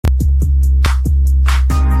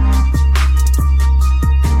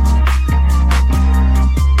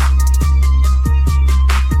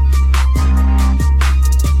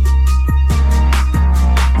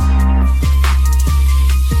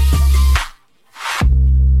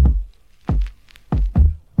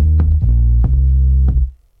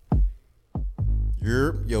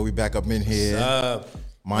We back up in here. What's up?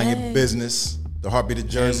 Mind your business. The heartbeat of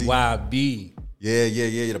Jersey. NYB.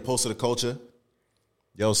 Yeah. The pulse of the culture.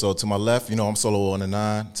 Yo, so to my left, I'm Solo on the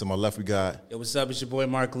 9. To my left, we got... Yo, what's up? It's your boy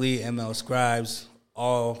Mark Lee, ML Scribes.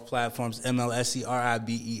 All platforms,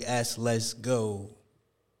 MLSCRIBES. Let's go.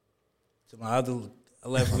 To my other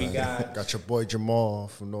left, we got... Got your boy Jamal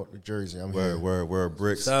from North New Jersey. I'm here. Word,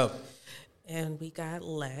 Bricks. What's up? And we got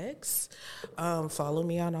Lex. Follow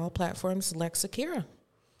me on all platforms, Lex Akira.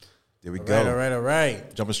 There we go. All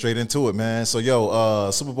right. Jumping straight into it, man. So,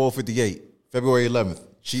 Super Bowl 58, February 11th.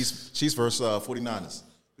 Chiefs versus 49ers.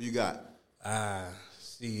 Who you got?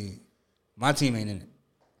 See, my team ain't in it.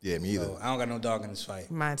 Yeah, me either. So I don't got no dog in this fight.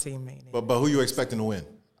 My team ain't it. But who you expecting to win?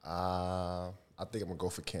 I think I'm going to go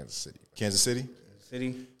for Kansas City. Kansas City?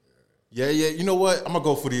 City? Yeah. You know what? I'm going to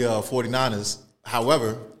go for the 49ers.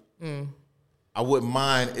 However, I wouldn't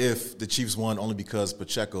mind if the Chiefs won only because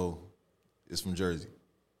Pacheco is from Jersey.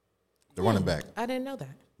 The running back. I didn't know that.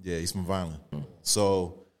 Yeah, he's from Vineland.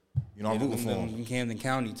 So, I'm rooting for him. In Camden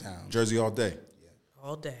County town. Jersey all day.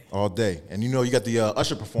 All day. And you got the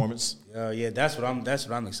Usher performance. Yeah, that's what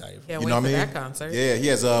I'm excited for. Can't You wait know for what I mean? that concert. Yeah, he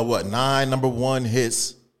has 9 number one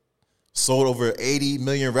hits, sold over 80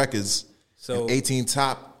 million records, So- and 18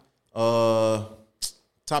 top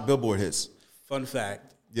Billboard hits. Fun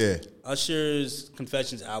fact, Yeah, Usher's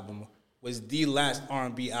Confessions album was the last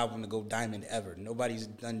R&B album to go diamond ever. Nobody's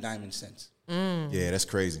done diamond since. yeah, that's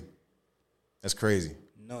crazy. That's crazy.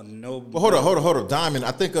 No. But hold up, diamond.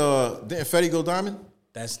 I think didn't Fetty go diamond?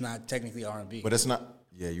 That's not technically R&B. But that's not.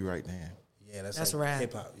 Yeah, you're right, man. Yeah, that's That's like rap.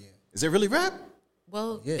 hip hop. Yeah. Is it really rap?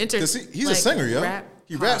 Well, Yeah. Because he's a singer, yo.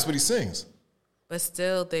 He raps, but he sings. But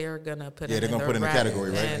still, they are going to put Yeah, it they're in gonna put it in the rap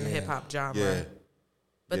category, right? and hip-hop genre. Yeah.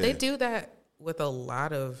 But Yeah. they do that with a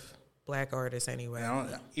lot of black artists anyway.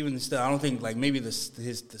 And I don't think like maybe the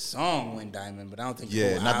song went diamond, but I don't think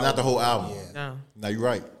Yeah, the whole not the whole album. Yeah. No. No, you're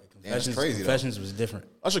right. Damn, that's crazy, though. Confessions was different.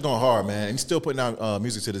 Usher going hard, man. And he's still putting out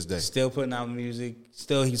music to this day. Still putting out music.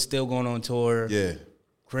 He's still going on tour. Yeah,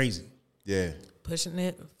 Crazy. yeah, Pushing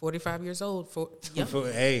it, 45 years old. Yeah.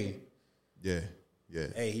 Hey, yeah.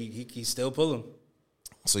 he's still pulling.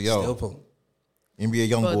 So, Still pulling. NBA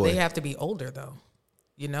young But boy. they have to be older, though.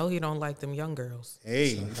 He don't like them young girls.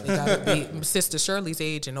 Hey. They got to be Sister Shirley's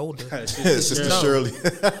age and older. Sister No. Shirley.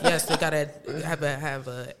 Yes, they gotta have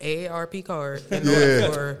a AARP card in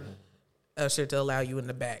order for Usher to allow you in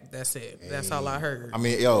the back. That's it. That's all I heard. I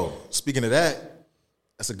mean, speaking of that,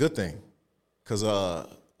 that's a good thing. Because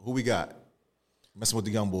who we got? Messing with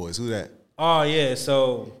the young boys. Who that? Oh yeah,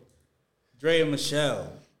 so Dre and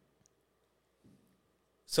Michelle.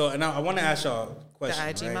 So and I want to ask y'all a question. The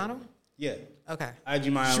IG right? model? Yeah. Okay.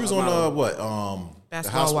 IG model. She was on what?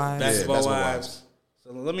 Basketball Wives. Basketball Wives.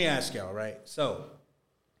 So let me ask y'all, right? So,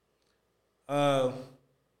 we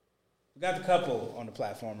got the couple on the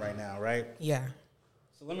platform right now, right? Yeah.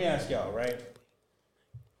 So let me ask y'all, right?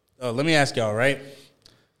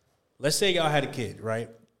 Let's say y'all had a kid, right?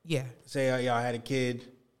 Yeah. Say y'all had a kid.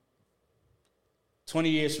 20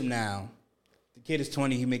 years from now, the kid is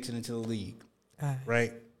 20. He makes it into the league,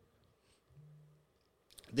 right?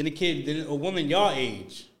 Then a woman y'all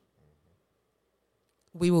age.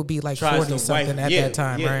 We will be like Tries to 40-something wife- at yeah, that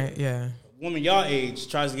time, yeah. right? Yeah. A woman y'all age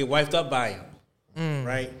tries to get wifed up by him,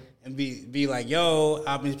 right? And be like, yo,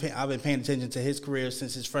 I've been paying attention to his career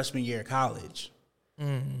since his freshman year of college.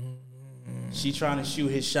 She trying to shoot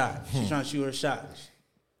his shot. She's trying to shoot her shot.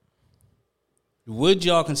 Would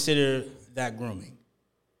y'all consider that grooming?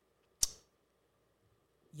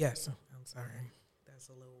 Yes. I'm sorry. That's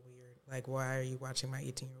a little weird. Like, why are you watching my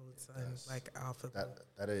 18-year-old son like off of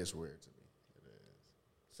That is weird to me. It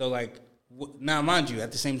is. So, like, now, mind you,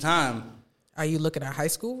 at the same time, Are you looking at high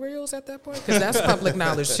school reels at that point? Because that's public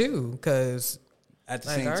knowledge too. Because at the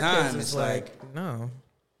like same our time, kids it's is like no.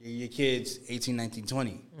 your kid's 18, 19,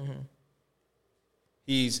 20.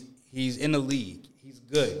 He's in the league. He's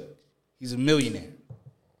good. He's a millionaire.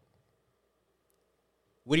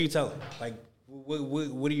 What do you tell him? Like,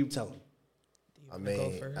 what do you tell him? I go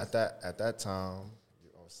mean, first? at that time,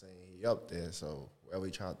 I'm saying he up there, so whoever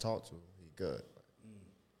he trying to talk to, he good.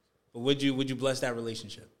 But would you bless that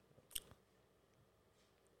relationship?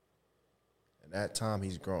 And that time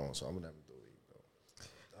he's grown, so I'm gonna never do it.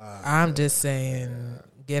 Though. I'm just saying,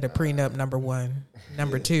 get a prenup. Number one.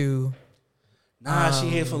 Number two. Nah, she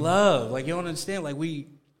here for love. Like, you don't understand. Like,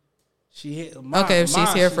 she here. Okay, if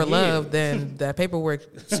she's here for love, then that paperwork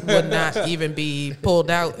would not even be pulled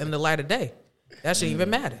out in the light of day. That shouldn't even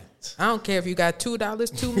matter. I don't care if you got $2,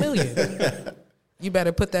 $2 million. You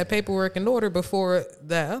better put that paperwork in order before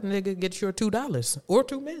that other nigga gets your $2 or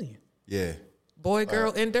 $2 million. Yeah. Boy,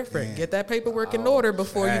 girl, indifferent. Get that paperwork in order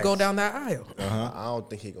before you go down that aisle. I don't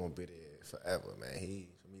think he gonna be there forever, man.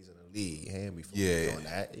 He's in the league. He ain't before doing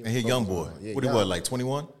that. And he young boy. Yeah, What he was, like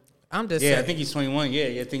 21? I'm just Yeah, I saying. think he's 21.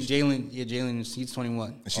 Yeah, I think Jalen, he's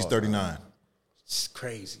 21. And she's 39. It's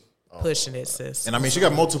crazy. Pushing it, sis. And I mean, she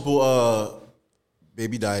got multiple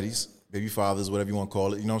baby daddies, baby fathers, whatever you want to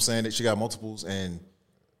call it. You know what I'm saying? She got multiples, and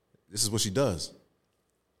this is what she does.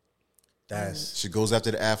 She goes after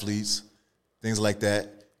the athletes, things like that.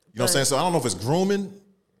 You know what I'm saying? So I don't know if it's grooming,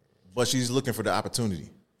 but she's looking for the opportunity.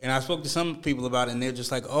 And I spoke to some people about it, and they're just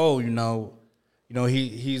like, oh,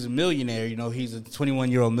 he's a millionaire. You know, he's a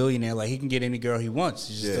 21-year-old millionaire. Like, he can get any girl he wants.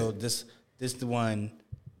 It's just though this the one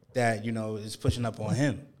that, is pushing up on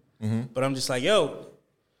him. Mm-hmm. But I'm just like, yo,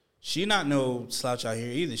 she not no slouch out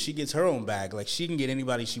here either. She gets her own bag. Like, she can get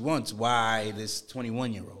anybody she wants. Why this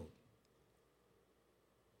 21-year-old?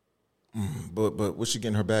 But what's she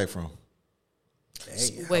getting her bag from?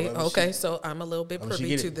 Hey, Wait, okay, so I'm a little bit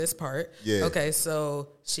privy to this part. Yeah. Okay, so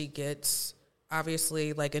she gets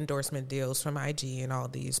obviously like endorsement deals from IG and all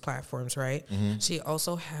these platforms, right? Mm-hmm. She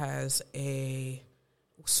also has a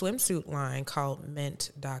swimsuit line called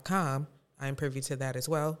mint.com. I'm privy to that as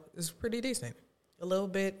well. It's pretty decent. A little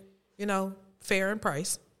bit, fair in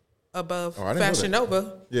price above Fashion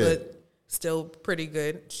Nova, but still pretty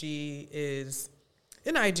good. She is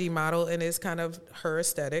an IG model and it's kind of her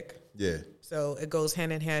aesthetic. Yeah. So it goes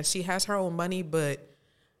hand in hand. She has her own money, but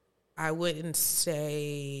I wouldn't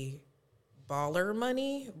say baller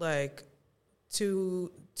money, like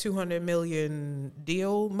 200 million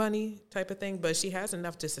deal money type of thing, but she has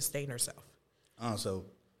enough to sustain herself. Oh, so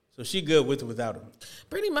she good with or without him?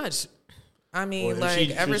 Pretty much. I mean, or like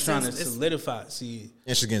ever she's trying since to solidify. See,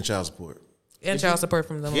 and she's getting child support. And child support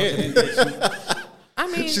from them. Yeah. I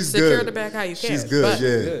mean, she's secure good. the bag how you can. She's good,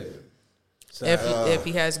 Good. So, If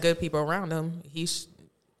he has good people around him, he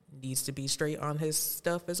needs to be straight on his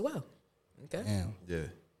stuff as well. Okay? Damn. Yeah.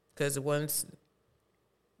 Because once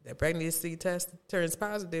that pregnancy test turns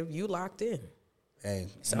positive, you locked in. Hey,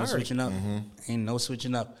 ain't Sorry. no switching up. Ain't no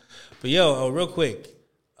switching up. But yo, real quick,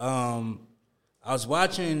 I was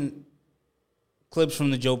watching clips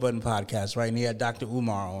from the Joe Budden podcast, right? And he had Dr.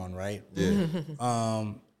 Umar on, right? Yeah.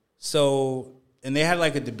 And they had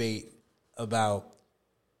like a debate about,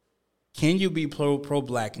 can you be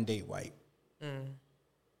pro-black and date white?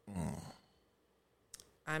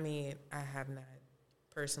 I mean, I have not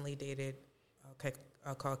personally dated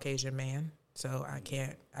a Caucasian man, so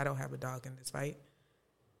I don't have a dog in this fight.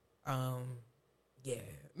 Yeah.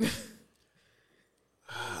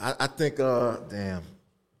 I think, damn.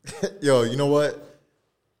 Yo, you know what?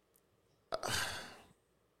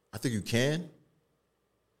 I think you can,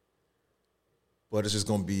 but it's just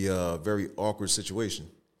going to be a very awkward situation.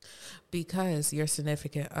 Because your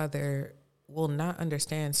significant other will not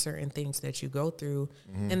understand certain things that you go through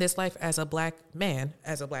in this life as a black man,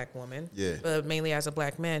 as a black woman, but mainly as a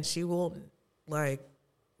black man. She won't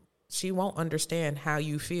understand how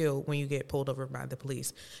you feel when you get pulled over by the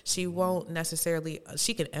police. She won't necessarily,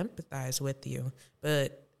 she can empathize with you,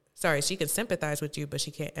 she can sympathize with you, but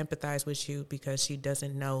she can't empathize with you because she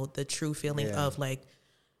doesn't know the true feeling of like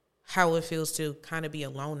how it feels to kind of be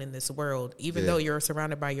alone in this world, even though you're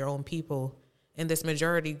surrounded by your own people. In this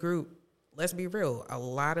majority group, let's be real, a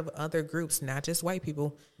lot of other groups, not just white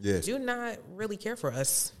people, do not really care for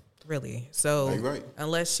us, really. So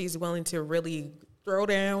unless she's willing to really throw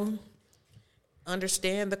down,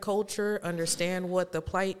 understand the culture, understand what the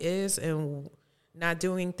plight is, and not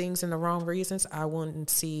doing things in the wrong reasons, I wouldn't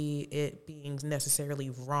see it being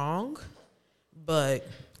necessarily wrong, but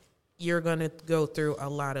you're going to go through a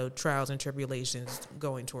lot of trials and tribulations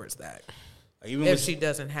going towards that. If she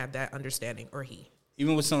doesn't have that understanding, or he.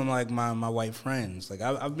 Even with some like my white friends. Like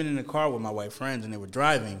I've been in the car with my white friends and they were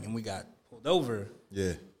driving and we got pulled over.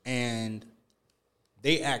 Yeah. And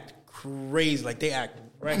they act crazy. Like they act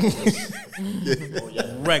reckless.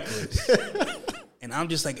 Reckless. And I'm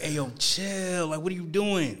just like, hey, yo, chill. Like, what are you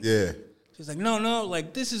doing? Yeah. She's like, no,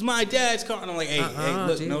 like, this is my dad's car. And I'm like, hey,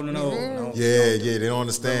 look, dude. no. Yeah, they don't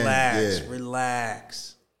understand.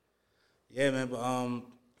 Relax. Yeah, man, but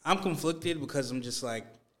I'm conflicted because I'm just like,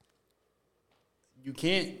 you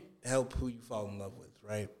can't help who you fall in love with,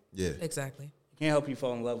 right? Yeah. Exactly. You can't help who you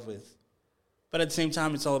fall in love with. But at the same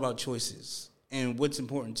time, it's all about choices and what's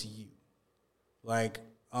important to you. Like,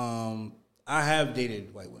 I have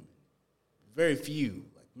dated white women. Very few,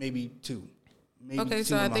 like maybe two. Okay,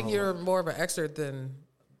 so I think you're more of an extrovert than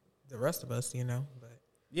the rest of us, But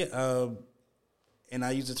yeah, and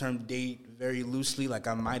I use the term date very loosely. Like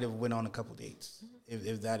I might have went on a couple dates,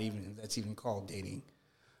 if that's even called dating.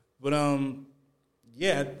 But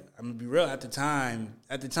yeah, I'm gonna be real. At the time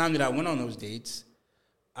that I went on those dates,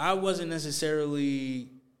 I wasn't necessarily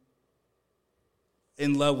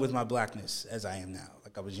in love with my blackness as I am now.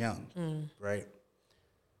 Like, I was young, right?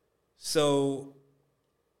 So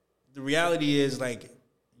the reality is, like,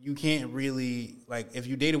 you can't really, like, if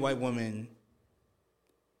you date a white woman,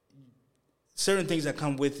 certain things that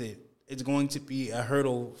come with it, it's going to be a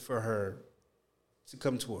hurdle for her to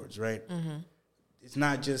come towards, right? Mm-hmm. It's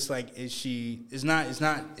not just like,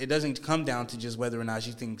 it doesn't come down to just whether or not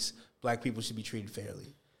she thinks black people should be treated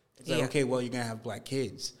fairly. It's like, okay, well, you're going to have black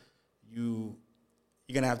kids. You're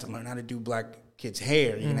going to have to learn how to do black kids'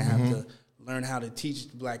 hair. You're going to have to learn how to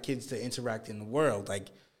teach black kids to interact in the world. Like,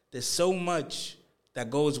 there's so much that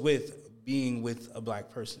goes with being with a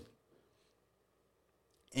black person.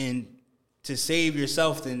 And to save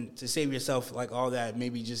yourself, like, all that,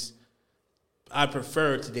 maybe just, I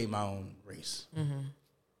prefer to date my own race. Mm-hmm.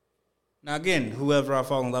 Now, again, whoever I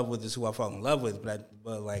fall in love with is who I fall in love with, but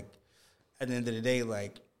like, at the end of the day,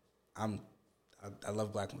 like, I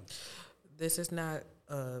love black women. This is not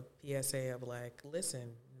a PSA of, like,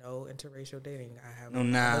 listen, no interracial dating. I have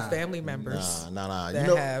other family members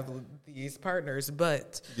that have these partners,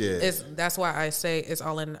 but that's why I say it's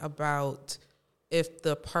all in about if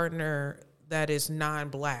the partner that is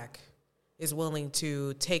non-black is willing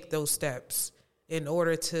to take those steps in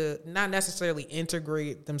order to not necessarily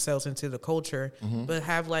integrate themselves into the culture, but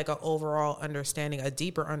have like an overall understanding, a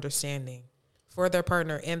deeper understanding for their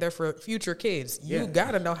partner and their future kids. You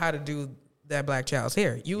got to know how to do that black child's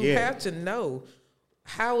hair. You have to know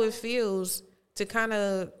how it feels to kind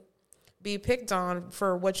of be picked on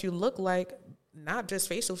for what you look like, not just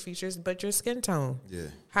facial features, but your skin tone. Yeah.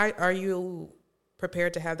 How are you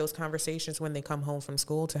prepared to have those conversations when they come home from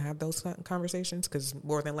school, to have those conversations? Because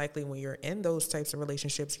more than likely when you're in those types of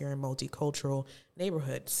relationships, you're in multicultural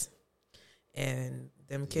neighborhoods. And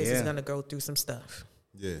them kids is going to go through some stuff.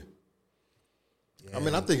 Yeah. I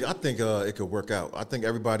mean, I think it could work out. I think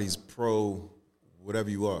everybody's pro whatever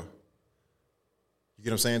you are. You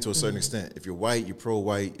get what I'm saying? To a certain extent. If you're white, you're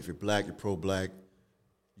pro-white. If you're black, you're pro-black.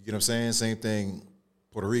 You get what I'm saying? Same thing.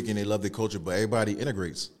 Puerto Rican, they love their culture, but everybody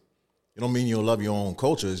integrates. It don't mean you don't love your own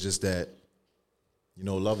culture. It's just that,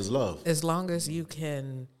 love is love. As long as you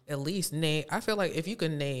can at least name, I feel like if you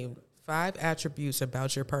can name 5 attributes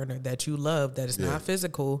about your partner that you love that is not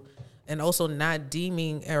physical, and also not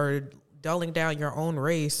deeming or dulling down your own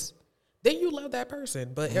race, then you love that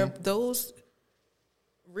person. But if those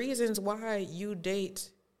reasons why you date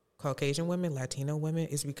Caucasian women, Latino women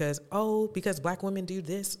is because black women do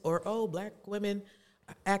this, or black women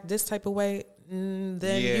act this type of way,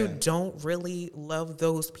 then you don't really love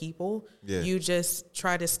those people. You just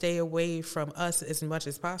try to stay away from us as much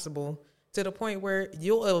as possible, to the point where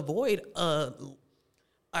you'll avoid a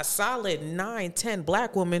solid 9-10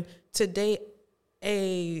 black woman to date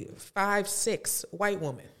a 5-6 white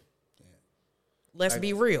woman. Let's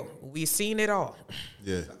be real. We've seen it all.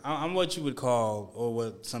 Yeah, I'm what you would call, or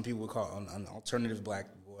what some people would call, an alternative black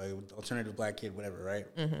boy, alternative black kid, whatever,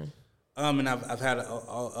 right? Mm-hmm. And I've had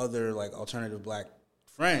other like alternative black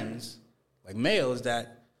friends, like males,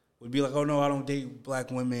 that would be like, oh no, I don't date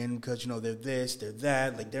black women because they're this, they're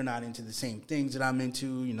that, like they're not into the same things that I'm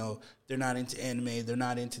into. They're not into anime, they're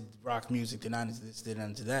not into rock music, they're not into this, they're not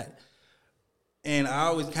into that. And I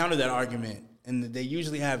always counter that argument, and they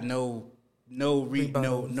usually have no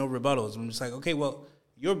rebuttals. I'm just like, okay, well,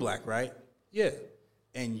 you're black, right? Yeah.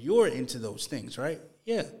 And you're into those things, right?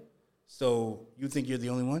 Yeah. So you think you're the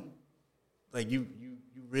only one? Like, you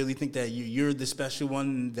really think that you're the special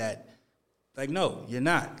one that, like, no, you're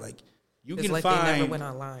not. Like, you it's can like find. They never went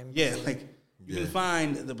online. Yeah, like, you can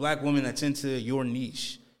find the black woman that's into your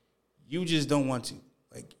niche. You just don't want to.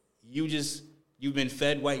 Like, you've been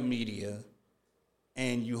fed white media,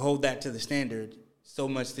 and you hold that to the standard so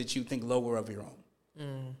much that you think lower of your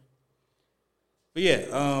own. But yeah,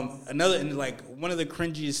 one of the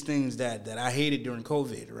cringiest things that I hated during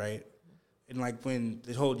COVID, right? And like when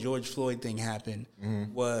the whole George Floyd thing happened,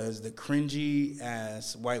 was the cringy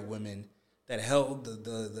ass white women that held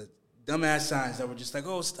the dumbass signs that were just like,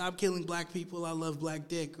 oh, stop killing black people, I love black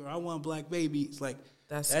dick, or I want black baby. It's like,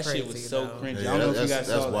 that crazy, shit was so cringy. I don't know if you guys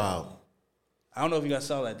saw that. That's wild. I don't know if you guys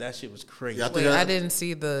saw that. That shit was crazy. Yeah, I didn't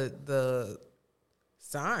see the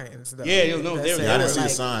signs, though. Yeah, no, I didn't see the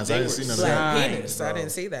signs. I didn't see none of that. Penis, I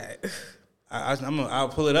didn't see that. I'll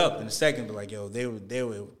pull it up in a second, but like, yo, they were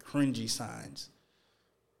cringy signs.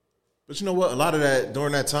 But you know what? A lot of that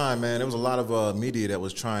during that time, man, there was a lot of media that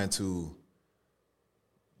was trying to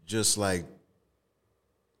just like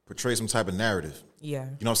portray some type of narrative. Yeah, you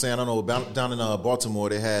know what I'm saying? I don't know. Down in Baltimore,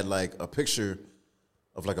 they had like a picture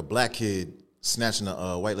of like a black kid snatching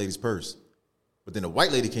a white lady's purse. But then the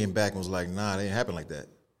white lady came back and was like, nah, it didn't happen like that.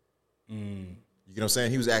 You know what I'm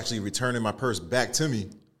saying? He was actually returning my purse back to me.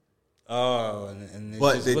 Oh,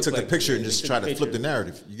 but they took the picture and just tried to flip the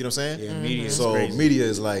narrative. You get what I'm saying? Yeah, media. So Crazy. media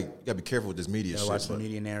is like, you gotta be careful with this media shit. Watch the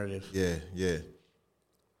media narrative. Yeah.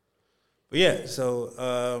 But yeah, so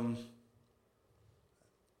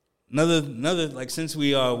another like since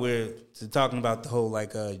we're talking about the whole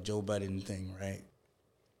like Joe Budden thing, right?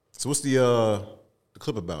 So what's the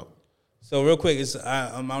clip about? So real quick,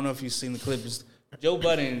 I don't know if you've seen the clip. It's Joe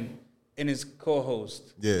Budden and his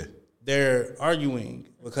co-host. Yeah. They're arguing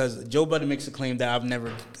because Joe Budden makes a claim that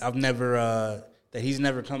that he's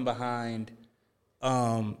never come behind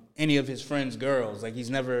any of his friends' girls. Like he's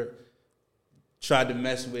never tried to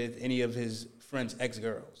mess with any of his friends'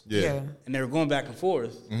 ex-girls. Yeah. And they were going back and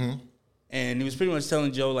forth. Mm-hmm. And he was pretty much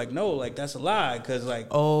telling Joe, like, no, like, that's a lie. Because, like...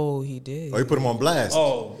 Oh, he did. Oh, he put him on blast.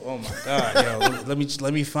 Oh my God. Yo,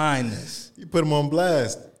 let me find this. You put him on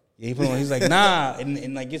blast. Yeah, he put him on... He's like, nah.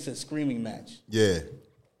 And like, it's a screaming match. Yeah.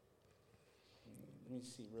 Let me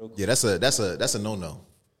see real quick. Yeah, that's a no-no.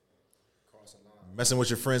 Messing with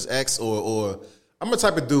your friend's ex or... I'm a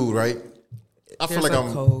type of dude, right? I feel like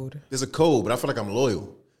I'm... Code. There's a code, but I feel like I'm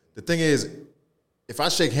loyal. The thing is, if I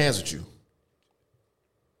shake hands with you,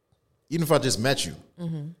 even if I just met you,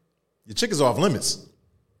 your chick is off limits.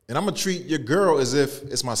 And I'm going to treat your girl as if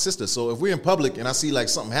it's my sister. So if we're in public and I see like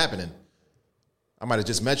something happening, I might have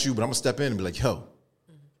just met you, but I'm going to step in and be like, yo,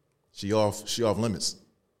 she off limits.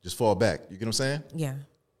 Just fall back. You get what I'm saying? Yeah.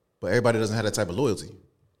 But everybody doesn't have that type of loyalty.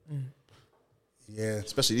 Yeah.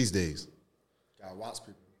 Especially these days. Gotta watch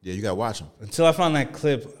people. Yeah, you got to watch them. Until I find that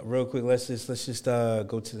clip real quick, let's just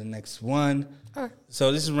go to the next one. All right.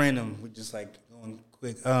 So this is random. We're just like going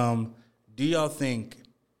quick. Do y'all think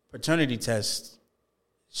paternity tests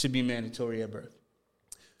should be mandatory at birth?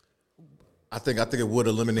 I think it would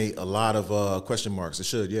eliminate a lot of question marks. It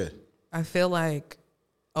should, yeah. I feel like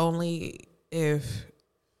only if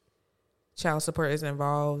child support is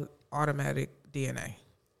involved, automatic DNA.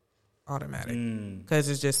 Automatic. Because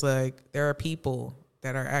it's just like there are people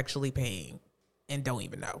that are actually paying and don't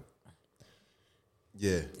even know.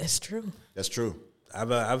 Yeah. It's true. That's true.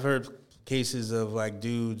 I've heard cases of like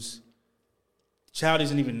dudes, child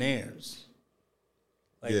isn't even theirs.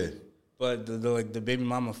 Like, yeah. But the baby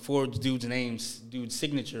mama forged dude's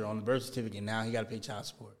signature on the birth certificate. Now he got to pay child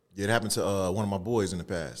support. Yeah, it happened to one of my boys in the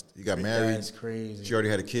past. He got married. That's crazy. She already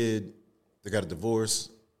had a kid. They got a divorce,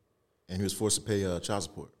 and he was forced to pay child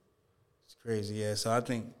support. It's crazy, yeah. So I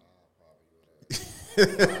think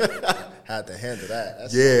had to handle that.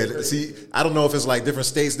 That's yeah, see, I don't know if it's like different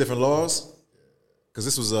states, different laws, because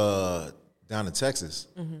this was down in Texas.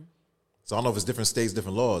 So I don't know if it's different states,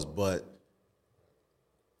 different laws, but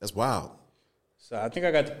that's wild. So I think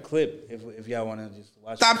I got the clip if y'all want to just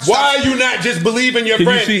watch it. Why are you not just believing your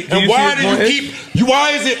friend? And why do you keep?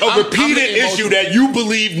 Why is it a repeated issue that you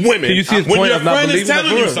believe women Can you see his when point your of not friend is believing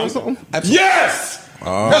telling you the something? Absolutely. Yes,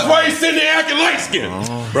 that's why he's sitting there acting light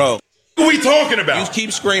skinned. Bro, What are we talking about? you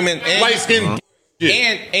keep screaming Light skinned.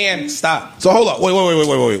 and stop. So hold up, wait.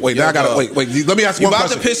 Now I gotta wait. Let me ask You one about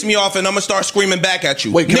question. to piss me off, and I'm gonna start screaming back at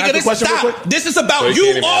you. Wait, can I ask Nigga, a question real stop. quick? This is about So you you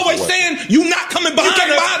can't even always ask a saying you not coming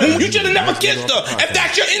behind her. You should have never kissed her. If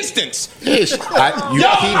that's your instance, You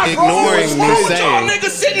keep ignoring me y'all saying niggas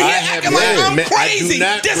sitting here acting like I'm crazy.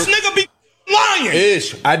 This nigga be lying.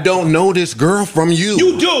 Ish, I don't know this girl from you.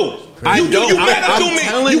 You do. I You don't. do. You better I'm do me.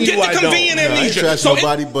 telling You you get I the don't. convenient I ain't amnesia. trash So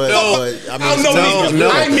nobody, but I mean, I know no.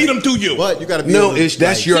 I meet them to you. But you got to be No, able to, Ish,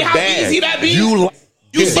 that's like, your See how bag. easy that be? You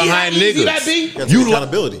You get see how behind easy niggas. that be? got You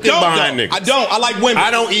accountability. Get behind niggas. I don't. I like women. I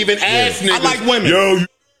don't even ask niggas. I like women. Yo, you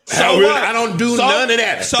So what? I don't do So- none of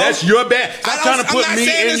that. so- That's your bag. Stop I'm trying to put not me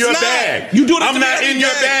saying in it's your not. bag. You do it I'm to me not every in your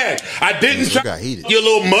day. bag. I didn't got try heated. your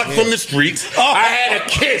little mutt from the streets. I had a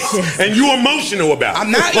kiss, and you emotional about it.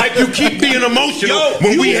 I'm not- like you keep being emotional Yo,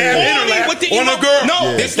 when we you have horny interlap with the on a emo- girl. No,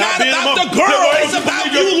 it's Stop not being about the emotional. girl. Then why It's don't you about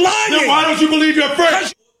believe you your- lying. Then why don't you believe your friend?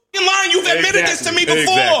 Because you lying. You've admitted this to me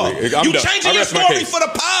before. Exactly. I'm You done. changing I your rest my story case. for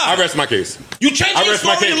the pod. I rest my case. You changing I your rest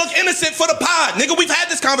my story to case. look innocent for the pod. Nigga, we've had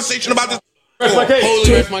this conversation about this. Rest my case.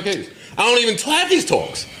 Holy rest my case. I don't even have these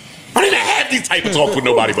talks. I don't even have these type of talk with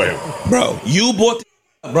nobody but him. Bro, you bought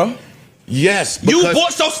the bro. Yes, You because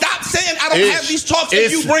bought, so stop saying I don't have these talks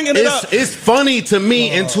if you bringing it up. It's funny to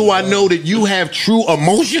me until I know that you have true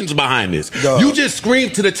emotions behind this. You just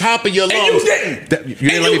screamed to the top of your lungs. And you didn't. You didn't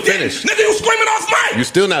And let me you didn't. finish. Nigga, you screaming off mic. You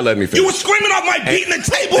still not letting me finish. You was screaming off mic, beating the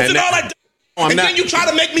tables and all that. I'm And not- then you try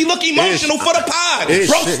to make me look emotional for the pod. Ish.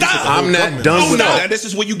 Bro, Shit, stop. I'm not done Oh, with no. that. Now, this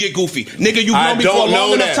is where you get goofy. Nigga, you've I known me for a don't long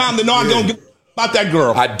know enough that. time to know I don't give a about that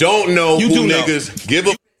girl. I don't know You who do know. niggas give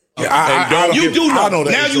a You do know.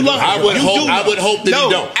 Now you love him. I would hope that he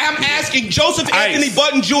don't. I'm asking Joseph Anthony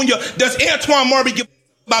Button Jr. Does Antoine Marby give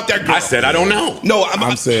about that girl? I said I don't know. No,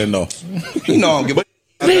 I'm saying no. You know I don't give a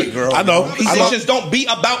about that girl. I know. Musicians don't be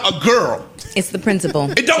about a girl. It's the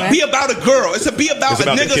principle. It don't be about a girl. It's be about a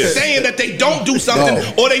nigga saying that they don't do something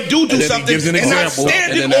or they do something and not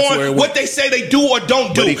standing on what they say they do or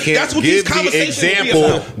don't do. That's what these conversations give the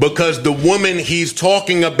example because the woman he's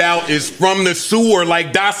talking about is from the sewer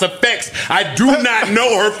like Das Effects. I do not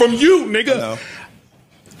know her from you, nigga. No.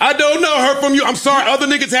 I don't know her from you. I'm sorry. Other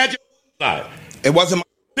niggas had your side. It wasn't my...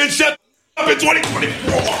 Then shut up in 2020.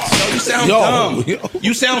 You sound dumb.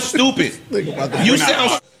 You sound stupid. You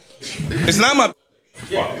sound... It's not my...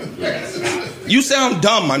 You sound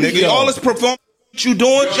dumb, my nigga. All this performance you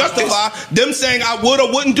doing justify them saying I would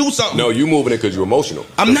or wouldn't do something. No, you moving it because you're emotional.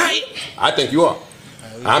 I'm not. I think you are.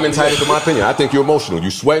 I'm entitled to my opinion. I think you're emotional. You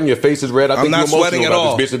sweating, your face is red. I think you're emotional sweating at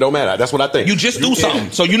all. This bitch. It don't matter. That's what I think. You just do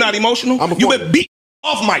something. So you're not emotional? You been beat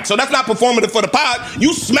off mic. So that's not performative for the pod.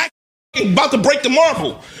 You smack about to break the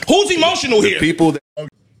marble. Who's emotional here? People that...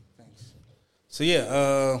 So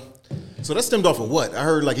yeah, so that stemmed off of what? I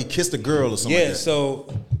heard like he kissed a girl or something. Yeah, like that.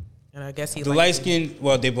 So and I guess he the light skinned.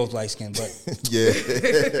 Well, they both light skinned, but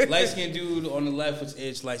yeah, light skinned dude on the left was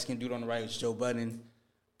Itch. Light skinned dude on the right was Joe Budden.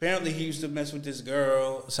 Apparently, he used to mess with this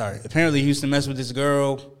girl.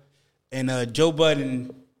 And Joe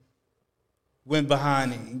Budden went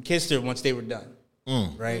behind and kissed her once they were done.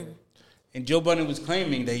 Right. And Joe Budden was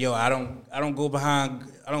claiming that I don't go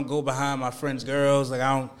behind my friends' girls.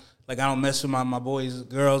 I don't mess with my boys'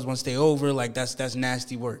 girls once they over. Like that's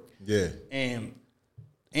nasty work. Yeah. And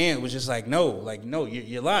it was just no,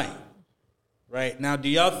 you're lying. Right? Now, do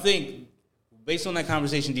y'all think, based on that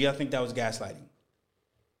conversation, do y'all think that was gaslighting?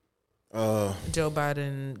 Joe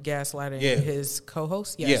Biden gaslighting his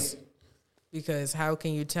co-host? Yes. Yeah. Because how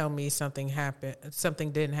can you tell me something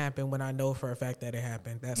didn't happen when I know for a fact that it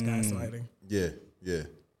happened? That's gaslighting. Yeah, yeah.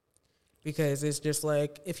 Because it's just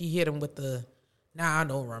like if you hit him with I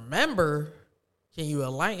don't remember. Can you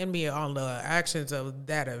enlighten me on the actions of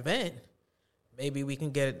that event? Maybe we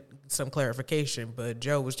can get some clarification. But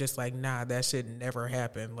Joe was just like, nah, that shit never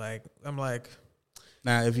happened. Like, I'm like.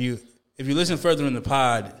 Now, if you listen further in the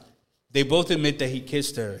pod, they both admit that he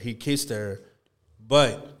kissed her,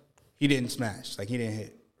 but he didn't smash. Like, he didn't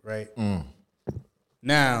hit, right?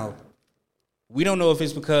 Now, we don't know if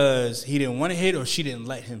it's because he didn't want to hit or she didn't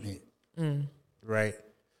let him hit, right?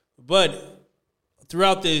 But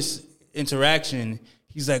throughout this interaction,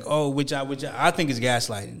 he's like, oh, which I think is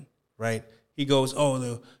gaslighting, right? He goes,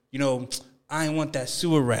 oh, I ain't want that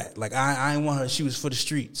sewer rat. Like, I ain't want her. She was for the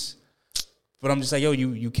streets. But I'm just like, yo,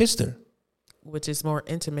 you kissed her. Which is more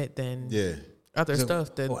intimate than other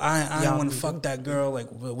stuff. That I don't want to fuck that girl. Like,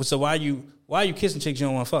 so why are you kissing chicks you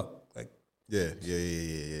don't want to fuck? Like, yeah.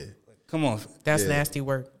 Like, come on, that's nasty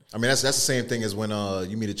work. I mean, that's the same thing as when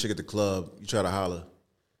you meet a chick at the club, you try to holler,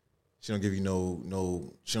 she don't give you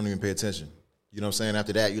no, she don't even pay attention. You know what I'm saying?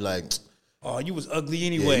 After that, you like, oh, you was ugly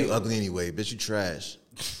anyway. Yeah, you ugly anyway, bitch. You trash.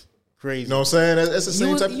 Crazy. You know what I'm saying? That's the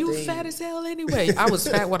same type of thing. You fat as hell anyway. I was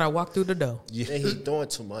fat when I walked through the door. Yeah, he doing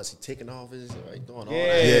too much. He taking off his, doing all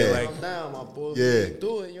that. Yeah, calm down, my boy. Yeah,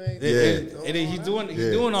 do it. You ain't. And then he's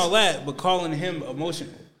doing all that, but calling him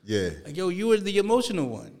emotional. Yeah, like, yo, you were the emotional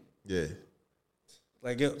one. Yeah,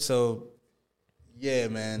 like, yo, so yeah,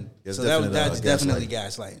 man. It's so that's definitely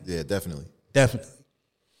gaslighting. Yeah, definitely.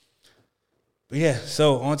 But yeah,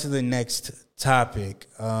 so on to the next topic.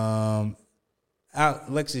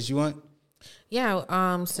 Alexis, you want?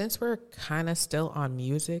 Yeah, since we're kind of still on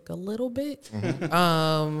music a little bit,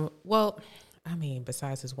 well, I mean,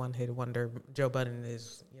 besides his one-hit wonder, Joe Budden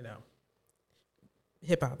is,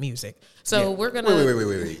 hip-hop music. So we're going to...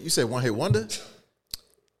 Wait. You said one-hit wonder?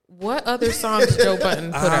 What other songs did Joe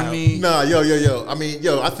Budden put out? Nah, yo. I mean,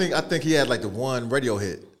 I think he had like the one radio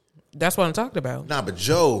hit. That's what I'm talking about. Nah, but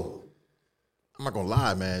Joe, I'm not going to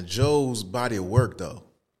lie, man. Joe's body of work, though.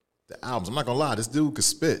 The albums. I'm not gonna lie, this dude could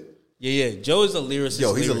spit. Yeah. Joe is a lyricist.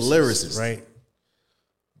 Yo, he's a lyricist, right?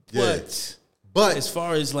 Yeah. But as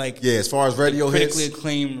far as radio hits, critically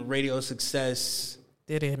acclaimed radio success,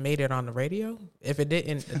 did it made it on the radio? If it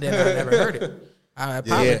didn't, then I never heard it. I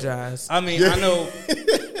apologize. I mean, I know.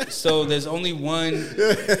 So there's only one.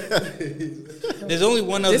 There's only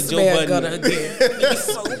one other Joe Budden. He's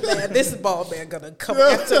so bad. This ball man gonna come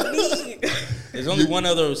after me. There's only one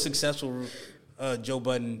other successful Joe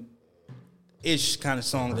Budden-ish kind of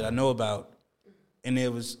song that I know about, and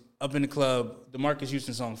it was Up in the Club, the Marcus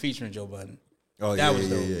Houston song featuring Joe Budden. Oh, that was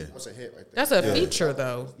dope. That was a hit right there. That's a feature,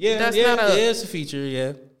 though. Yeah, that's not it's a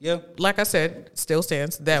feature. Yeah. Like I said, still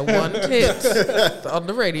stands. That one hit on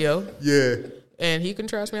the radio. Yeah. And he can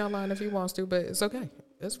trash me online if he wants to, but it's okay.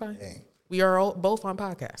 It's fine. Dang. We are both on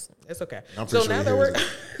podcasts. It's okay. I'm pretty sure now that we're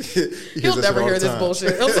he'll never hear this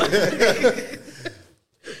bullshit.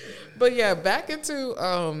 But yeah, back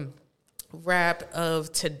into rap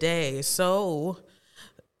of today. So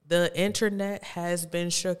the internet has been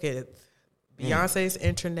shooketh. Beyonce's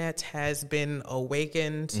internet has been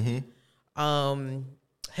awakened.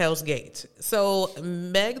 Hell's Gate. So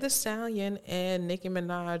Meg Thee Stallion and Nicki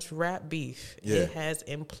Minaj rap beef. Yeah. It has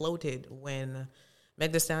imploded when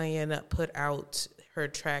Meg Thee Stallion put out her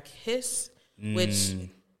track Hiss, which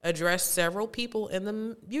addressed several people in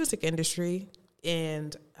the music industry.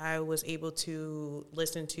 And I was able to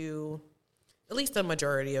listen to at least the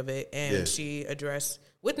majority of it. And she addressed,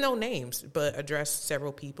 with no names, but addressed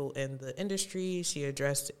several people in the industry. She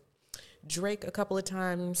addressed Drake a couple of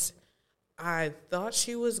times. I thought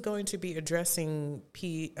she was going to be addressing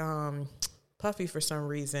Puffy for some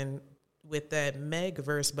reason with that Meg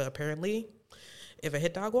verse, but apparently if a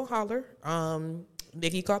hit dog won't holler,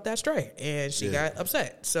 Nicki caught that stray and she got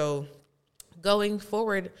upset. So going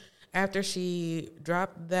forward, after she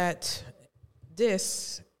dropped that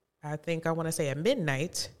diss, I think I want to say at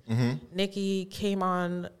midnight, Nicki came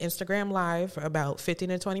on Instagram Live about 15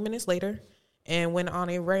 to 20 minutes later and went on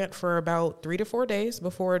a rant for about 3 to 4 days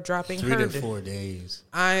before dropping her. 3 to 4 days.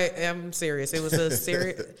 I am serious. It was a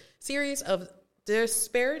series of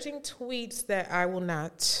disparaging tweets that I will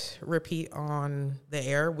not repeat on the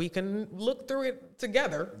air. We can look through it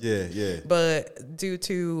together. Yeah. But due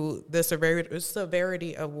to the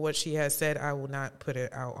severity of what she has said, I will not put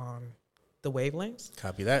it out on the wavelengths.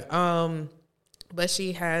 Copy that. But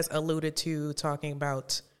she has alluded to talking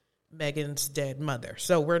about Megan's dead mother.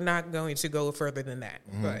 So we're not going to go further than that.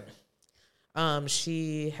 But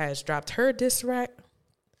she has dropped her diss track,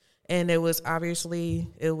 and it was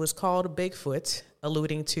called Bigfoot,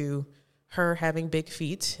 alluding to her having big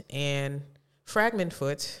feet, and Fragment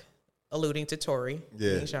Foot, alluding to Tory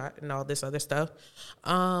being shot and all this other stuff.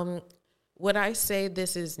 Would I say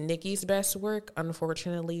this is Nicki's best work?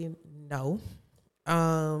 Unfortunately, no.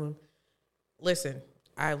 Listen,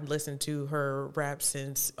 I've listened to her rap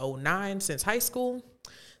since 2009, since high school.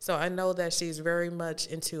 So I know that she's very much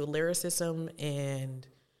into lyricism and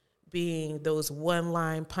being those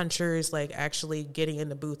one-line punchers, like actually getting in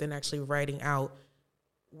the booth and actually writing out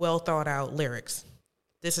well-thought-out lyrics.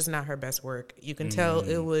 This is not her best work. You can tell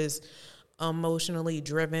it was emotionally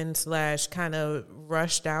driven / kind of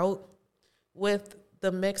rushed out with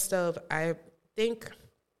the mix of, I think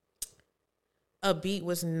a beat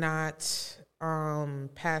was not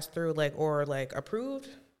passed through or approved,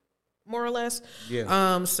 more or less.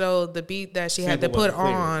 Yeah. So the beat that she had to put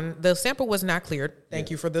on, the sample was not cleared.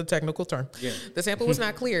 Thank you for the technical term. Yeah. The sample was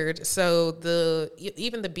not cleared. So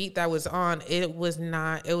even the beat that was on, it was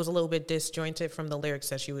a little bit disjointed from the lyrics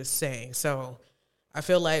that she was saying. So I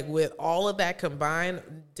feel like with all of that combined,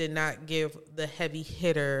 did not give the heavy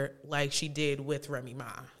hitter like she did with Remy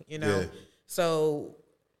Ma, Yeah. So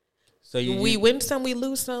we win some, we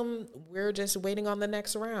lose some. We're just waiting on the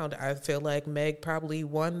next round. I feel like Meg probably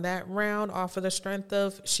won that round off of the strength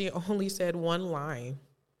of she only said one line,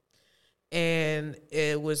 and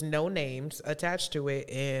it was no names attached to it,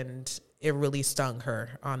 and it really stung her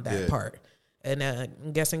on that part. And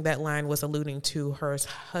I'm guessing that line was alluding to her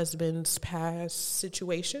husband's past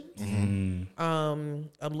situation. I'm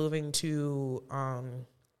moving to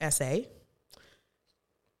SA.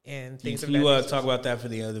 And things Can you talk about that for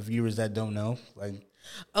the other viewers that don't know?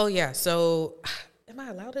 Oh yeah. So, am I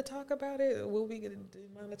allowed to talk about it? Will we get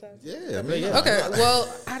demonetized? Yeah. Okay.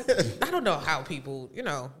 Well, I don't know how people,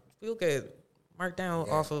 we'll get marked down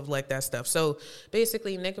off of that stuff. So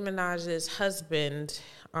basically, Nicki Minaj's husband,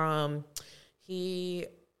 he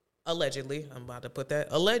allegedly, I'm about to put that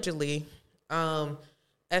allegedly,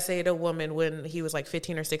 essayed a woman when he was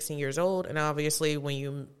 15 or 16 years old, and obviously when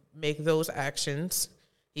you make those actions.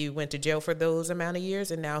 He went to jail for those amount of years,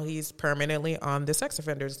 and now he's permanently on the sex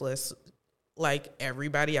offenders list, like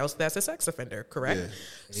everybody else that's a sex offender, correct? Yeah.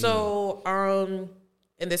 So,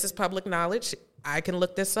 and this is public knowledge. I can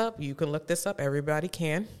look this up. You can look this up. Everybody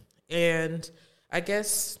can. And I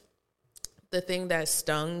guess the thing that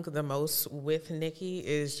stung the most with Nicki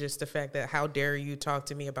is just the fact that how dare you talk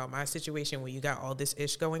to me about my situation when you got all this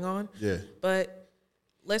ish going on? Yeah. But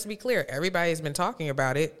let's be clear. Everybody's been talking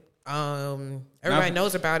about it. Everybody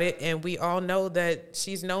knows about it, and we all know that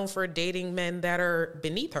she's known for dating men that are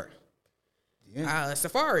beneath her. Yeah.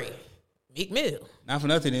 Safari, Meek Mill. Not for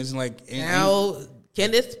nothing. It's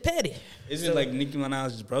Kenneth Petty. Isn't like Nicki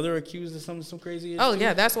Minaj's brother accused of some crazy? Oh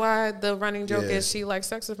yeah, that's why the running joke is she likes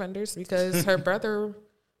sex offenders because her brother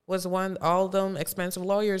was one. All them expensive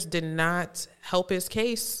lawyers did not help his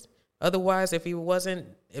case. Otherwise, if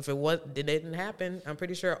it didn't happen, I'm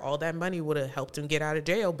pretty sure all that money would have helped him get out of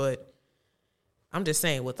jail. But I'm just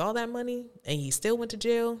saying, with all that money and he still went to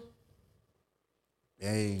jail.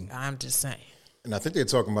 Dang. I'm just saying. And I think they're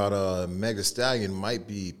talking about Meg Thee Stallion might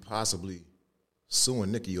be possibly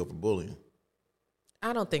suing Nicki over bullying.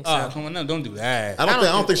 I don't think so. Oh, come on, no, don't do that. I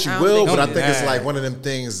don't think she will, but I think it's like one of them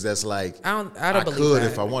things that's like I could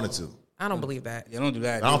if I wanted to. I don't believe that. Yeah, don't do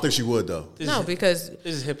that. I don't think she would though. Because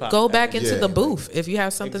this is hip hop. Go back into the booth if you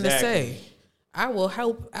have something to say. I will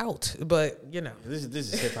help out, but this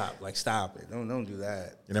is hip hop. Like, stop it. Don't do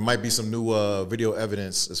that. And there might be some new video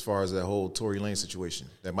evidence as far as that whole Tory Lanez situation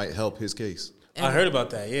that might help his case. I heard about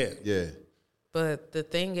that. Yeah. But the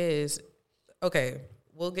thing is, okay,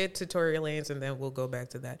 we'll get to Tory Lanez and then we'll go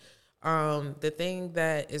back to that. The thing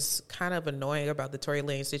that is kind of annoying about the Tory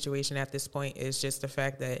Lanez situation at this point is just the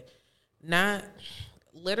fact that not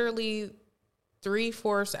literally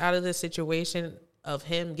 3/4 out of the situation of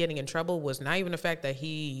him getting in trouble was not even the fact that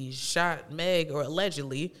he shot Meg or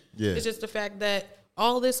allegedly. Yeah. It's just the fact that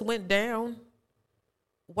all this went down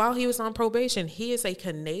while he was on probation. He is a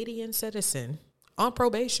Canadian citizen on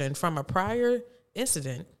probation from a prior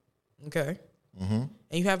incident. Okay. Mm-hmm. And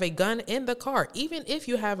you have a gun in the car. Even if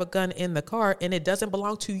you have a gun in the car and it doesn't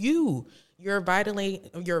belong to you, you're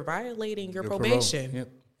violating your probation. Yep.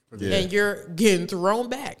 Yeah. And you're getting thrown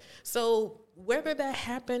back. So whether that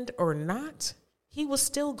happened or not, he was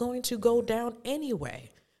still going to go down anyway.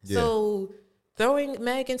 Yeah. So throwing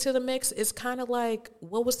Meg into the mix is kind of like,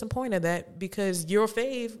 what was the point of that? Because your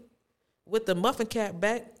fave with the muffin cap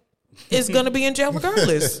back is going to be in jail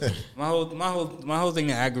regardless. My whole thing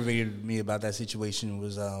that aggravated me about that situation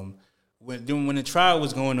was when the trial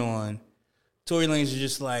was going on, Tory Lanez was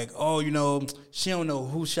just like, oh, she don't know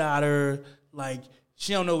who shot her. Like,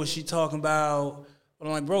 she don't know what she talking about. But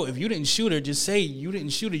I'm like, bro, if you didn't shoot her, just say you didn't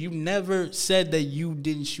shoot her. You never said that you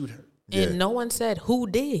didn't shoot her. And no one said who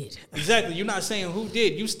did. Exactly. You're not saying who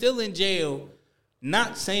did. You still in jail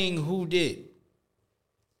not saying who did.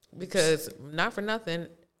 Because not for nothing,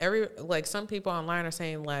 some people online are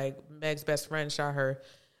saying like Meg's best friend shot her.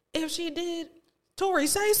 If she did, Tory,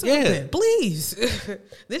 say something. Please.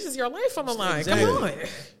 This is your life on the line. Exactly. Come on.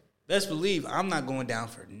 Best believe I'm not going down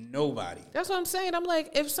for nobody. That's what I'm saying. I'm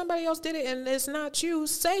like, if somebody else did it and it's not you,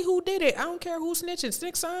 say who did it. I don't care who snitching.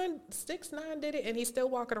 6ix9ine did it and he's still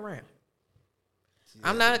walking around. Yeah.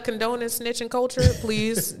 I'm not condoning snitching culture.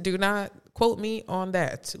 Please do not quote me on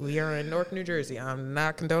that. We are in Newark, New Jersey. I'm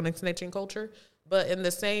not condoning snitching culture. But in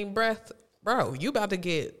the same breath, bro,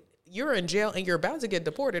 you're in jail and you're about to get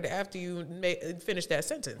deported after you finish that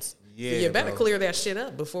sentence. Yeah, so you better clear that shit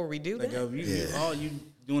up before we do that. You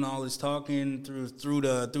doing all this talking through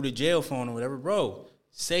the jail phone or whatever, bro.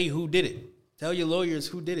 Say who did it. Tell your lawyers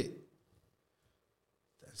who did it.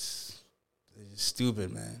 That's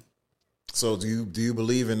stupid, man. So do you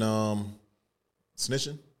believe in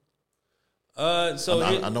snitching?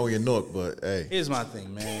 I know you're Nook, but hey. Here's my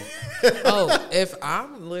thing, man.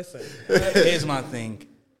 Listen. Here's my thing. I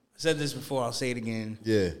said this before, I'll say it again.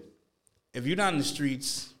 Yeah. If you're not in the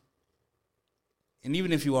streets, and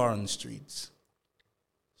even if you are on the streets,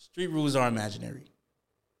 street rules are imaginary.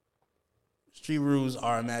 Street rules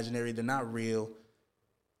are imaginary. They're not real.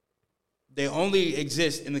 They only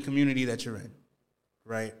exist in the community that you're in,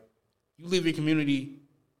 right? You leave your community,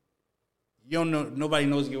 you don't know, nobody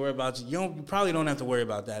knows your whereabouts. You probably don't have to worry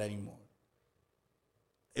about that anymore.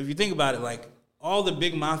 If you think about it, like all the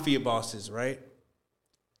big mafia bosses, right?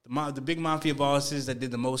 The big mafia bosses that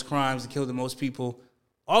did the most crimes, that killed the most people,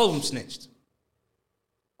 all of them snitched.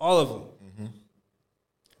 All of them. Mm-hmm.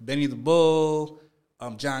 Benny the Bull,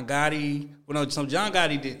 John Gotti. Well, no, John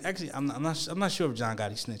Gotti did. Actually, I'm not sure if John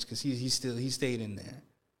Gotti snitched because he stayed in there.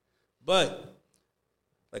 But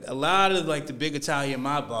like a lot of like the big Italian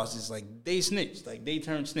mob bosses, like they snitched, like they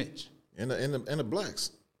turned snitch. And the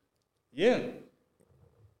blacks. Yeah.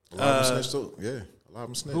 A lot of them snitched too. Yeah, a lot of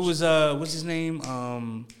them snitched. Who was what's his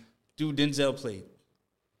name? Dude Denzel played.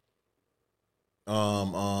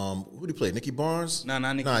 Who did he play? Nicky Barnes? No,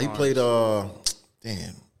 not Nicky Barnes. He played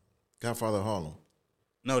Godfather of Harlem.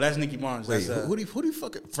 No, that's Nicky Barnes. Wait, that's, who do you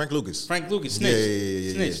fucking Frank Lucas? Frank Lucas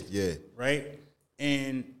snitched. Snitched. Yeah. Right?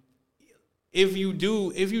 And if you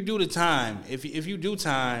do time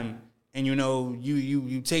and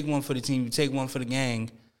you take one for the team, you take one for the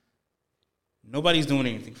gang, nobody's doing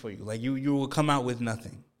anything for you. Like you will come out with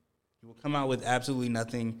nothing. You will come out with absolutely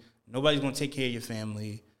nothing. Nobody's gonna take care of your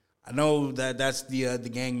family. I know that's the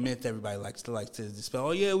gang myth everybody likes to dispel.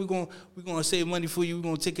 Oh yeah, we're gonna save money for you. We're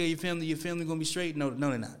gonna take care of your family. Your family gonna be straight. No,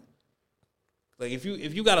 they're not. Like if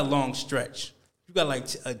you got a long stretch, you got like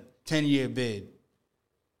a 10-year bid,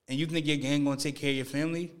 and you think your gang gonna take care of your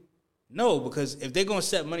family? No, because if they're gonna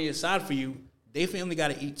set money aside for you, they family got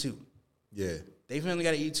to eat too. Yeah, they family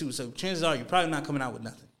got to eat too. So chances are you're probably not coming out with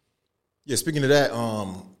nothing. Yeah. Speaking of that,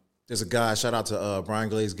 there's a guy. Shout out to Brian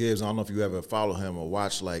Glaze Gibbs. I don't know if you ever follow him or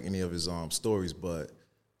watch like any of his stories, but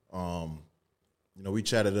we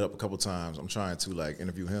chatted it up a couple times. I'm trying to like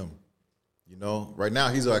interview him. Right now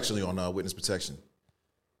he's actually on witness protection.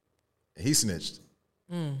 He snitched.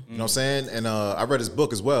 You know what I'm saying? And I read his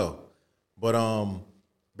book as well. But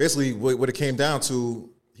basically what it came down to,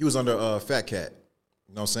 he was under Fat Cat.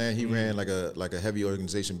 You know what I'm saying? He ran like a heavy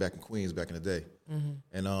organization back in Queens back in the day.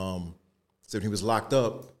 And so when he was locked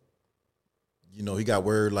up, he got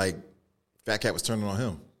word like Fat Cat was turning on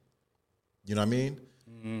him. You know what I mean?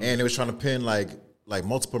 And they was trying to pin like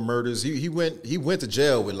multiple murders. He went to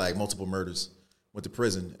jail with like multiple murders, went to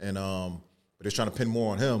prison, and but they was trying to pin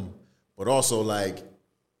more on him. But also like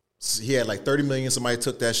he had like $30 million. Somebody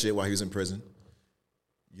took that shit while he was in prison.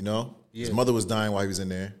 His mother was dying while he was in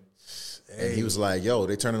there, and he was like, "Yo,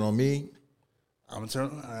 they turning on me. I'm gonna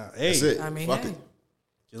turn. That's it. Fuck it."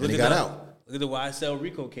 And he got out. Look at the YSL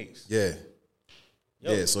Rico case. Yeah.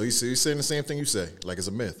 Yo. Yeah, so he's saying the same thing you say, like it's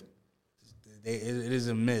a myth. It is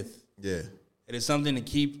a myth. Yeah. It is something to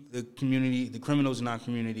keep the community, the criminals in our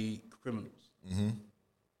community, criminals.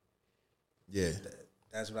 Yeah.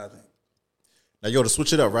 That's what I think. Now, to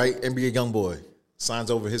switch it up, right? NBA YoungBoy signs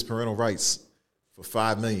over his parental rights for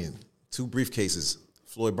 $5 million. 2 briefcases.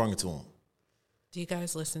 Floyd brought it to him. Do you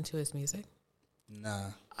guys listen to his music? Nah.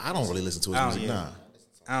 I don't really listen to his music, nah.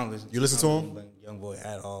 I don't listen. You listen to him? YoungBoy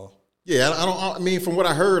at all. Yeah, I mean, from what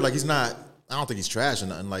I heard, like he's not. I don't think he's trash or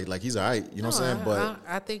nothing. Like he's all right. You know what I'm saying? But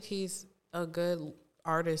I think he's a good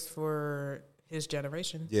artist for his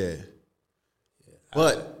generation. Yeah.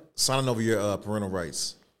 But signing over your parental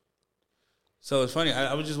rights. So it's funny.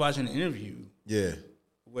 I was just watching an interview. Yeah.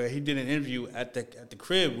 Where he did an interview at the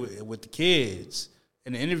crib with the kids,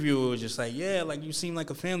 and the interviewer was just like, "Yeah, like you seem like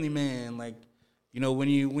a family man. Like, when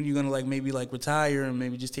you gonna like maybe like retire and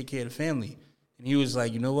maybe just take care of the family." And he was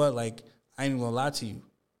like, "You know what? Like, I ain't even gonna lie to you.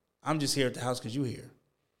 I'm just here at the house because you here."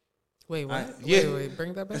 Wait, what? Wait,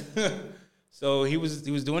 bring that back. So he was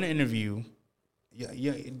doing an interview.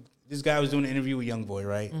 Yeah, this guy was doing an interview with YoungBoy,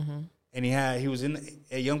 right? And he was at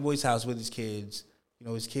YoungBoy's house with his kids.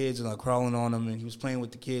 His kids are like crawling on him, and he was playing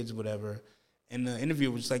with the kids, whatever. And the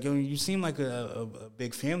interviewer was just like, "Yo, you seem like a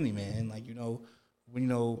big family man. Like,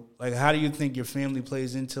 like how do you think your family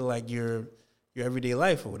plays into like your everyday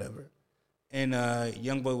life or whatever?" And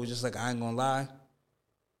YoungBoy was just like, "I ain't gonna lie.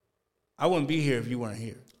 I wouldn't be here if you weren't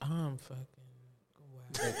here." I'm fucking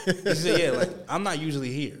wow. He said, "Yeah, like I'm not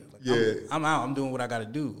usually here. Like, yeah, I'm out. I'm doing what I got to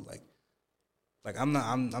do. Like I'm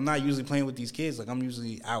not usually playing with these kids. Like I'm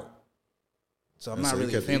usually out. So I'm not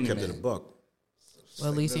really a family man." He kept it a buck. Well,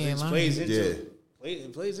 at least he ain't lying.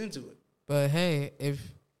 It plays into it. But hey, if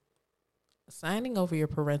signing over your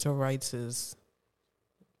parental rights is,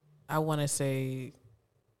 I want to say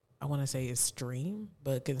extreme,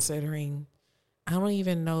 but considering I don't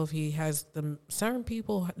even know if he has certain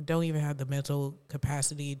people don't even have the mental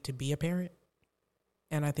capacity to be a parent.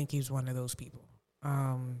 And I think he's one of those people.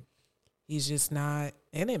 He's just not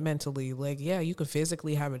in it mentally. Like, yeah, you could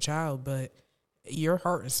physically have a child, but your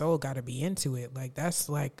heart and soul got to be into it. Like, that's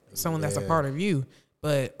like someone that's a part of you.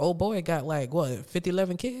 But old boy got like, what,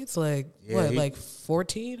 11 kids? Like, like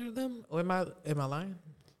 14 of them? Or am I lying?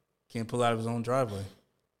 Can't pull out of his own driveway.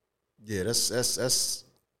 Yeah, that's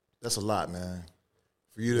a lot, man.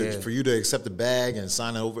 For you to accept the bag and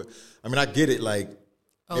sign it over. I mean, I get it. Like,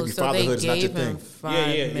 maybe so fatherhood is not your thing.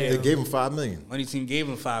 Yeah. They gave him $5 million. Money team gave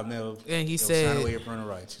him $5 million. And he said, "Sign away your parental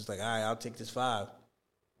rights." He's like, "All right, I'll take this $5.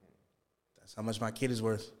 That's how much my kid is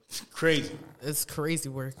worth." Crazy. It's crazy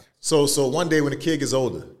work. So one day when the kid gets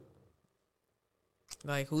older,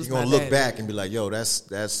 like who's gonna look back and be like, "Yo, that's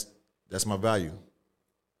my value."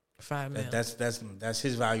 $5 million. That's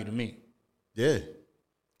his value to me. Yeah.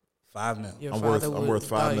 $5 million. I'm worth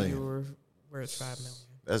 $5 million. You were worth $5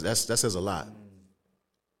 million. That says a lot.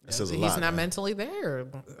 That says a lot. He's not mentally there.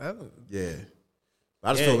 Yeah.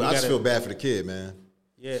 I just feel bad for the kid, man.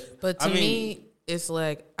 Yeah. But to me, it's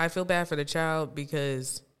like I feel bad for the child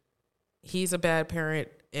because he's a bad parent,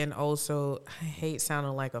 and also I hate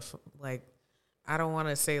sounding like I don't want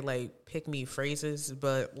to say like pick me phrases,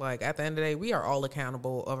 but like at the end of the day, we are all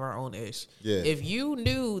accountable of our own ish. Yeah. If you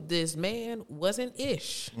knew this man wasn't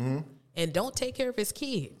ish and don't take care of his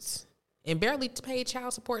kids, and barely paid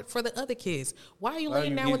child support for the other kids. Why are you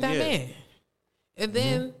laying down with that man? And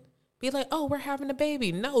then be like, oh, we're having a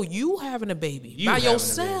baby. No, you having a baby by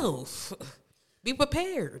yourself. Be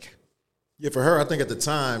prepared. Yeah, for her, I think at the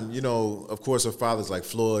time, you know, of course her father's like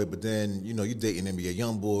Floyd, but then, you know, you dating NBA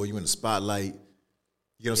YoungBoy, you in the spotlight.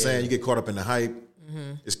 You know what I'm saying? You get caught up in the hype.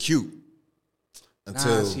 It's cute.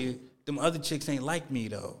 Until them other chicks ain't like me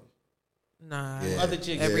though. Nah, other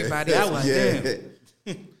chicks. Everybody else like them.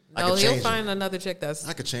 No, he'll find another chick that's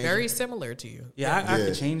very him. similar to you. Yeah, I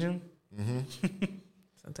could change him.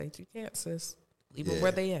 Sometimes you can't, sis. Leave them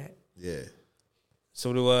where they at. Yeah.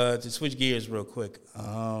 So to switch gears real quick,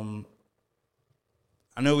 I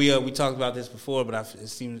know we talked about this before, but it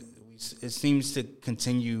seems to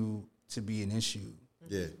continue to be an issue.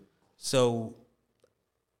 Yeah. So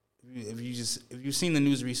if you've seen the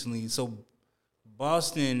news recently, so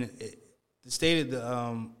Boston, the state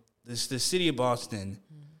of the city of Boston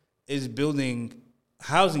is building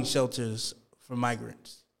housing shelters for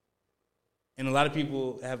migrants, and a lot of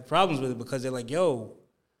people have problems with it because they're like, "Yo,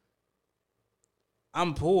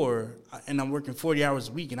 I'm poor and I'm working 40 hours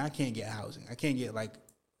a week and I can't get housing. I can't get like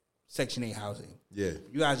Section 8 housing. Yeah,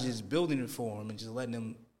 you guys are just building it for them and just letting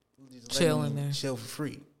them chill in there, chill for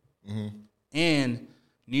free." And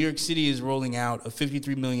New York City is rolling out a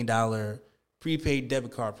 $53 million prepaid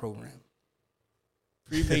debit card program.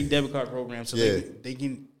 Prepaid debit card program, so they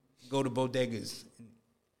can go to bodegas and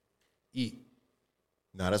eat.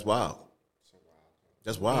 Nah, that's wild.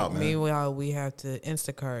 That's wild, man. Meanwhile, we have to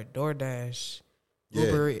Instacart, DoorDash,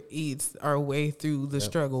 Uber Eats our way through the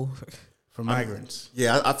struggle for migrants.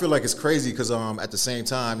 I feel like it's crazy because at the same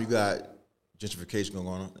time you got gentrification going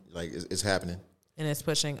on, like it's happening, and it's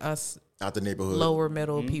pushing us out the neighborhood, lower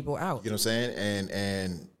middle people out. You know what I'm saying?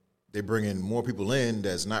 And they're bringing more people in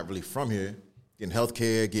that's not really from here, getting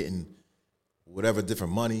healthcare, getting whatever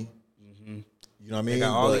different money. You know what I mean? They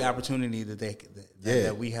got all the opportunity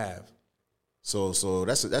that we have. So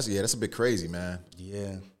that's a bit crazy, man.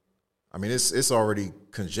 Yeah. I mean, it's already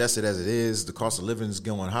congested as it is. The cost of living is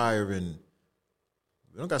going higher, and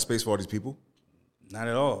we don't got space for all these people. Not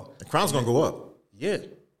at all. The crime's gonna go up. Yeah.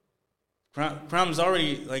 Crime is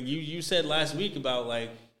already, like you said last week about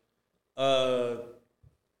like the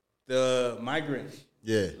migrant.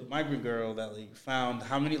 Yeah. The migrant girl that like found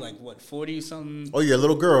how many, like what, 40 something? Oh yeah,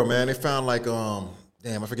 little girl, man. They found like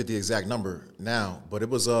damn, I forget the exact number now, but it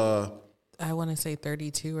was I want to say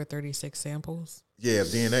 32 or 36 samples. Yeah, of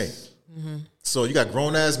DNA. So you got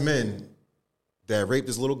grown ass men that raped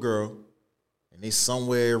this little girl, and they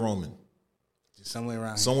somewhere roaming. Just somewhere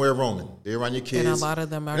around. Somewhere roaming. They're around your kids. And a lot of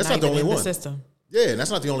them are not even in the system. Yeah, and that's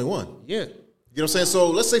not the only one. Yeah. You know what I'm saying? So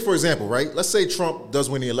let's say, for example, right? Let's say Trump does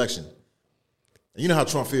win the election. And you know how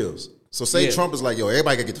Trump feels. So say Trump is like, yo,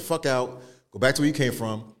 everybody got to get the fuck out, go back to where you came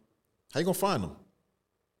from. How you going to find them?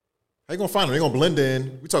 How you going to find them? They're going to blend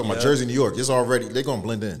in. We're talking about Jersey, New York. They're going to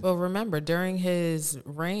blend in. Well, remember, during his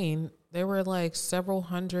reign, there were like several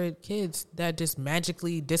hundred kids that just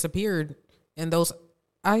magically disappeared in those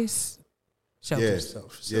ICE shelters.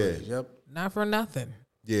 Yeah. Yep. Not for nothing.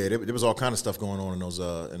 Yeah, there was all kind of stuff going on in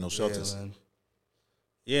those shelters.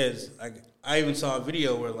 Yeah, it's like I even saw a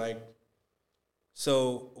video where like,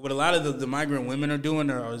 so what a lot of the migrant women are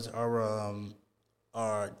doing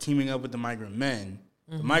are teaming up with the migrant men.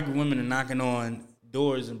 The migrant women are knocking on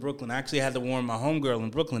doors in Brooklyn. I actually had to warn my homegirl in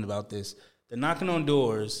Brooklyn about this. They're knocking on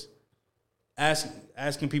doors,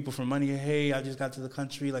 asking people for money. Hey, I just got to the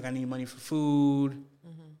country. Like, I need money for food.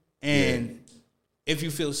 And if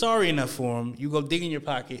you feel sorry enough for them, you go dig in your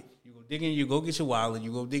pocket. You go get your wallet.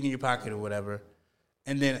 You go dig in your pocket or whatever.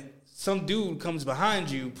 And then some dude comes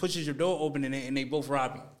behind you, pushes your door open, and they both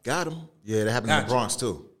rob you. Got him. Yeah, that happened in the Bronx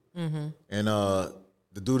too. And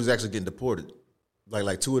the dude is actually getting deported.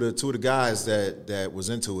 Like two of the guys that was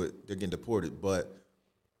into it, they're getting deported. But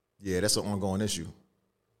yeah, that's an ongoing issue.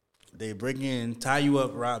 They break in, tie you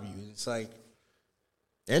up, rob you. It's like,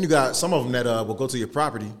 and you got some of them that will go to your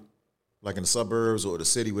property, like in the suburbs or the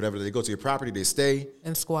city, whatever. They go to your property, they stay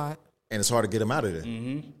and squat, and it's hard to get them out of there.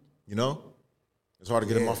 You know, it's hard to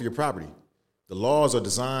get them off of your property. The laws are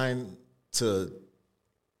designed to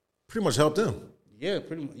pretty much help them. Yeah,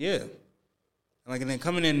 pretty much. Yeah. Like, and then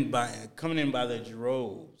coming in by the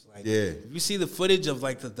droves. Like, if you see the footage of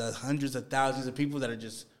like the hundreds of thousands of people that are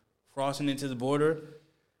just crossing into the border,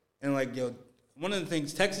 and like, yo, one of the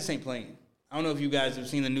things, Texas ain't playing. I don't know if you guys have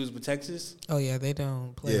seen the news with Texas. Oh yeah, they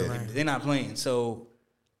don't play around. They're not playing. So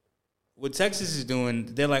what Texas is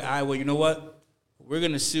doing, they're like, all right, well, you know what? We're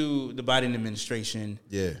gonna sue the Biden administration.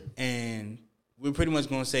 Yeah, and we're pretty much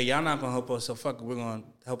going to say, y'all not going to help us, so fuck it, we're going to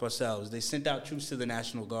help ourselves. They sent out troops to the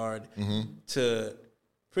National Guard to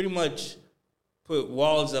pretty much put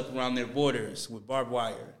walls up around their borders with barbed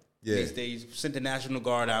wire. Yeah. They sent the National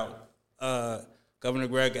Guard out. Governor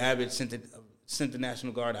Greg Abbott sent the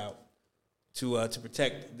National Guard out to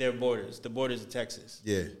protect their borders, the borders of Texas.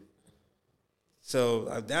 Yeah.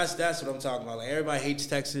 So that's what I'm talking about. Like everybody hates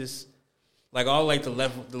Texas. Like all like the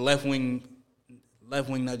left wing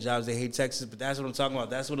nut jobs, they hate Texas. But that's what I'm talking about.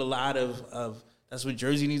 That's what a lot of that's what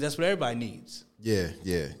Jersey needs. That's what everybody needs. Yeah.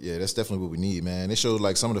 That's definitely what we need, man. They showed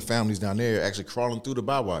like some of the families down there actually crawling through the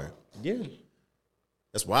barbed wire. Yeah.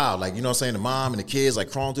 That's wild. Like, you know what I'm saying? The mom and the kids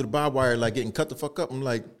like crawling through the barbed wire, like getting cut the fuck up. I'm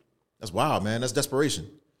like, that's wild, man. That's desperation.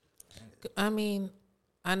 I mean,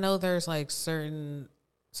 I know there's like certain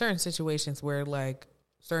situations where like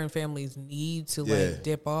certain families need to like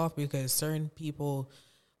dip off because certain people,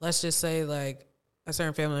 let's just say like a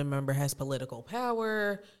certain family member has political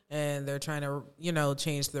power and they're trying to, you know,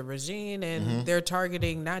 change the regime and they're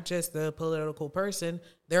targeting not just the political person,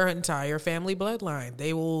 their entire family bloodline.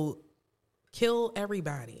 They will kill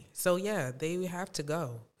everybody. So yeah, they have to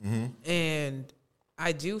go. And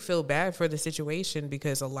I do feel bad for the situation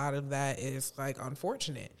because a lot of that is like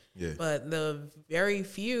unfortunate. Yeah. But the very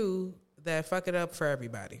few that fuck it up for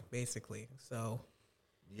everybody, basically. So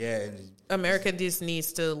yeah, America just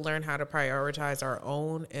needs to learn how to prioritize our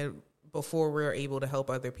own and before we're able to help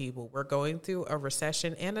other people. We're going through a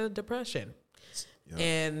recession and a depression. Yep.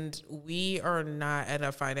 And we are not in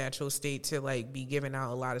a financial state to like be giving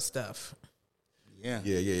out a lot of stuff. Yeah.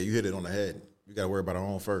 You hit it on the head. We got to worry about our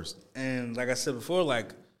own first. And like I said before,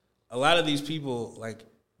 like a lot of these people, like,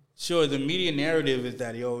 sure, the media narrative is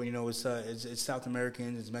that, it's South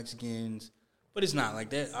Americans, it's Mexicans, but it's not like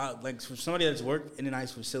that. Like for somebody that's worked in an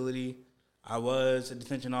ICE facility, I was a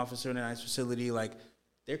detention officer in an ICE facility. Like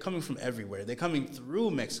they're coming from everywhere. They're coming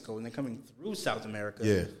through Mexico and they're coming through South America.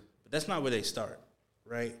 Yeah, but that's not where they start,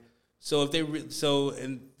 right? So if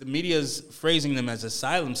and the media's phrasing them as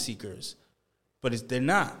asylum seekers. But they're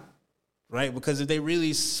not, right? Because if they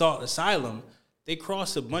really sought asylum, they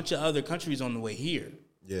crossed a bunch of other countries on the way here.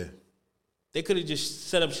 Yeah. They could have just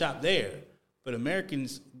set up shop there. But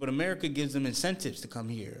America gives them incentives to come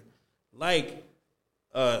here. Like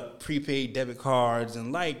prepaid debit cards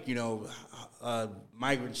and like,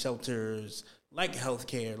 migrant shelters, like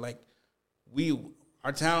healthcare. Like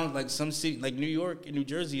our town, like some city, like New York and New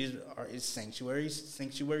Jersey is sanctuary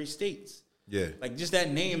states. Yeah. Like just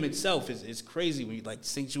that name itself is crazy when you like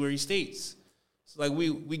sanctuary states. So like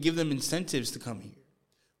we give them incentives to come here.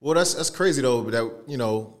 Well, that's crazy though,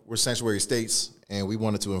 that we're sanctuary states and we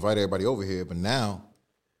wanted to invite everybody over here, but now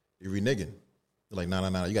you're reneging. They're like,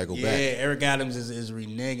 no, you gotta go back. Yeah, Eric Adams is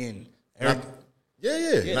reneging. Yeah.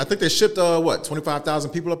 And I think they shipped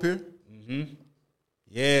 25,000 people up here? Mm-hmm.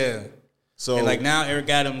 Yeah. So and like now Eric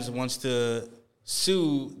Adams wants to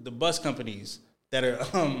sue the bus companies that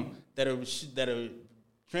are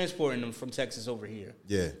transporting them from Texas over here.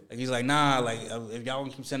 Yeah. Like he's like, nah, like if y'all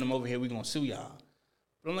keep sending them over here, we gonna sue y'all.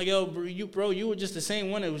 But I'm like, yo, bro, you were just the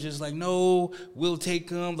same one that was just like, no, we'll take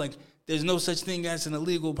them. Like, there's no such thing as an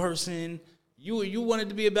illegal person. You wanted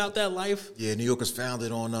to be about that life. Yeah, New York was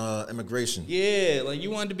founded on immigration. Yeah, like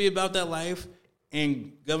you wanted to be about that life.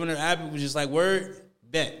 And Governor Abbott was just like, word,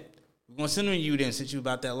 bet. We're going to send them to you then since you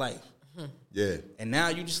about that life. Yeah. And now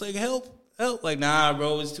you just like, help. Like, nah,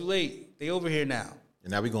 bro, it's too late. They over here now.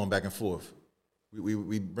 And now we going back and forth.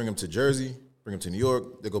 We bring them to Jersey, bring them to New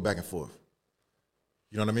York. They go back and forth.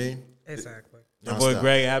 You know what I mean? Exactly. My boy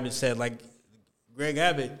Greg Abbott said, like, Greg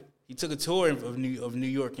Abbott, he took a tour of New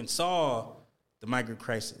York and saw the migrant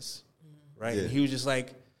crisis, right? Yeah. And he was just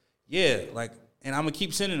like, yeah, like, and I'm going to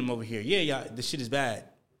keep sending them over here. Yeah, this shit is bad.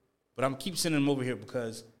 But I'm going to keep sending them over here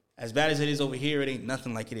because as bad as it is over here, it ain't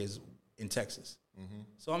nothing like it is in Texas. Mm-hmm.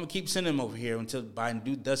 So I'm going to keep sending them over here until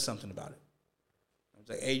Biden does something about it. I was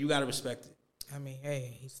like, hey, you got to respect it. I mean,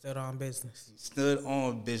 hey, he stood on business. He stood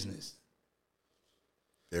on business.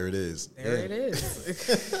 There it is. There it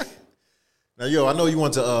is. Now, I know you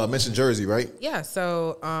want to mention Jersey, right? Yeah,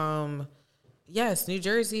 so, yes, New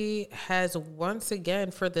Jersey has once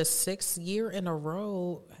again, for the 6th year in a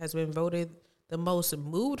row, has been voted the most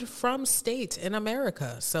moved from state in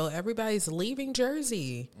America. So everybody's leaving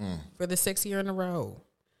Jersey for the 6th year in a row.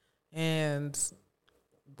 And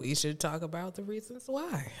we should talk about the reasons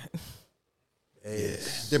why. Yeah,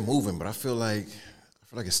 they're moving, but I feel like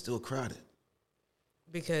it's still crowded.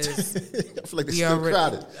 Because I feel like it's still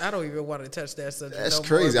crowded. I don't even want to touch that subject. That's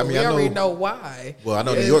crazy. I mean, I already know why. Well, I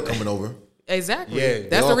know New York coming over. Exactly. Yeah,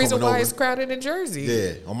 that's the reason why it's crowded in Jersey.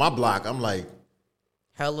 Yeah, on my block, I'm like,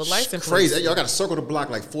 hella license crazy. Hey, y'all got to circle the block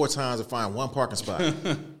like 4 times to find one parking spot,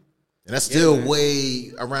 and that's still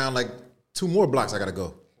way around like 2 more blocks I got to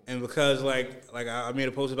go. And because like I made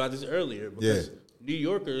a post about this earlier, because New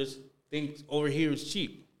Yorkers think over here is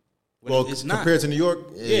cheap. Well, it's not. Compared to New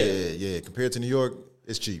York, yeah. Compared to New York,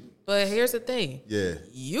 it's cheap. But here's the thing. Yeah.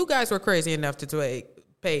 You guys were crazy enough to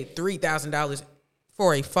pay $3,000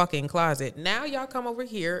 for a fucking closet. Now y'all come over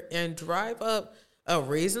here and drive up a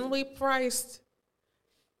reasonably priced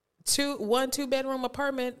 2-bedroom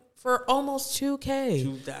apartment for almost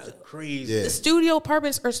 $2K. $2,000, crazy. Yeah. The studio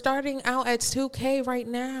apartments are starting out at $2K right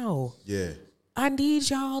now. Yeah. I need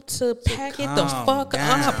y'all to pack it the fuck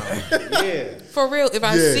up. Yeah. For real. If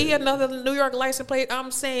I see another New York license plate, I'm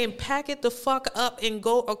saying pack it the fuck up and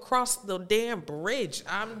go across the damn bridge.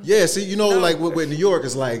 See, you know, like with New York,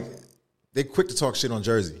 it's like they quick to talk shit on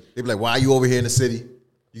Jersey. They be like, why are you over here in the city?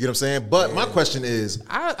 You get what I'm saying? But my question is,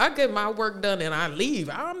 I get my work done and I leave.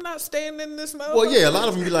 I'm not staying in this motherfucker. Well, yeah, a lot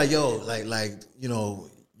of them be like, yo, like you know,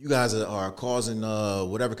 you guys are causing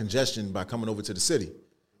whatever congestion by coming over to the city.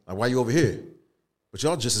 Like, why you over here? But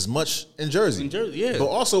y'all just as much in Jersey. But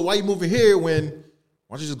also, why you moving here why don't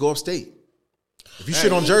you just go upstate? If you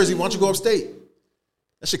shit on Jersey, why don't you go upstate?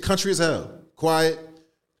 That shit country as hell. Quiet.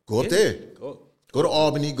 Go up there. Go to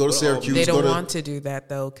Albany. Go to Syracuse. They don't want to do that,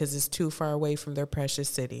 though, because it's too far away from their precious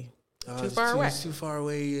city. Too far away. It's too far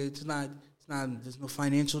away. It's not. There's no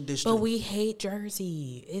financial district. But we hate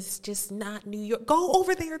Jersey. It's just not New York. Go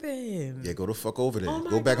over there then. Yeah, go the fuck over there. Oh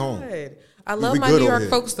go back God. home. I love my New York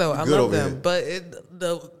folks, though. I love them. Here. But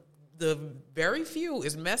the very few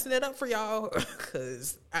is messing it up for y'all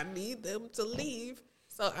because I need them to leave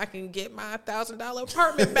so I can get my $1,000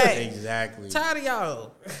 apartment back. Exactly. Tired of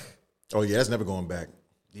y'all. Oh, yeah, that's never going back.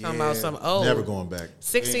 Talking about some never going back.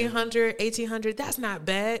 1,600, 1,800. That's not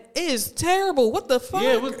bad. It is terrible. What the fuck?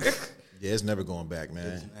 Yeah, it's never going back,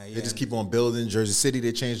 man. They just keep on building. Jersey City,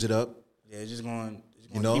 they changed it up. Yeah, it's just going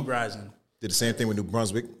to keep rising. Did the same thing with New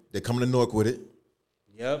Brunswick. They're coming to Newark with it.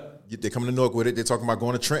 Yep. They're coming to Newark with it. They're talking about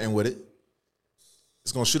going to Trenton with it.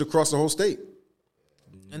 It's going to shoot across the whole state.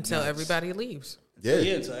 Until everybody leaves. Yeah,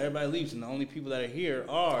 until everybody leaves. And the only people that are here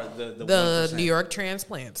are the 1%. New York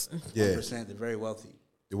transplants. Yeah. 1%, they're very wealthy.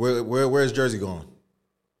 Where's Jersey going?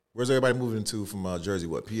 Where's everybody moving to from Jersey?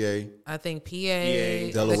 What, PA? I think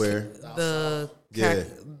PA. Delaware. The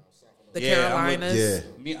Carolinas.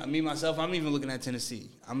 Me myself, I'm even looking at Tennessee.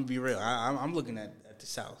 I'm going to be real. I'm looking at the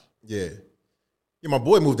South. Yeah. Yeah, my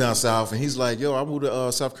boy moved down south, and he's like, yo, I moved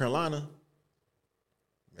to South Carolina.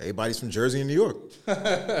 Everybody's from Jersey and New York. You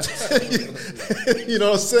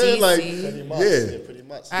know what I'm saying? DC. Like, pretty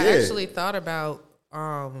much. I actually thought about,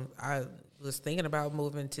 I was thinking about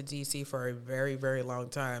moving to DC for a very, very long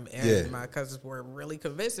time. And my cousins were really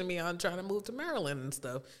convincing me on trying to move to Maryland and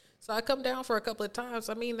stuff. So I come down for a couple of times.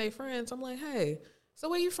 I mean, they friends. I'm like, hey, so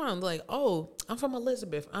where you from? Like, oh, I'm from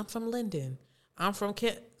Elizabeth. I'm from Linden. I'm from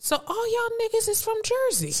Kent. So all y'all niggas is from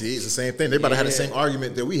Jersey. See, it's the same thing. They about to have the same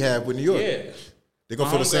argument that we have with New York. Yeah. They're going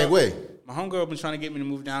to feel the same way. My homegirl been trying to get me to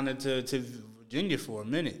move down to Virginia for a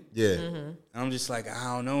minute. Yeah. Mm-hmm. And I'm just like,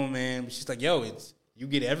 I don't know, man. But she's like, yo, you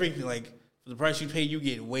get everything. Like, for the price you pay, you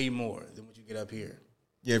get way more than what you get up here.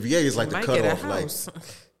 Yeah, VA is like the cutoff. Like,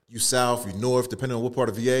 you south, you north, depending on what part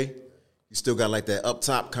of VA, you still got like that up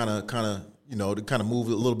top kind of, you know, to kind of move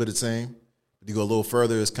a little bit the same. If you go a little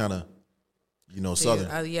further, it's kind of, you know, southern.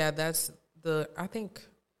 That's I think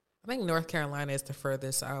North Carolina is the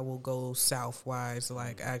furthest I will go south-wise,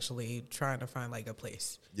 like actually trying to find like a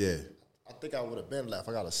place. Yeah. I think I would have been left.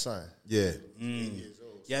 I got a son. Yeah. 8 years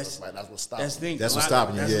old. So Yes. that's what stopped That's the thing. That's what's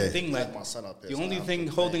stopping you, That's yeah. the thing. Like, my son up there, the so only I'm thing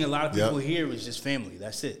the holding a lot of people Yep. here is just family.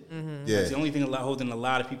 That's it. Mm-hmm. Yeah. That's the only thing holding a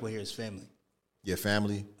lot of people here is family. Yeah,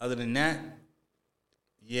 family. Other than that,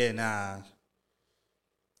 yeah, nah.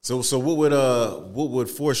 So what would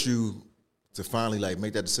force you to finally like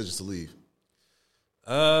make that decision to leave?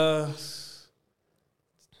 The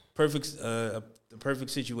perfect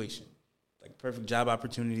situation, like perfect job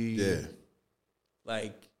opportunity. Yeah.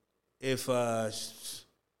 Like if Beyonce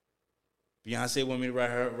want me to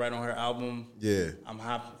write on her album, Yeah. I'm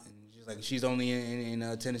hopping. She's like, she's only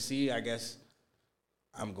in Tennessee. I guess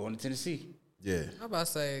I'm going to Tennessee. Yeah. I'm about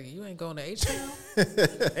to say, you ain't going to H-Town?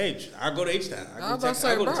 I go to H-Town. I was about to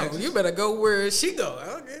say, bro, you better go where she go. I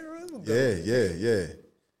don't care where she go. Yeah.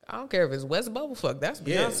 I don't care if it's West Bubblefuck. That's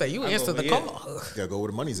Beyonce. You answer the call. Gotta go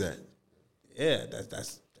where the money's at. Yeah,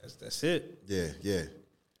 that's it. Yeah.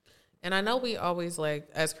 And I know we always, like,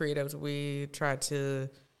 as creatives, we try to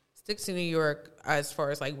stick to New York as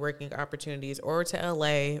far as, like, working opportunities or to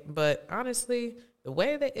L.A. But honestly, the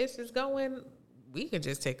way that it's just going, we can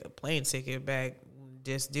just take a plane ticket back,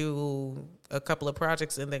 just do a couple of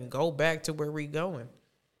projects, and then go back to where we going.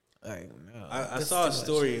 Like, no, I saw a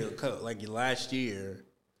story like last year.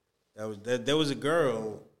 There was a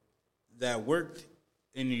girl that worked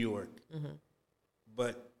in New York,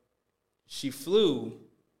 but she flew.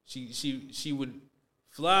 She would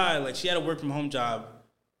fly, like she had a work from home job,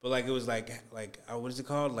 but like it was like what is it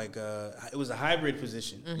called? Like it was a hybrid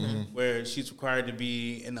position where she's required to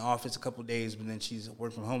be in the office a couple days, but then she's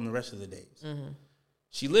work from home the rest of the days.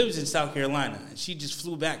 She lives in South Carolina, and she just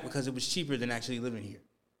flew back because it was cheaper than actually living here.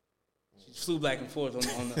 She flew back and forth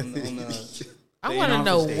on the I want to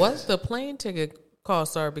know what the plane ticket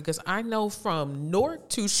costs are, because I know from North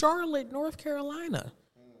to Charlotte, North Carolina,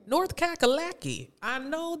 North Kakalaki, I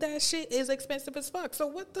know that shit is expensive as fuck. So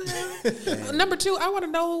what the hell? Number two, I want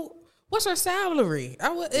to know what's her salary.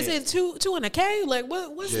 Is it $200K? Like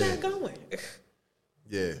what's that going?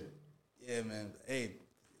 Yeah, man. Hey,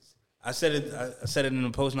 I said it in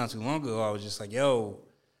a post not too long ago. I was just like, yo,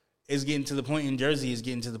 it's getting to the point in Jersey. It's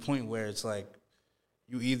getting to the point where it's like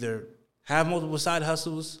you either have multiple side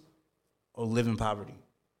hustles or live in poverty.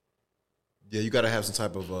 Yeah, you got to have some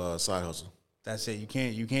type of side hustle. That's it. You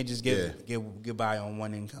can't just get by on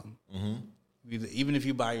one income. Even if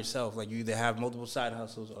you buy yourself, like you either have multiple side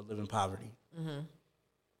hustles or live in poverty.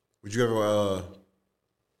 Would you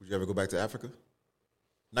ever go back to Africa?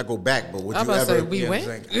 Not go back, but would you ever? Say we went?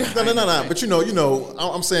 No. But you know,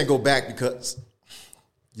 I'm saying go back because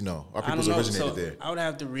our people's originated there. I would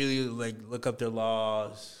have to really like look up their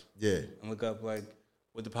laws. Yeah, and look up like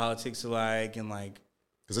what the politics are like, and like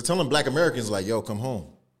because they're telling Black Americans like, yo, come home.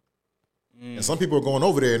 And some people are going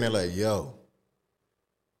over there and they're like, yo,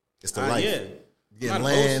 it's the life. Yeah. Getting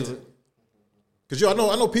land. Because I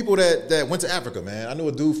know people that went to Africa, man. I knew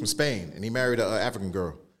a dude from Spain and he married an African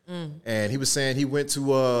girl. And he was saying he went to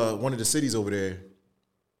one of the cities over there.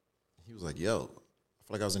 He was like, yo, I feel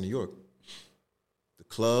like I was in New York. The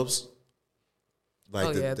clubs,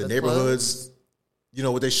 like the neighborhoods. Clubs. You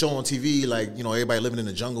know, what they show on TV, like, everybody living in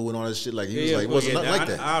the jungle and all that shit. Like, he was like, it wasn't nothing like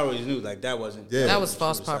that. I always knew, like, that wasn't. Yeah. That was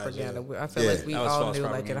false propaganda. I feel like we all knew,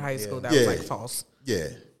 like, in high school, that was, like, false. Yeah.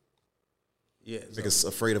 Yeah. Niggas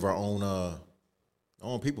afraid of our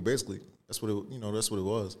own people, basically. That's what it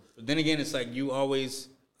was. But then again, it's like I've always,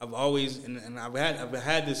 and I've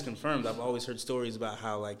had this confirmed, I've always heard stories about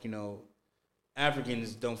how, like,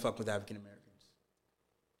 Africans don't fuck with African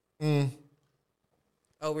Americans.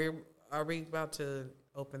 Oh, Are we about to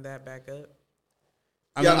open that back up?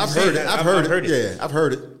 I've heard it. I've heard it. Yeah, I've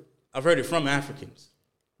heard it. I've heard it from Africans.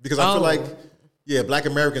 Because I feel like, Black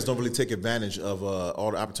Americans don't really take advantage of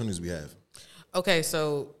all the opportunities we have. Okay,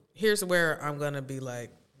 so here's where I'm going to be like,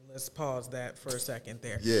 let's pause that for a second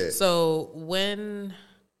there. Yeah. So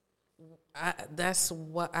that's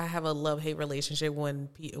what I have a love-hate relationship when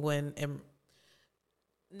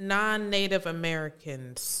non-Native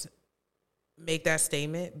Americans make that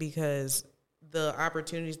statement, because the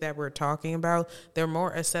opportunities that we're talking about, they're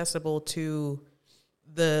more accessible to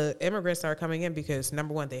the immigrants that are coming in because,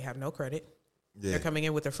 number one, they have no credit. Yeah. They're coming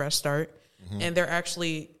in with a fresh start, and they're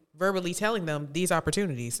actually verbally telling them these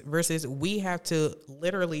opportunities, versus we have to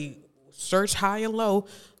literally search high and low,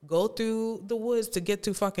 go through the woods to get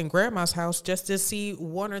to fucking grandma's house just to see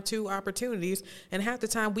one or two opportunities, and half the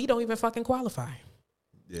time we don't even fucking qualify.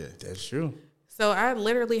 Yeah, that's true. So I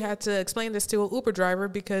literally had to explain this to an Uber driver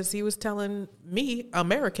because he was telling me, an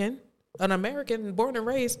American born and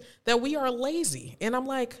raised, that we are lazy. And I'm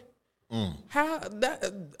like, how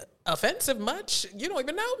that offensive much? You don't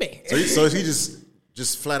even know me. So he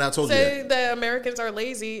just flat out told you that Americans are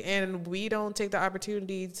lazy and we don't take the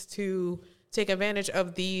opportunities to take advantage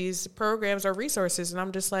of these programs or resources. And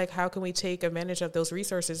I'm just like, how can we take advantage of those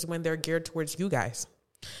resources when they're geared towards you guys?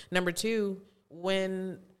 Number two,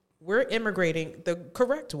 when we're immigrating the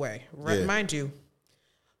correct way, right? Yeah. Mind you,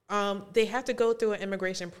 they have to go through an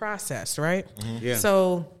immigration process, right? Yeah.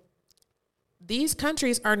 So these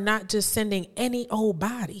countries are not just sending any old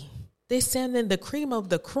body. They send in the cream of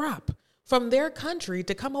the crop from their country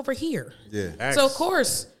to come over here. Yeah. So of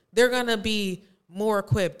course they're gonna be more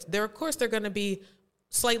equipped. They're gonna be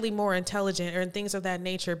slightly more intelligent and things of that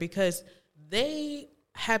nature because they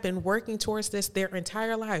have been working towards this their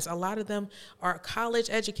entire lives. A lot of them are college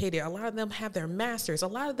educated. A lot of them have their masters. A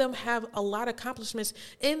lot of them have a lot of accomplishments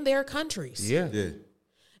in their countries. Yeah.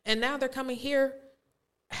 And now they're coming here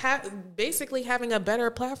basically having a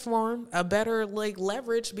better platform, a better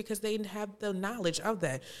leverage because they have the knowledge of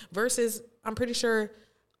that. Versus, I'm pretty sure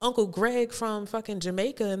Uncle Greg from fucking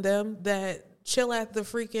Jamaica and them that chill at the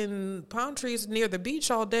freaking palm trees near the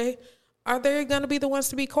beach all day, are they going to be the ones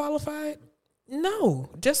to be qualified? No,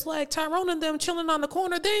 just like Tyrone and them chilling on the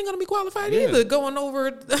corner, they ain't gonna be qualified either, going over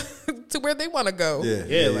to where they want to go.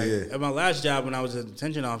 At my last job when I was a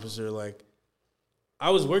detention officer, like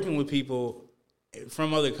I was working with people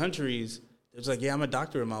from other countries It's like, yeah, I'm a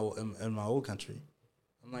doctor in my old country.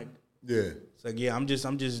 I'm like, yeah. It's like, yeah, I'm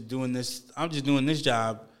just doing this. I'm just doing this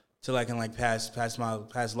job till I can like pass all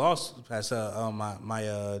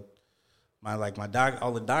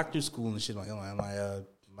the doctor school and shit, like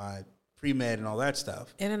my pre-med and all that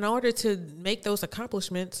stuff. And in order to make those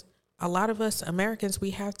accomplishments, a lot of us Americans,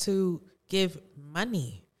 we have to give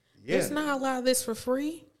money. Yeah. There's not a lot of this for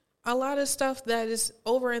free. A lot of stuff that is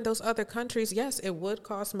over in those other countries, yes, it would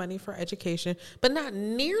cost money for education, but not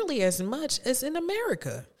nearly as much as in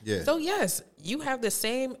America. Yeah. So yes, you have the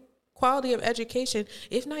same quality of education,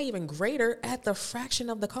 if not even greater, at the fraction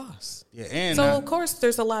of the cost. Yeah, and so of course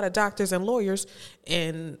there's a lot of doctors and lawyers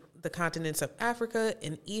in the continents of Africa,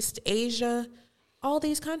 in East Asia, all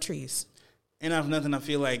these countries. And I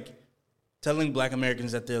feel like telling Black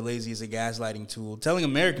Americans that they're lazy is a gaslighting tool. Telling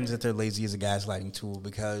Americans that they're lazy is a gaslighting tool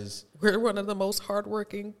because we're one of the most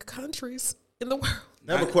hardworking countries in the world.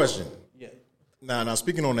 I have a question. Yeah. Now,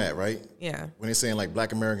 speaking on that, right? Yeah. When they're saying like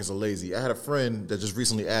Black Americans are lazy, I had a friend that just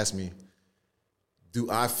recently asked me, do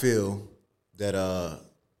I feel that, the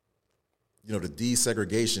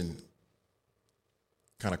desegregation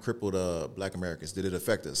kind of crippled Black Americans? Did it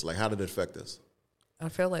affect us? Like, how did it affect us? I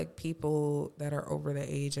feel like people that are over the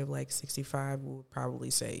age of like 65 will probably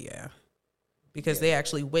say yeah. Because they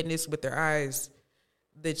actually witnessed with their eyes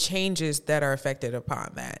the changes that are affected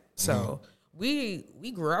upon that. So we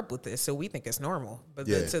grew up with this, so we think it's normal. But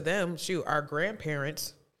to them, our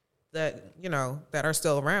grandparents that, that are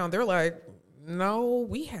still around, they're like, no,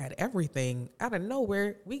 we had everything. Out of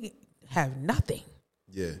nowhere, we have nothing.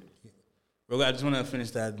 Yeah. Rogue, I just want to finish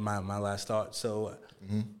that, my last thought. So,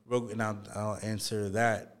 Rogue, and I'll answer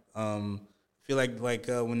that. I feel like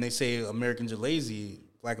when they say Americans are lazy,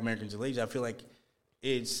 Black Americans are lazy, I feel like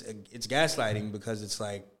it's gaslighting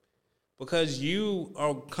because you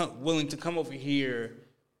are willing to come over here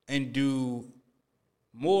and do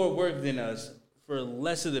more work than us for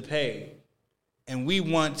less of the pay, and we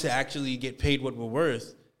want to actually get paid what we're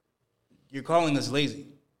worth. You're calling us lazy.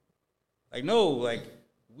 Like, no, like,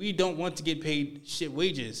 we don't want to get paid shit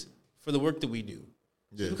wages for the work that we do.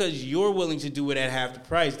 Yeah. Just because you're willing to do it at half the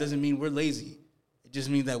price doesn't mean we're lazy. It just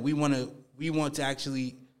means that we want to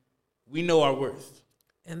actually, we know our worth.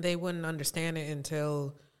 And they wouldn't understand it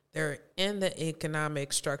until they're in the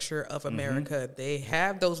economic structure of America. They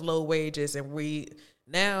have those low wages, and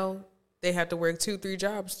now they have to work 2-3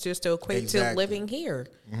 jobs just to equate to living here.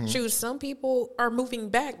 Shoot, some people are moving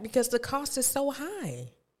back because the cost is so high.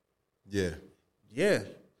 Yeah. Yeah.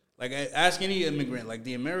 Like, ask any immigrant. Like,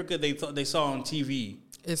 the America they thought they saw on TV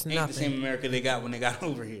it's ain't nothing. The same America they got when they got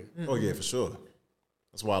over here. Oh, yeah, for sure.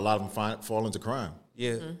 That's why a lot of them fall into crime.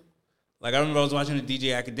 Yeah. Like, I remember I was watching a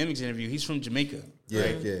DJ Academics interview. He's from Jamaica. Yeah,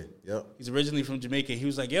 right? yeah, yep. He's originally from Jamaica. He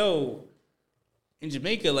was like, yo, in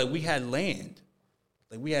Jamaica, like, we had land.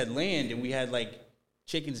 Like, we had land, and we had, like,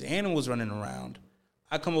 chickens, animals running around.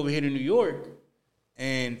 I come over here to New York,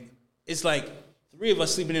 and it's like 3 of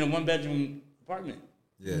us sleeping in a 1-bedroom apartment.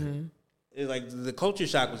 Yeah. It's like the culture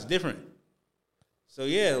shock was different. So,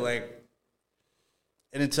 yeah, like,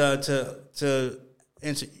 and then to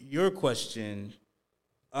answer your question,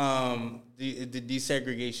 the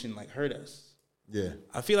desegregation, like, hurt us. Yeah.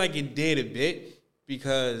 I feel like it did a bit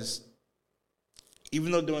because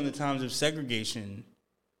even though during the times of segregation,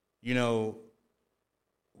 we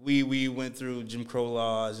went through Jim Crow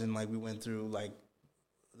laws and, like, we went through, like,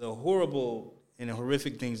 the horrible and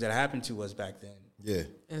horrific things that happened to us back then. Yeah.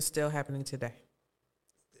 And still happening today.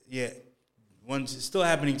 Yeah. One's still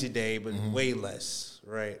happening today, but way less,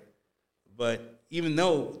 right? But even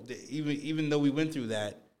though we went through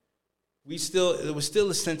that, there was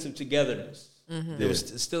still a sense of togetherness. There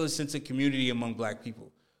was still a sense of community among Black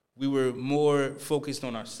people. We were more focused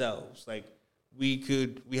on ourselves. Like, we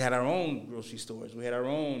had our own grocery stores. We had our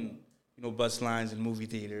own, bus lines and movie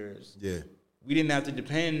theaters. Yeah. We didn't have to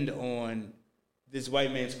depend on this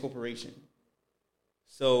white man's corporation.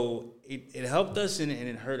 So it helped us and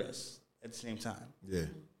it hurt us at the same time. Yeah.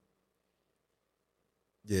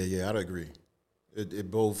 Yeah, I'd agree.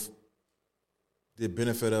 It both did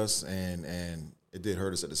benefit us and it did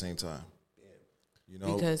hurt us at the same time. Yeah.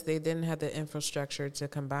 Because they didn't have the infrastructure to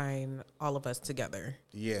combine all of us together.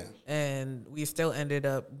 Yeah. And we still ended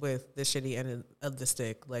up with the shitty end of the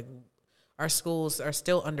stick. Like, our schools are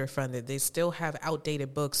still underfunded. They still have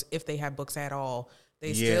outdated books, if they have books at all.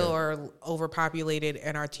 They still are overpopulated,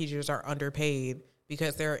 and our teachers are underpaid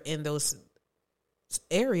because they're in those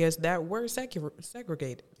areas that were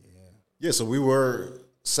segregated. Yeah, so we were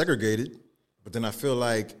segregated, but then I feel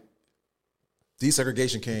like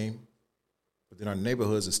desegregation came, but then our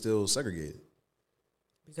neighborhoods are still segregated.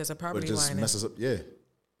 Because of property lining. But it just lining. messes up, yeah.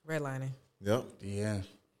 Redlining. Yep. Yeah.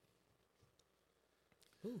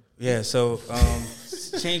 Yeah, so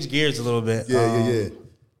change gears a little bit. Yeah.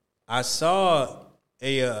 I saw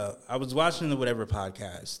I was watching the Whatever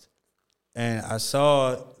podcast, and I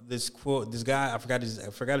saw this quote. This guy, I forgot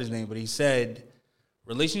his name, but he said,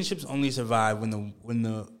 "Relationships only survive when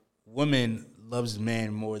the woman loves the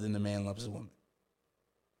man more than the man loves the woman."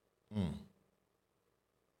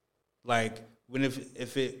 Like when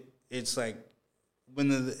it's like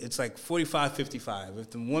when it's like 45-55.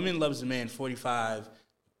 If the woman loves the man 45,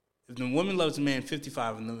 if the woman loves the man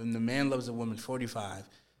 55, and the man loves the woman 45,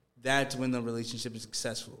 that's when the relationship is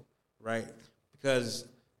successful, right? Because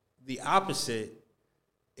the opposite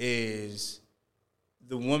is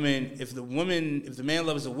the woman. If the man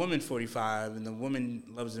loves the woman 45 and the woman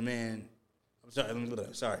loves the man,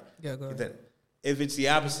 sorry. Yeah, go ahead. If it's the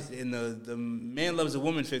opposite and the man loves the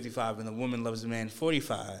woman 55 and the woman loves the man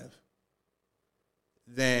 45,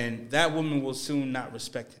 then that woman will soon not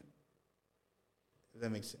respect him. If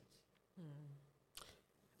that makes sense.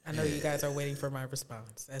 I know you guys are waiting for my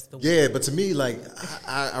response. That's the but to me, like,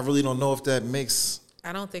 I really don't know if that makes.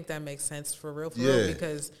 I don't think that makes sense for real,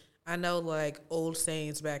 because I know like old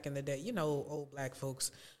sayings back in the day. You know, old black folks.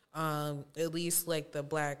 At least like the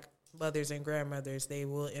black mothers and grandmothers, they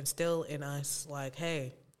will instill in us like,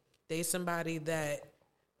 hey, date somebody that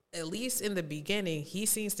at least in the beginning, he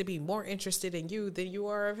seems to be more interested in you than you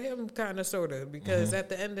are of him, kind of, sort of. Because at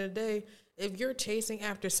the end of the day, if you're chasing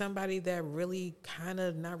after somebody that really kind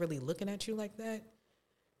of not really looking at you like that,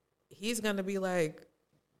 he's going to be like,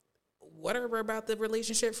 whatever about the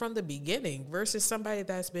relationship from the beginning versus somebody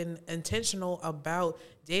that's been intentional about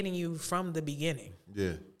dating you from the beginning.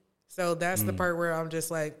 Yeah. So that's the part where I'm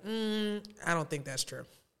just like, I don't think that's true.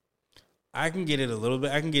 I can get it a little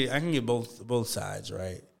bit. I can get both sides,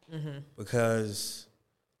 right? Because,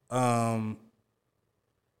 you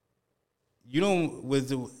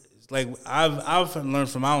don't I've learned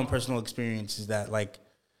from my own personal experiences that like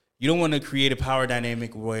you don't want to create a power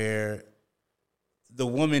dynamic where the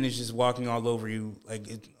woman is just walking all over you. Like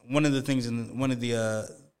one of the things they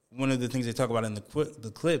talk about in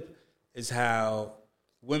the clip is how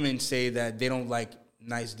women say that they don't like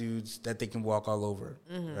nice dudes that they can walk all over,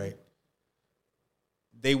 right?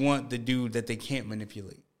 They want the dude that they can't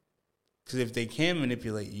manipulate. Because if they can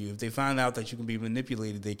manipulate you, if they find out that you can be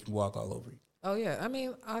manipulated, they can walk all over you. Oh, yeah. I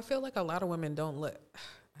mean, I feel like a lot of women don't I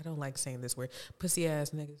don't like saying this word. Pussy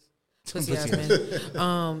ass niggas. Pussy ass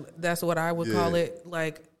men. That's what I would call it.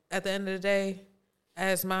 Like, at the end of the day,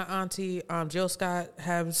 as my auntie Jill Scott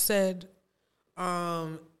have said,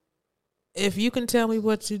 if you can tell me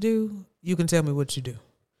what to do, you can tell me what you do.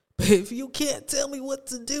 But if you can't tell me what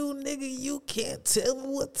to do, nigga, you can't tell me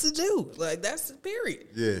what to do. Like, that's the period.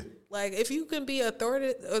 Yeah. Like, if you can be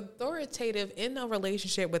authoritative in a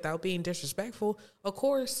relationship without being disrespectful, of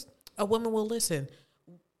course, a woman will listen.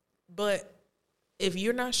 But if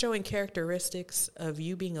you're not showing characteristics of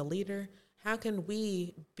you being a leader, how can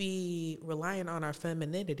we be relying on our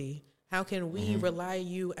femininity? How can we rely on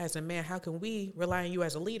you as a man? How can we rely on you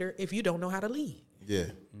as a leader if you don't know how to lead? Yeah.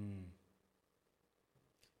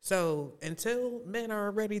 So until men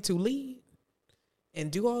are ready to lead and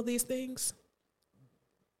do all these things,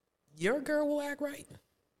 your girl will act right.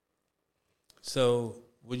 So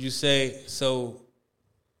would you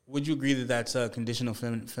agree that that's conditional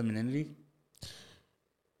femininity?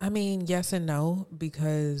 I mean, yes and no,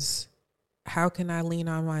 because how can I lean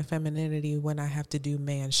on my femininity when I have to do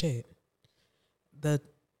man shit?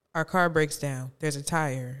 Our car breaks down. There's a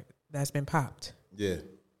tire that's been popped. Yeah.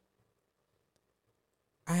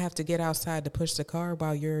 I have to get outside to push the car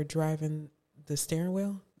while you're driving the steering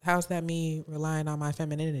wheel. How's that me relying on my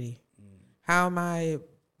femininity? How am I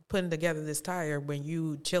putting together this tire when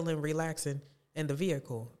you chilling, relaxing in the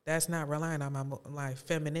vehicle? That's not relying on my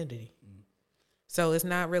femininity. So it's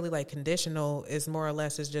not really like conditional. It's more or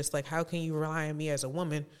less, it's just like, how can you rely on me as a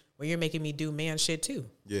woman when you're making me do man shit too?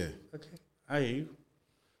 Yeah. Okay. I hear you.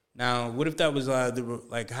 Now, what if that was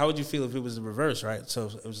how would you feel if it was the reverse, right? So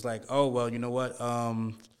it was like, oh, well, you know what?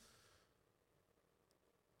 I'm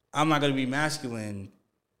not going to be masculine.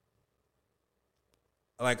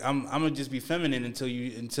 Like, I'm going to just be feminine until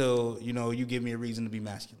you give me a reason to be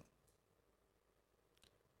masculine.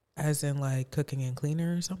 As in like cooking and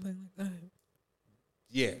cleaner or something like that?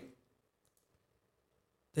 Yeah.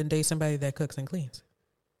 Then date somebody that cooks and cleans.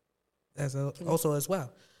 Also as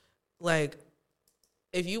well. Like,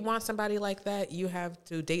 if you want somebody like that, you have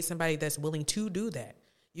to date somebody that's willing to do that.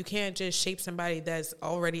 You can't just shape somebody that's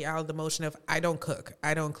already out of the motion of, I don't cook,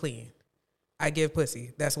 I don't clean, I give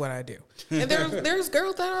pussy. That's what I do. And there's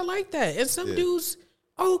girls that are like that. And some dudes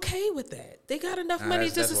okay with that. They got enough money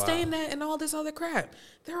to sustain that and all this other crap.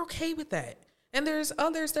 They're okay with that. And there's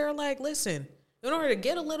others that are like, listen, in order to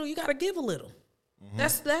get a little, you got to give a little. Mm-hmm.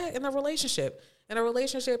 That's that in a relationship. And a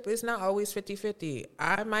relationship is not always 50-50.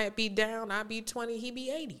 I might be down, I be 20, he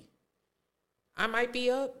be 80. I might be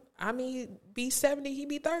up, I may be 70, he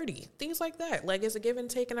be 30. Things like that. Like, it's a give and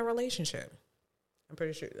take in a relationship. I'm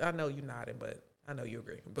pretty sure. I know you nodded, but I know you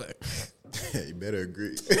agree. But you better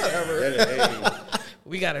agree. Whatever.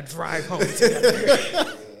 We got to drive home together.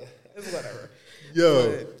 It's whatever.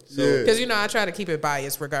 Yo. Because, you know, I try to keep it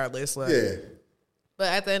biased regardless. Like, yeah. But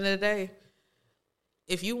at the end of the day,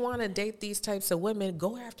 if you want to date these types of women,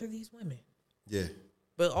 go after these women. Yeah.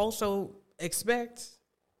 But also expect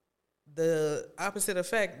the opposite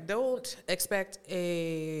effect. Don't expect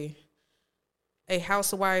a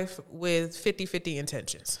housewife with 50-50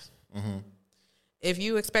 intentions. Mm-hmm. If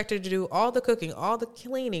you expect her to do all the cooking, all the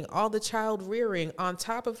cleaning, all the child rearing on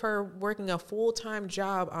top of her working a full-time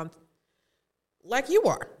job on like you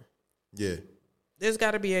are. Yeah. There's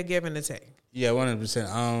got to be a give and a take. Yeah, 100%.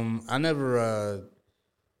 I'm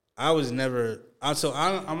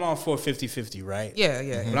all for 50-50, right? Yeah,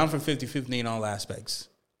 yeah. But I'm for 50-50 in all aspects.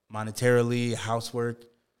 Monetarily, housework.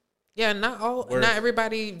 Yeah, not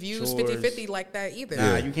everybody views 50-50 like that either.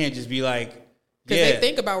 Nah, you can't just be like, because they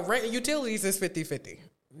think about rent and utilities as 50-50.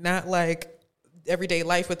 Not like everyday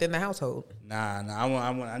life within the household. Nah,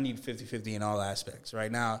 I need 50-50 in all aspects.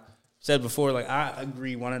 Right now, said before, like, I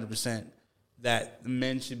agree 100% that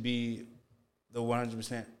men should be the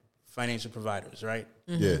 100% financial providers, right?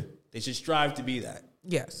 Mm-hmm. Yeah. They should strive to be that.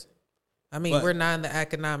 Yes. I mean, we're not in the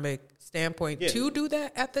economic standpoint to do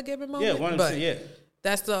that at the given moment. Yeah, 100%, but yeah.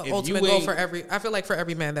 That's the ultimate goal for I feel like for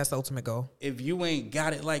every man, that's the ultimate goal. If you ain't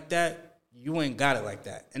got it like that, you ain't got it like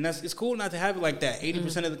that. And it's cool not to have it like that.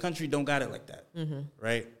 80% of the country don't got it like that.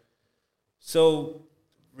 Right? So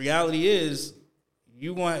reality is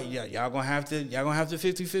y'all gonna have to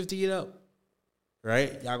 50-50 it up.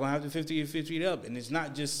 Right? Y'all gonna have to 50-50 it up. And it's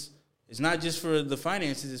not just for the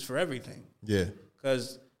finances, it's for everything. Yeah.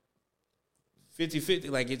 Because 50-50,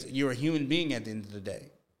 like, you're a human being at the end of the day.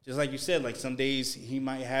 Just like you said, like, some days he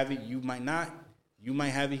might have it, you might not. You might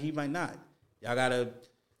have it, he might not. Y'all gotta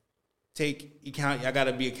take account. Y'all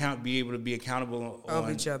gotta be able to be accountable of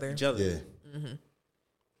each other. Yeah. Mm-hmm.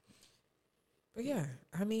 But yeah,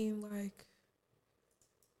 I mean, like,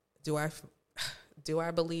 do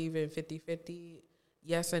I believe in 50-50?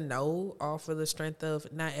 Yes and no. All for the strength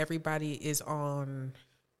of not everybody is on.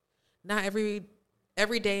 Not every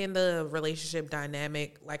day in the relationship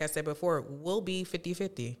dynamic, like I said before, will be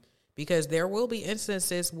 50-50. Because there will be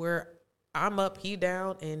instances where I'm up, he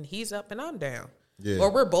down, and he's up and I'm down. Yeah. Or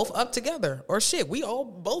we're both up together. Or shit, we all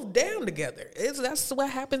both down together. That's what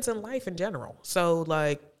happens in life in general. So,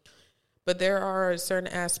 like, but there are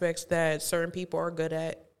certain aspects that certain people are good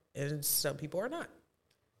at and some people are not.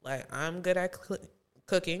 Like, I'm good at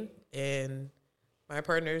cooking and my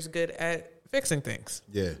partner is good at fixing things.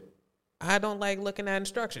 Yeah. I don't like looking at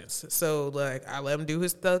instructions. So, like, I let him do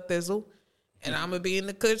his thug thizzle, and I'm going to be in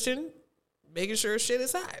the kitchen making sure shit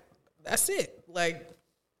is hot. That's it. Like,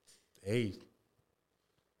 hey.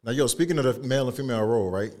 Now, yo, speaking of the male and female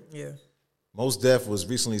role, right? Yeah. Mos Def was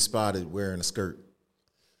recently spotted wearing a skirt.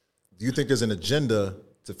 Do you think there's an agenda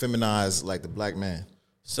to feminize, like, the black man?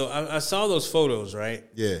 So, I saw those photos, right?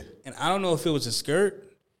 Yeah. And I don't know if it was a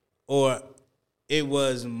skirt or it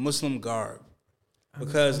was Muslim garb.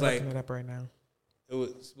 Because, I'm like, looking it up right now. It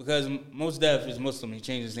was because Mos Def is Muslim. He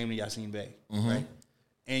changed his name to Yasin Bey, right?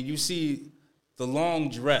 And you see the long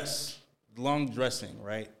dressing,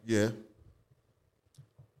 right? Yeah.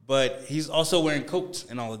 But he's also wearing coats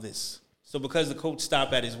and all of this. So because the coats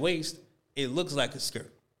stop at his waist, it looks like a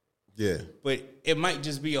skirt. Yeah. But it might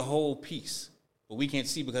just be a whole piece, but we can't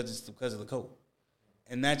see because of the coat.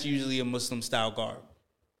 And that's usually a Muslim style garb.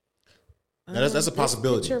 Now that's a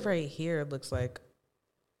possibility. This picture right here looks like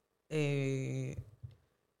so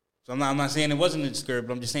I'm not saying it wasn't a skirt,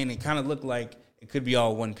 but I'm just saying it kind of looked like it could be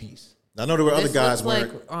all one piece. I know there were other guys wearing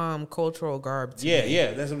like cultural garb.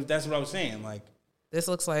 Yeah, that's what I was saying. Like, this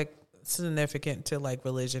looks like significant to like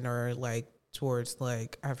religion or like towards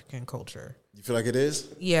like African culture. You feel like it is?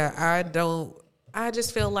 Yeah, I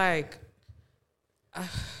just feel like. And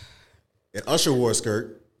Usher wore a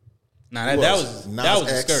skirt. Nah, that was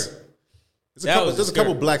a skirt. There's a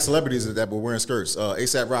couple black celebrities that were wearing skirts.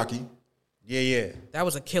 A$AP Rocky. Yeah. That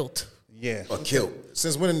was a kilt. Yeah. A kilt.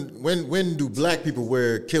 Since when do black people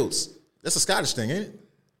wear kilts? That's a Scottish thing, ain't it?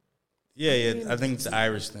 Yeah. I think it's an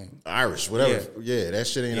Irish thing. Irish, whatever. Yeah, that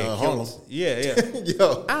shit ain't Harlem. Yeah.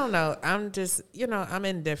 Yo. I don't know. I'm just, I'm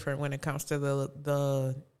indifferent when it comes to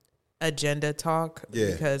the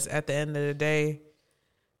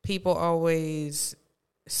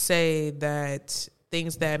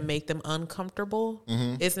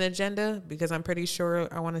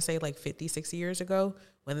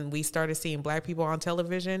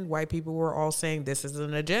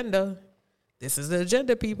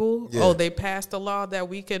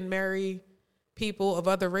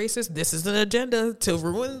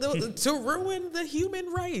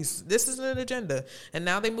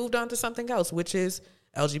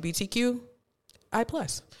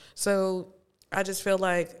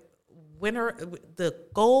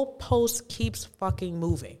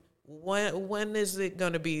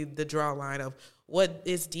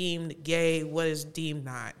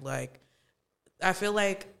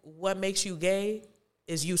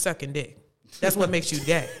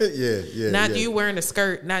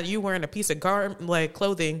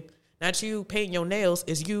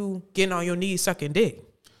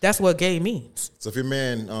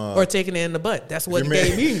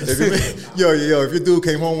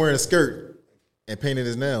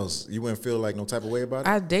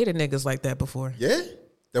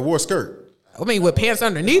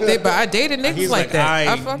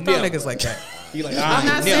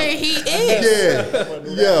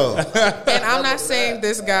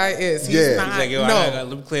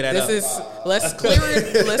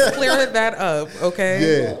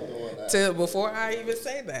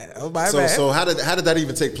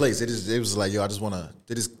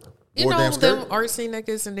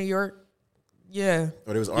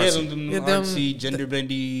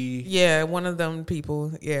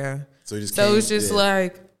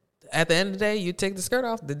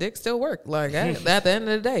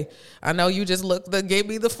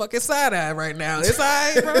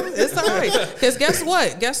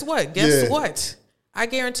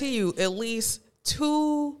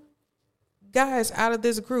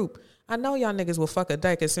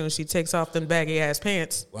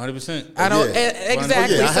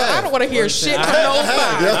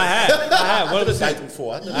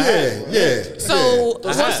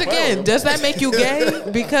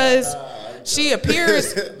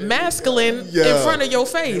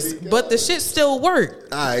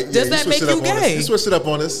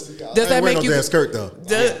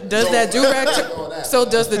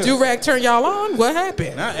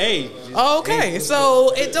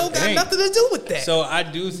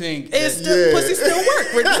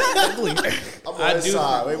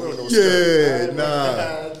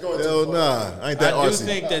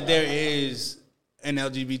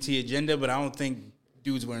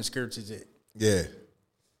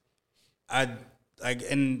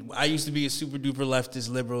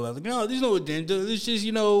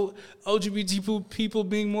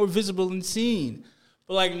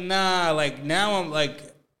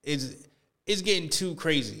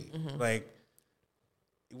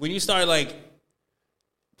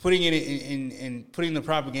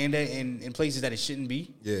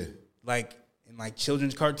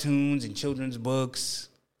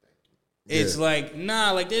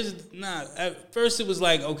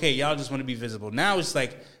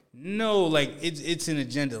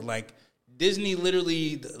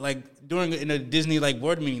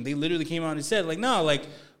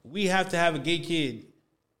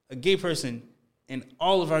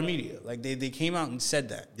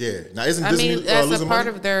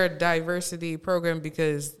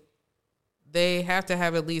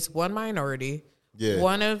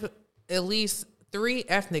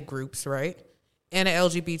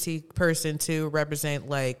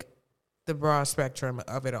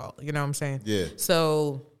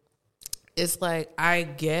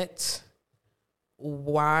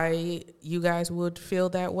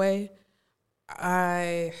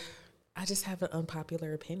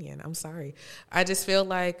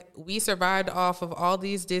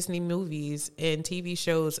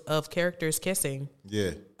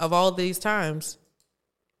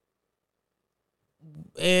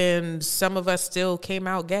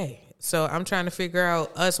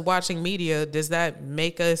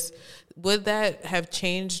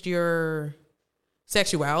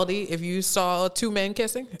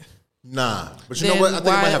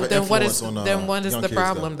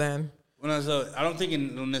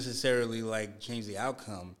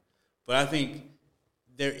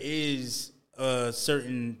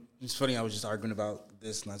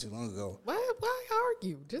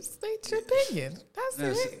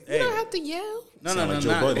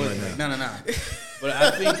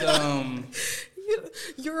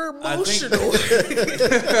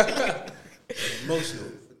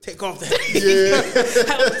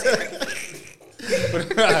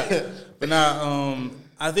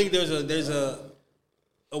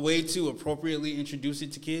a way to appropriately introduce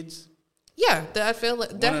it to kids. Yeah, I feel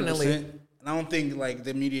like definitely. 100%. And I don't think like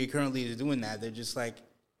the media currently is doing that. They're just like,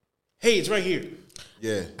 hey, it's right here.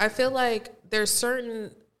 Yeah. I feel like there's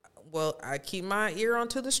certain. Well, I keep my ear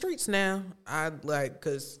onto the streets now. I like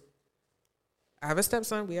because I have a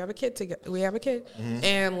stepson. We have a kid together. Mm-hmm.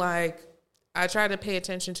 And like I try to pay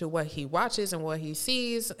attention to what he watches and what he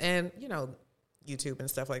sees, and YouTube and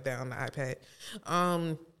stuff like that on the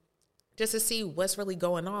iPad, just to see what's really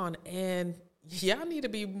going on. And y'all need to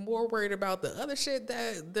be more worried about the other shit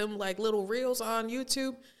that them like little reels on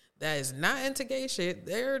YouTube that is not into gay shit.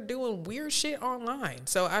 They're doing weird shit online.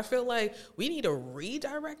 So I feel like we need to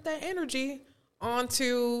redirect that energy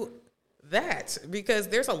onto that, because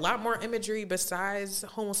there's a lot more imagery besides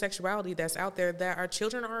homosexuality that's out there that our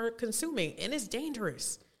children are consuming, and it's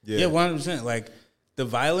dangerous. Yeah, 100%. Like the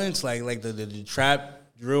violence, like the trap,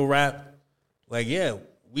 drill rap, like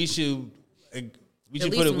we should put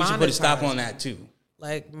a stop on that too.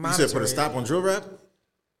 Like you said put a stop on drill rap?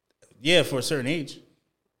 Yeah, for a certain age.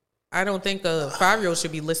 I don't think a 5-year-old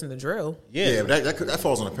should be listening to drill. Yeah, but that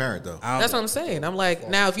falls on the parent though. That's what I'm saying. I'm like,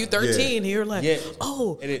 now if you're 13, you're like,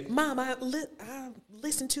 Mom, I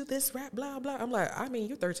listen to this rap, blah blah. I'm like, I mean,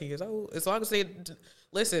 you're 13 years old. As long as they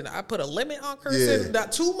listen, I put a limit on cursing,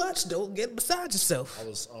 not too much. Don't get beside yourself. I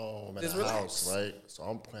was at the house, right? So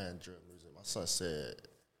I'm playing drill music. My son said,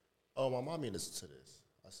 "Oh, my mommy listens to this."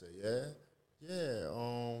 I said, "Yeah."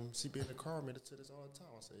 She be in the car, me listen to this all the time.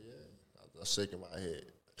 I said, "Yeah." I was shaking my head.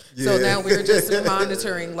 So now we're just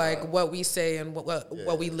monitoring like what we say and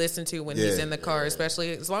what we listen to when he's in the car,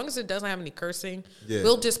 especially as long as it doesn't have any cursing.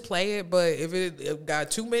 We'll just play it. But if it got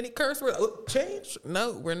too many curse words, change.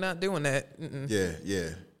 No, we're not doing that. Mm-mm. Yeah.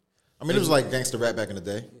 I mean, it was like gangster rap back in the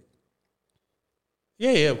day.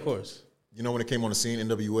 Yeah, of course. You know, when it came on the scene,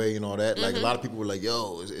 NWA and all that, like a lot of people were like,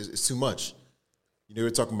 "Yo, it's too much." They were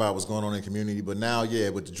talking about what's going on in the community, but now,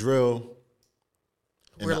 with the drill.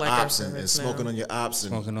 And we're the like ops and smoking on your ops.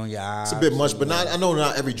 It's a bit much, but I know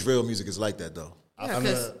not every drill music is like that, though.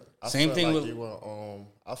 Same thing with...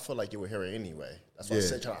 I feel like you would hear it anyway. That's why I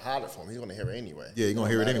said try to hide it from him. He's going to hear it anyway. Yeah, you're going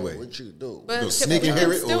to hear it anyway. What you do. But you sneak and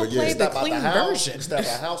hear it? Still play the clean version. You can step out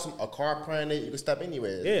the house, a car playing it, you can step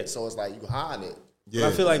anywhere. Yeah. So it's like you hide it. Yeah.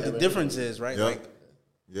 I feel like the difference is, right? Yep.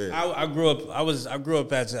 Like, I grew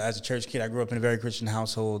up as a church kid. I grew up in a very Christian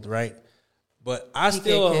household, right? But I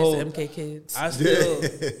still MK kids. I still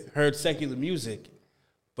heard secular music,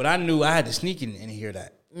 but I knew I had to sneak in and hear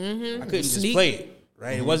that. Mm-hmm. I couldn't just play it,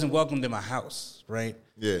 right? It wasn't welcomed in my house, right?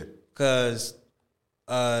 Yeah, because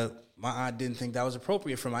my aunt didn't think that was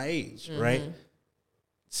appropriate for my age, right?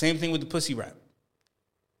 Same thing with the pussy rap.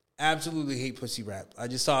 Absolutely hate pussy rap. I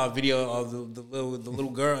just saw a video of the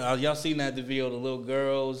little girl. Y'all seen that the video of the little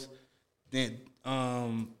girls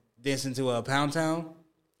dancing to a Pound Town?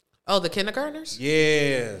 Oh, the kindergartners?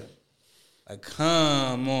 Yeah. Like,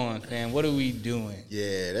 come on, fam. What are we doing?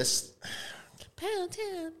 Yeah, that's... Pound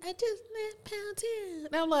Town. I just met Pound Town.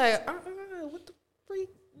 And I'm like, what the freak?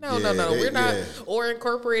 No. We're not. Or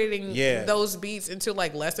incorporating those beats into,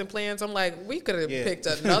 like, lesson plans. I'm like, we could have picked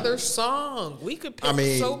another song. We could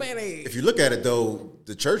pick so many. If you look at it, though,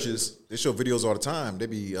 the churches, they show videos all the time. They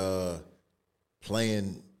be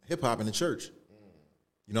playing hip-hop in the church.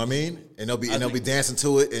 You know what I mean? And they'll be dancing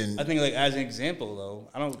to it. And I think, like, as an example, though,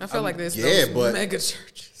 I feel like there's those mega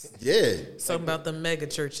churches. Yeah, something about the mega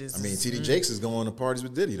churches. I mean, TD Jakes is going to parties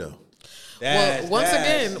with Diddy though. Once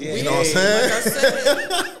again, you know what I'm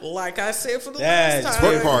saying? Like I said for the last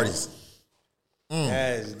time, twerk parties.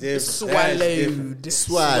 That's different. Swallowed.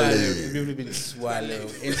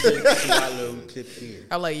 Insert swallow clip here.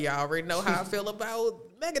 I'm like, y'all already know how I feel about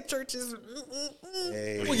mega churches.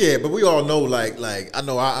 Hey. Well, yeah, but we all know, like I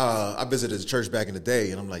know I visited a church back in the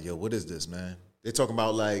day, and I'm like, yo, what is this, man? They're talking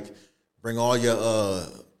about like bring all your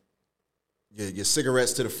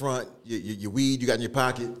cigarettes to the front, your weed you got in your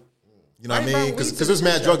pocket. You know what I mean? Because there's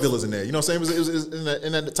mad drug dealers in there. You know what I'm saying? It was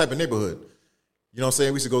in that type of neighborhood. You know what I'm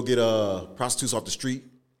saying? We used to go get prostitutes off the street.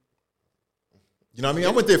 You know what I mean?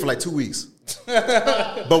 I went there for like 2 weeks.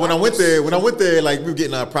 But when I went there, like we were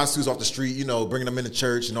getting prostitutes off the street, you know, bringing them into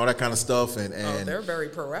church and all that kind of stuff. And they're very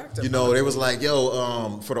proactive. You know, they was like,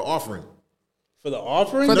 yo, for the offering. For the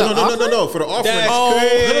offering? No. For the offering.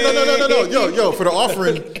 No. For the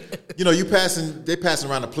offering, you know, they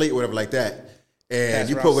passing around a plate or whatever like that. And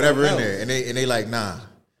you put whatever in there. And they like, nah.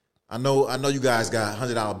 I know you guys got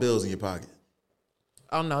 $100 bills in your pocket.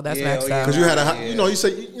 Oh no, that's maxed out. Because you had you say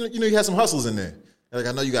you had some hustles in there. Like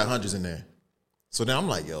I know you got hundreds in there. So then I'm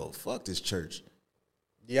like, yo, fuck this church.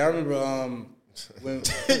 Yeah, I remember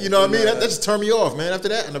You know what I mean? That just turned me off, man. After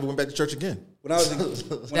that, I never went back to church again.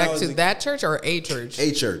 That church or a church?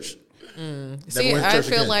 A church. See, I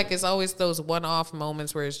feel like it's always those one-off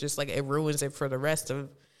moments where it's just like it ruins it for the rest of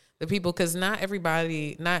the people, because not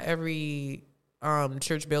every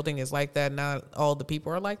church building is like that. Not all the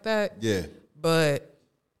people are like that. Yeah. But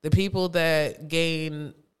the people that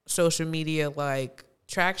gain social media like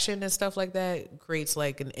traction and stuff like that creates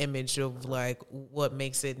like an image of like what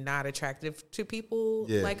makes it not attractive to people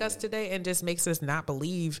like us today, and just makes us not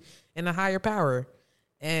believe in a higher power.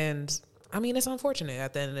 And I mean, it's unfortunate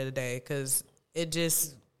at the end of the day, because it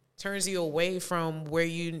just turns you away from where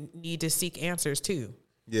you need to seek answers to.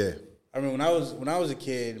 Yeah. I mean, when I was a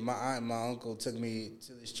kid, my aunt and my uncle took me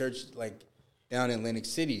to this church like down in Atlantic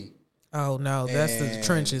City. Oh no, that's the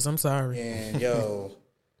trenches. I'm sorry. And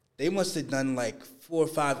they must have done like 4 or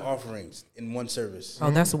 5 offerings in one service.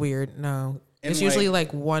 Oh, that's weird. No, it's usually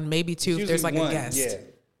like 1, maybe 2 if there's like a guest. Yeah,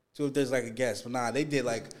 2 if there's like a guest. But nah, they did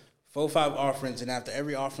like 4 or 5 offerings, and after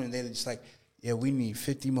every offering, they're just like, yeah, we need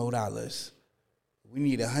 $50 more. We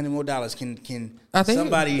need $100 more. Can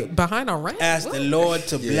somebody behind our rent ask the Lord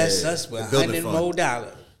to bless us with $100 more?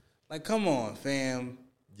 Like, come on, fam.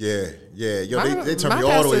 Yeah. Yo, they turned me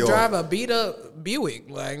all the way off. My pastor drive a beat up Buick.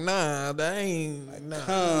 Like, nah, that ain't. Like, nah.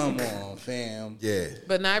 Come on, fam. Yeah.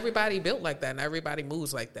 But not everybody built like that. Not everybody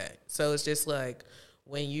moves like that. So it's just like,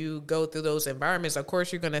 when you go through those environments, of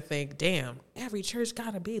course, you're going to think, damn, every church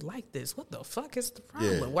got to be like this. What the fuck is the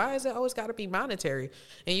problem? Yeah. Why is it always got to be monetary?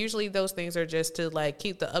 And usually those things are just to like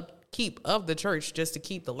keep the upkeep of the church, just to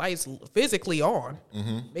keep the lights physically on.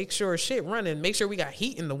 Mm-hmm. Make sure shit running. Make sure we got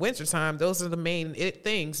heat in the wintertime. Those are the main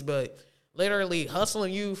things. But literally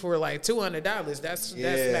hustling you for like $200, that's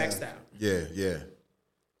maxed out. Yeah.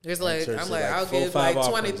 It's like, I'm like, I'll give like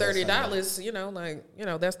 $20,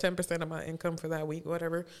 $30, that's 10% of my income for that week,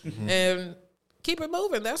 whatever. Mm-hmm. And keep it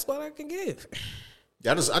moving. That's what I can give.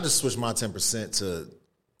 Yeah, I just switched my 10% to,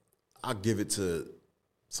 I'll give it to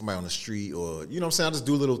somebody on the street, or, you know what I'm saying? I'll just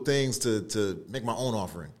do little things to make my own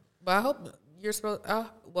offering. But I hope you're supposed,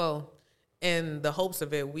 in the hopes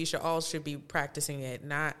of it, we should be practicing it,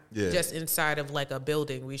 not just inside of like a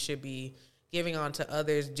building. We should be giving on to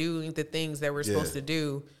others, doing the things that we're supposed to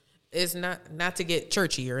do. It's not to get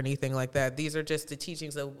churchy or anything like that. These are just the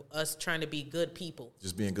teachings of us trying to be good people.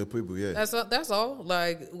 Just being good people, yeah. That's all.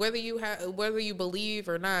 Like, whether you believe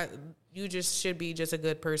or not, you just should be just a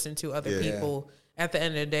good person to other people. At the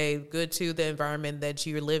end of the day, good to the environment that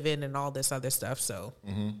you live in and all this other stuff. So,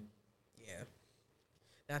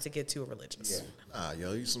 not to get too religious. Yeah.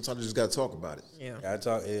 You sometimes you just got to talk about it. Yeah. Got to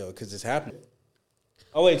talk, because it's happening.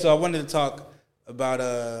 Oh, wait, so I wanted to talk about,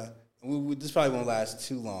 this probably won't last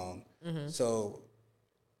too long. Mm-hmm. So,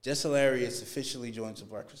 Jess Hilarious officially joins the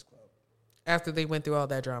Breakfast Club. After they went through all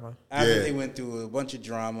that drama. After they went through a bunch of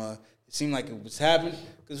drama. It seemed like it was happening.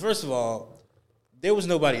 Because, first of all, there was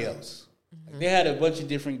nobody else. Mm-hmm. Like, they had a bunch of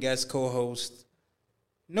different guest co-hosts.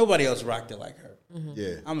 Nobody else rocked it like her. Mm-hmm.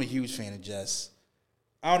 Yeah. I'm a huge fan of Jess.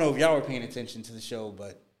 I don't know if y'all were paying attention to the show,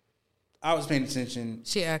 but I was paying attention.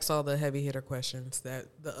 She asked all the heavy hitter questions that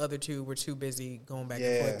the other two were too busy going back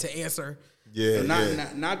and forth to answer. Yeah,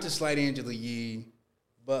 so not to slight Angela Yee,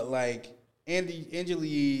 but like Angela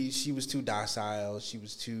Yee, she was too docile. She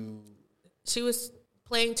was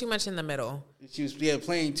playing too much in the middle. She was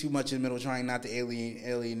playing too much in the middle, trying not to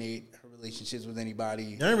alienate her relationships with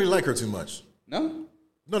anybody. I didn't really like her too much. No.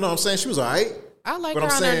 I'm saying she was all right. I like her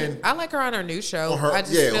on her new show. I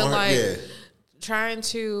just feel trying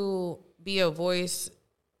to be a voice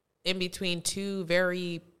in between two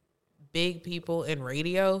very big people in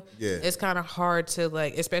radio, it's kind of hard to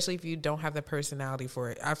like, especially if you don't have the personality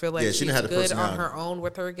for it. I feel like she's good on her own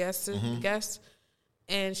with her guests,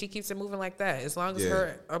 and she keeps it moving like that. As long as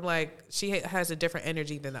I'm like, she has a different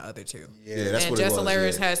energy than the other two. Yeah, that's and what Jess it was.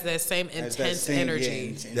 Hilarious has that same intense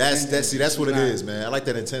energy. That's what it is, man. I like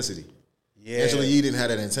that intensity. Yeah, Angela Yee didn't have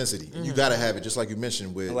that intensity. Mm-hmm. You gotta have it, just like you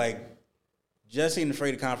mentioned with like. Jess ain't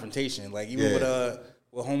afraid of confrontation. Like, even with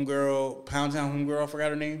homegirl, Pound Town homegirl, I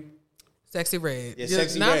forgot her name. Sexy Red. Yeah,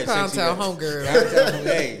 Sexy not Red. Pound Town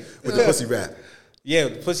homegirl. With the pussy rap. Yeah,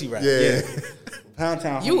 with the pussy rap. Yeah. Pound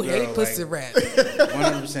Town homegirl. You hate pussy rap.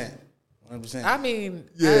 100%. I mean,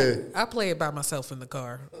 I play it by myself in the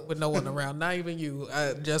car with no one around. Not even you.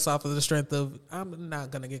 Just off of the strength of, I'm not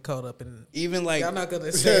going to get caught up in. Even like. I'm not going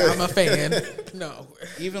to say I'm a fan. No.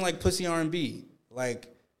 Even like pussy R&B. Like.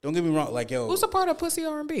 Don't get me wrong, like, yo. Who's a part of Pussy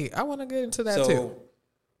R&B? I want to get into that, too.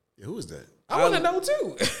 Yeah, who is that? I want to know,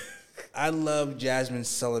 too. I love Jasmine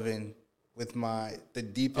Sullivan with the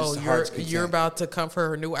deepest heart's content. You're about to come for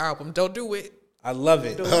her new album. Don't do it. I love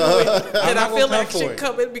it. And I feel like shit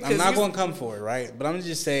coming because I'm not going to come for it, right? But I'm going to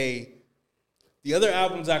just say the other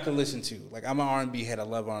albums I could listen to. Like, I'm an R&B head. I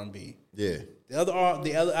love R&B. Yeah. The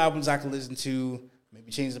other albums I could listen to, maybe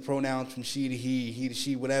change the pronouns from she to he to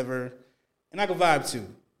she, whatever, and I could vibe to.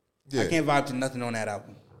 Yeah. I can't vibe to nothing on that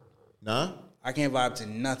album. Nah? I can't vibe to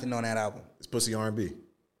nothing on that album. It's pussy R&B.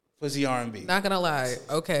 Pussy R&B. Not gonna lie.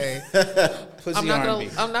 Okay. Pussy R&B.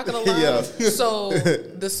 I'm not gonna lie. Yeah. So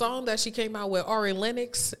the song that she came out with Ari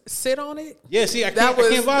Lennox, "Sit on It." Yeah. See, I can't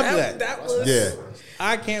vibe to that. That was. Yeah.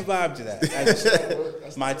 I can't vibe to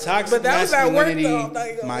that. My toxic masculinity.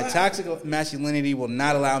 My toxic masculinity will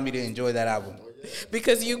not allow me to enjoy that album.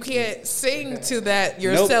 Because you can't sing to that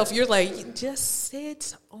yourself. Nope. You're like, just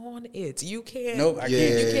sit on it. You can't. Nope, I can't.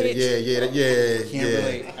 You can't. I can't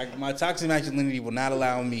relate. My toxic masculinity will not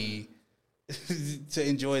allow me to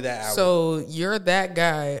enjoy that album. So you're that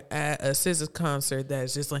guy at a SZA concert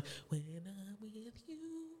that's just like, when I'm with you.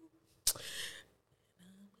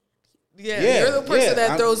 Yeah, you're the person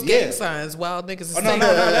that throws gang signs while niggas is no,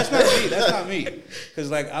 that's not me. That's not me. Because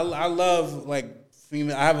like I love like.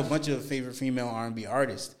 Female, I have a bunch of favorite female R&B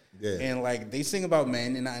artists, and like they sing about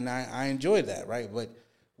men, and I enjoy that, right? But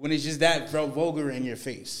when it's just that vulgar in your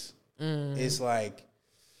face, it's like,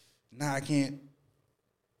 nah, I can't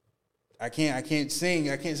sing.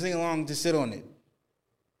 I can't sing along to sit on it.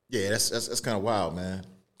 Yeah, that's kind of wild, man.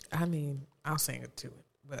 I mean, I'll sing it to it,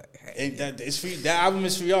 but hey, that album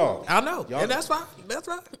is for y'all. I know, and that's fine. That's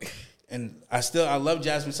fine. And I love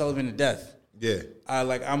Jasmine Sullivan to death. Yeah.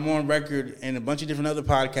 I'm on record and a bunch of different other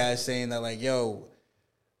podcasts saying that, like, yo,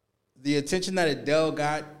 the attention that Adele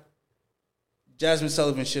got, Jasmine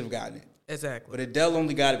Sullivan should have gotten it. Exactly. But Adele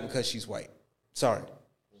only got it because she's white. Sorry.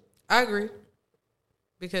 I agree.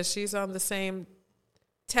 Because she's on the same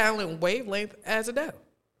talent wavelength as Adele.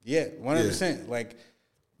 Yeah, 100%. Like,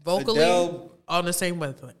 vocally, Adele, on the same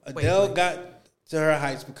wavelength. Adele got to her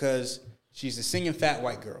heights because she's a singing fat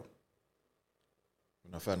white girl.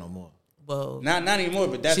 Not fat no more. Well, not anymore,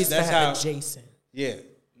 but that's how adjacent. Yeah,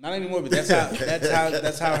 not anymore, but that's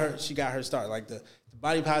how she got her start. Like the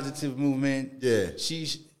body positive movement. Yeah,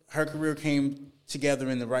 her career came together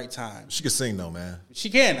in the right time. She can sing though, man. She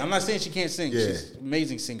can. I'm not saying she can't sing. Yeah. She's an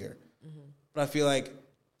amazing singer. But I feel like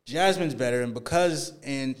Jasmine's better,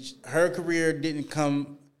 and her career didn't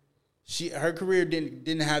come. Her career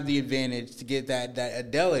didn't have the advantage to get that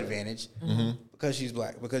Adele advantage because she's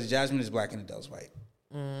black. Because Jasmine is black and Adele's white.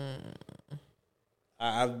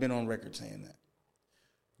 I've been on record saying that.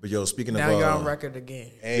 But yo, speaking now of you're on record again.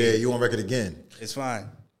 Yeah, you on record again. It's fine.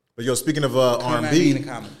 But yo, speaking of R&B, in the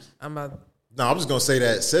comments. I'm just gonna say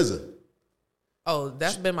that SZA. Oh,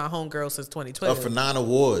 that's been my homegirl since 2012. For 9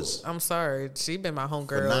 awards. I'm sorry, she been my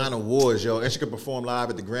homegirl for 9 awards, yo, and she could perform live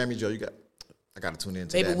at the Grammys, yo. I gotta tune in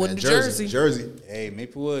to Maplewood, that, man. Jersey. Hey,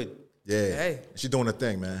 Maplewood. Yeah. Hey, she's doing her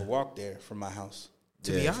thing, man. I walk there from my house.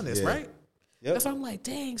 To be honest, right? Yep. That's why I'm like,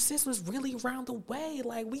 dang, sis was really around the way.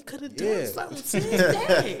 Like, we could have done something since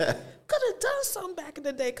then. Could have done something back in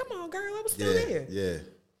the day. Come on, girl, I was still there. Yeah.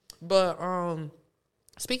 But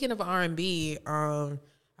speaking of R&B, I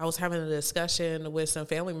was having a discussion with some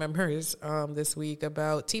family members this week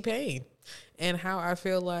about T-Pain and how I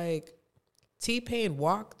feel like T-Pain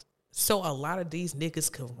walked so a lot of these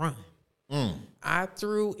niggas could run. I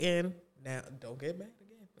threw in, now don't get mad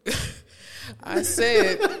again. I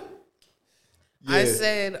said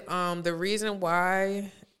the reason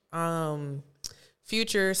why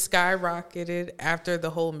Future skyrocketed after the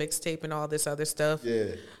whole mixtape and all this other stuff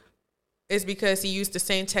is because he used the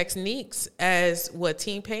same techniques as what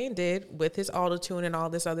T-Pain did with his auto-tune and all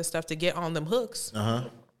this other stuff to get on them hooks. And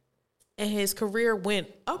his career went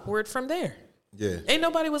upward from there. Yeah. Ain't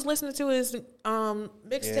nobody was listening to his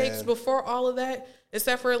mixtapes before all of that,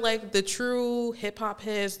 except for like the true hip hop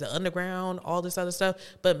heads, the underground, all this other stuff.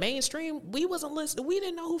 But mainstream, we wasn't listening. We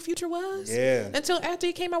didn't know who Future was until after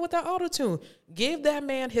he came out with that auto-tune. Give that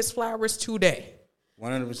man his flowers today.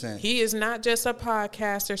 100%. He is not just a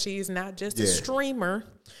podcaster. She is not just a streamer.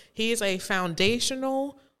 He is a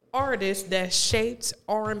foundational artist that shaped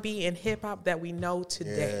R&B and hip hop that we know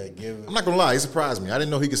today. I'm not gonna lie, he surprised me. I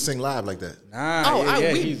didn't know he could sing live like that.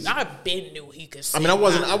 I been knew he could sing. I mean,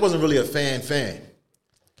 I wasn't really a fan.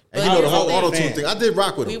 And you know the whole auto-tune thing. I did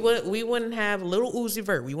rock with him. We wouldn't have Little Uzi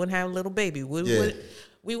Vert. We wouldn't have Little Baby. We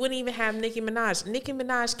wouldn't even have Nicki Minaj. Nicki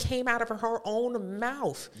Minaj came out of her own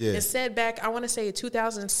mouth and said back, I want to say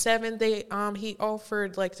 2007, he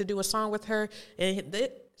offered like to do a song with her, and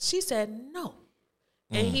she said no.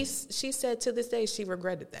 And she said to this day she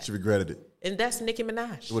regretted that. She regretted it. And that's Nicki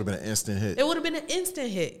Minaj. It would have been an instant hit. It would have been an instant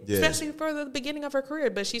hit, especially for the beginning of her career.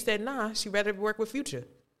 But she said nah, she'd rather work with Future.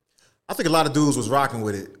 I think a lot of dudes was rocking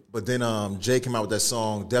with it, but then Jay came out with that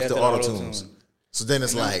song Death to Auto-Tunes. So then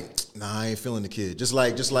it's like, nah, I ain't feeling the kid. Just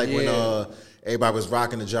like when everybody was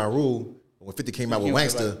rocking the Ja Rule, when 50 came out with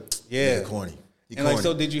Wanksta, corny.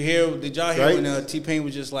 So did y'all hear when T-Pain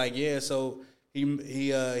was just like, so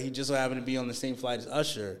he just so happened to be on the same flight as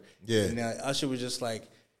Usher. Yeah. And Usher was just like,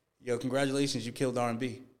 yo, congratulations, you killed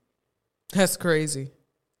R&B. That's crazy.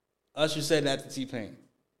 Usher said that to T-Pain.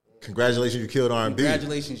 Congratulations, you killed R&B.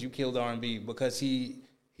 Congratulations, you killed R&B because he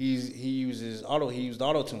used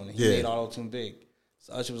auto-tune. He made auto-tune big.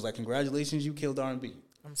 So Usher was like, congratulations, you killed R&B.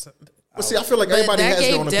 But see, I feel like everybody has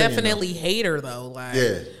their own opinion. That gave definitely hater though.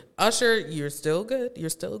 Like, Usher, you're still good.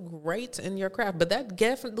 You're still great in your craft. But that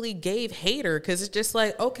definitely gave hater because it's just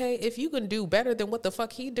like, okay, if you can do better than what the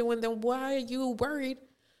fuck he doing, then why are you worried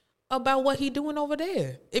about what he doing over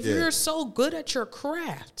there? If you're so good at your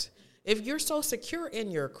craft, if you're so secure in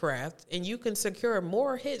your craft and you can secure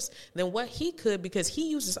more hits than what he could because he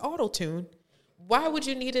uses auto-tune, why would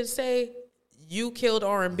you need to say you killed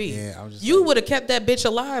R&B? You would have kept that bitch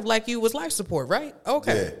alive like you was life support, right?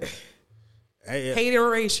 Okay.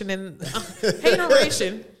 Hateration in this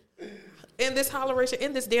holleration, in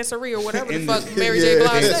this dancery or whatever the fuck Mary J.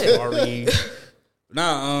 Blige said.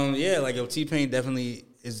 Like T-Pain definitely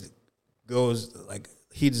goes like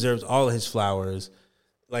he deserves all of his flowers.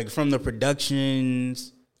 Like from the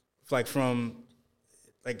productions, like from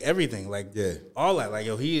like everything, like all that. Like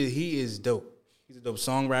he is dope. He's a dope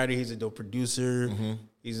songwriter. He's a dope producer. Mm-hmm.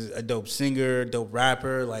 He's a dope singer, dope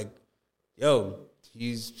rapper. Like,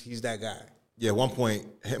 he's that guy. Yeah, at one point,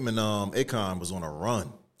 him and Akon was on a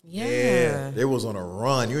run. Yeah. They was on a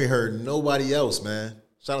run. You ain't heard nobody else, man.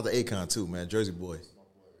 Shout out to Akon too, man. Jersey boy.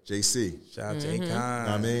 JC. Shout out to Akon. You know what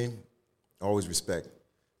I mean? Always respect.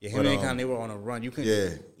 Yeah, him and Akon, they were on a run. You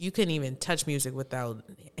couldn't even touch music without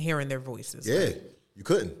hearing their voices. Yeah, you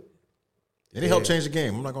couldn't. And it helped change the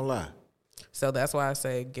game. I'm not gonna lie. So that's why I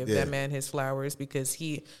say give that man his flowers because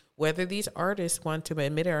whether these artists want to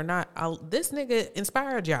admit it or not, this nigga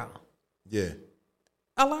inspired y'all. Yeah,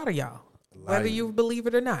 a lot of y'all, whether you believe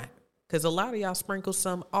it or not. Because a lot of y'all sprinkle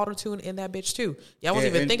some auto-tune in that bitch too. Y'all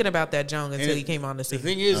wasn't even thinking about that Jung until he came on the scene. The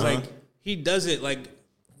thing is, like, he does it like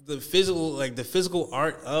the physical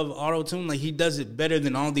art of auto-tune, like he does it better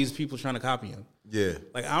than all these people trying to copy him. Yeah.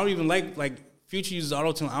 Like I don't even like Future uses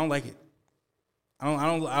auto-tune. I don't like it.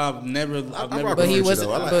 I've never. But he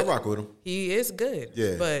wasn't. I rock with him. He is good.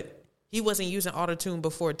 Yeah. But he wasn't using auto-tune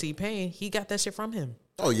before T-Pain. He got that shit from him.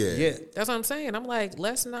 Oh yeah. Yeah. That's what I'm saying. I'm like,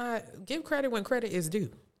 let's not give credit when credit is due.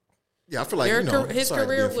 Yeah, I feel like his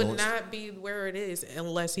career would not be where it is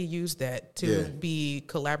unless he used that to be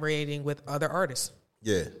collaborating with other artists.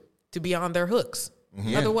 Yeah. To be on their hooks.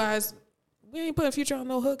 Mm-hmm. Otherwise, we ain't putting Future on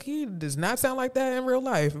no hook. He does not sound like that in real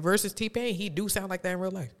life. Versus T-Pain, he do sound like that in real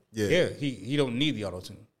life. Yeah. He don't need the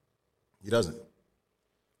auto-tune. He doesn't.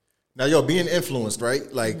 Now, being influenced,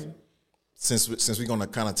 right? Like, since we're on the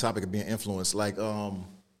kind of topic of being influenced, like,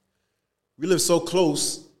 we live so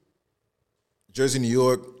close, Jersey, New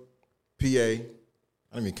York, PA. I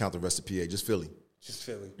don't even count the rest of PA, just Philly.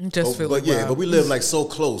 Philly. But we live like so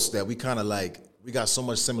close that we kind of like, we got so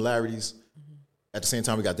much similarities. At the same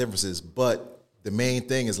time, we got differences. But the main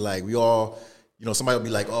thing is like, we all, somebody will be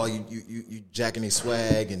like, oh, you jacking their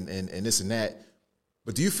swag and this and that.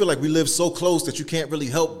 But do you feel like we live so close that you can't really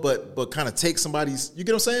help but kind of take somebody's, you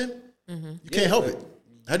get what I'm saying? Mm-hmm. You can't help it.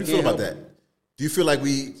 How do you feel about that? Do you feel like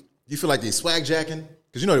they swag jacking?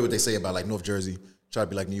 Because you know what they say about like North Jersey, try to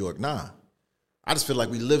be like New York. Nah. I just feel like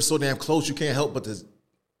we live so damn close, you can't help but to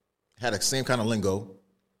have the same kind of lingo.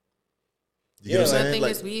 You know what I'm saying? The thing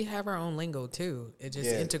is, we have our own lingo too. It just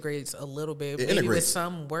integrates a little bit, maybe with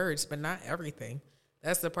some words, but not everything.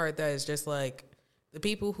 That's the part that is just like the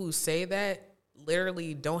people who say that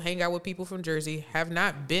literally don't hang out with people from Jersey, have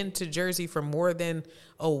not been to Jersey for more than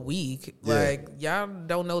a week. Yeah. Like, y'all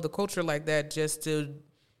don't know the culture like that just to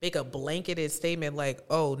make a blanketed statement like,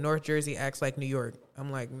 oh, North Jersey acts like New York.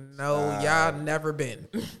 I'm like, no, y'all never been.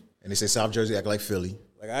 And they say South Jersey act like Philly.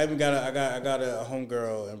 Like I even got a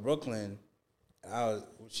homegirl in Brooklyn.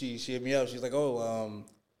 She hit me up. She's like, oh,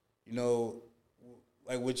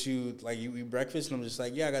 like what you eat breakfast? And I'm just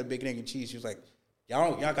like, yeah, I got bacon, egg, and cheese. She was like,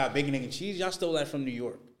 y'all got bacon, egg, and cheese? Y'all stole that from New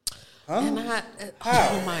York. Huh?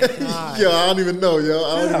 Oh my God. Yo, I don't even know,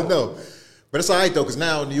 I don't even know. But it's all right though, because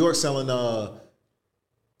now New York's selling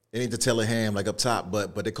it ain't the Taylor ham like up top,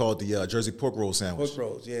 but they call it the Jersey pork roll sandwich. Pork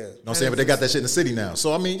rolls, yeah. You know what I'm saying? But they got that shit in the city now.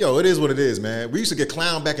 So I mean, it is what it is, man. We used to get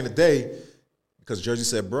clowned back in the day because Jersey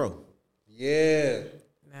said bro. Yeah.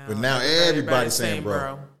 But now everybody's saying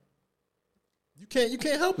bro. You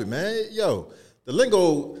can't help it, man. The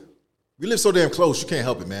lingo, we live so damn close. You can't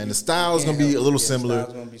help it, man. The style is gonna be a little similar.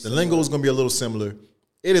 The lingo is gonna be a little similar.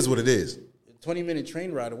 It is what it is. 20-minute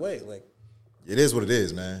train ride away, like. It is what it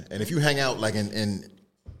is, man. And if you hang out like in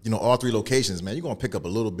all 3 locations, man, you're gonna pick up a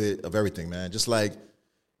little bit of everything, man. Just like,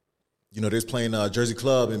 there's playing Jersey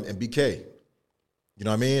Club and BK. You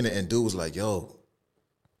know what I mean? And dude was like, yo,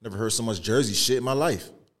 never heard so much Jersey shit in my life.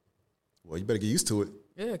 Well, you better get used to it.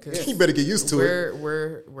 Yeah, because you better get used to it.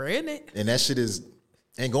 We're in it. And that shit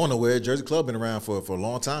ain't going nowhere. Jersey Club been around for a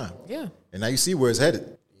long time. Yeah. And now you see where it's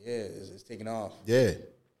headed. Yeah, it's taking off. Yeah.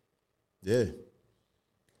 Yeah.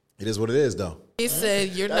 It is what it is, though. He said,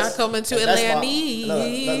 "You're not coming to Atlanta."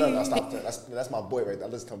 No, stop that. That's my boy right there.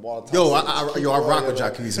 I listen to him all the time. I rock with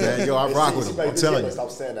Jacquees, man. Yo, I rock with him. I'm telling you.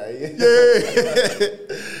 Stop saying that.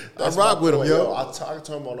 Yeah. I rock with him, yo. I talk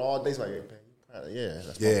to him on all days. Like, that's my boy.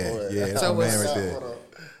 Yeah, that's my man right there.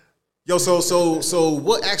 Yo, so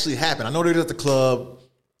what actually happened? I know they were at the club.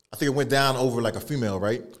 I think it went down over like a female,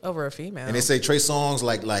 right? Over a female. And they say Trey Songz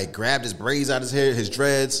like grabbed his braids out of his hair, his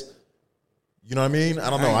dreads. You know what I mean?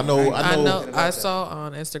 I don't know. I know. I saw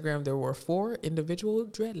on Instagram there were 4 individual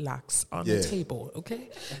dreadlocks on the table. Okay,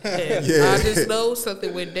 and I just know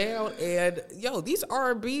something went down. And these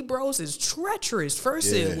R&B bros is treacherous.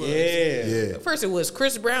 First it was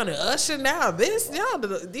Chris Brown and Usher. Now these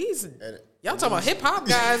y'all talking about hip hop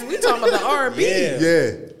guys. We talking about the R&B.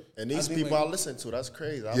 Yeah. And these people I listen to, that's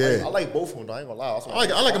crazy. I like both of them. Though. I ain't gonna lie.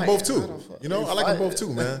 I like them both too. I like them both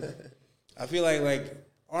too, man. I feel like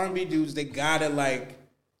R&B dudes, they gotta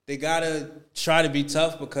try to be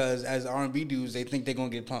tough because as R&B dudes, they think they're gonna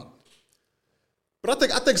get punked. But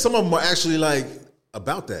I think some of them are actually like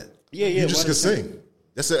about that. Yeah. You just can sing.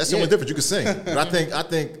 That's the only difference. You can sing. But I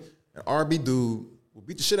think an R&B dude will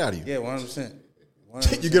beat the shit out of you. Yeah, 100%.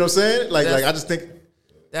 You get what I'm saying? Like I just think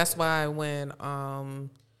that's why when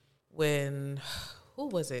who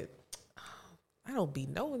was it? I don't be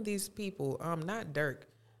knowing these people. Not Dirk.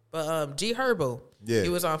 But G Herbo, he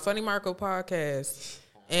was on Funny Marco podcast,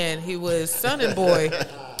 and he was Sunny Boy,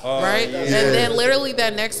 right? Yeah. And then literally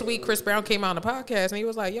that next week, Chris Brown came on the podcast, and he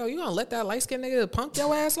was like, "Yo, you gonna let that light skinned nigga punk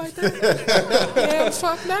your ass like that?" Yeah,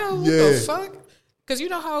 fuck no, what the fuck? Because you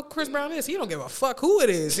know how Chris Brown is. He don't give a fuck who it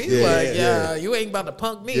is. He's you ain't about to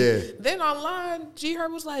punk me. Yeah. Then online, G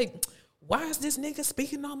Herbo was like, "Why is this nigga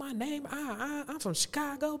speaking on my name? I'm from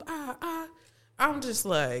Chicago. I'm just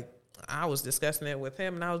like." I was discussing it with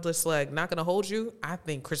him, and I was just like, not gonna hold you. I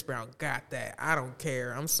think Chris Brown got that. I don't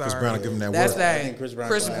care. I'm sorry. Chris Brown will give him that that's work. That, I think Chris Brown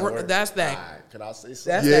that's that. Right, can I say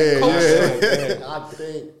something? That's that culture. I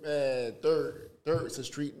think, man, Dirk's a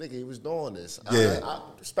street nigga. He was doing this. Yeah. I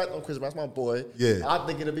respect on Chris Brown. That's my boy. Yeah. I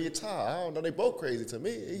think it'll be a tie. I don't know. They both crazy to me.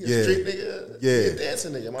 He's a street nigga. Yeah. He a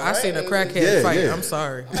dancing nigga. I seen a crackhead fight. I'm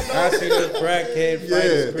sorry. I seen a crackhead fight.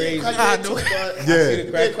 It's crazy. I seen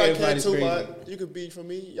a crackhead fight. Is crazy. You could be for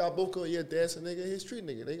me. Y'all both go. Yeah, dancing nigga. He's street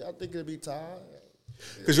nigga. I think it'll be tied.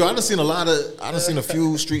 Because I done seen a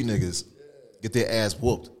few street niggas get their ass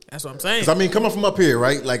whooped. That's what I'm saying. I mean, coming from up here,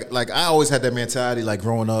 right? Like I always had that mentality. Like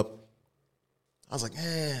growing up, I was like,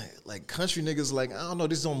 man, like country niggas, like I don't know,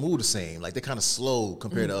 this don't move the same. Like they're kind of slow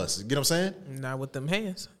compared to us. You get what I'm saying? Not with them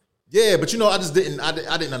hands. Yeah, but I just didn't. I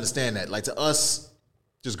didn't understand that. Like to us,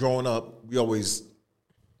 just growing up,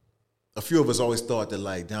 a few of us always thought that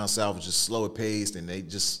like down south was just slower paced, and they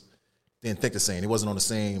just didn't think the same. It wasn't on the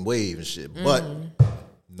same wave and shit. But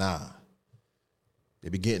nah, they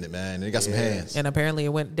be getting it, man. They got some hands. And apparently it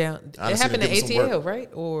went down. It happened in ATL, right,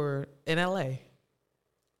 or in LA?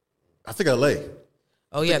 I think LA.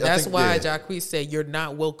 Oh yeah, that's why Jacquees said you're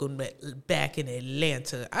not welcome back in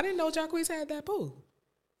Atlanta. I didn't know Jacquees had that pool.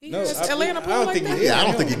 Atlanta pool like that? Yeah, I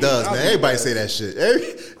don't think he does, man. Everybody say that shit.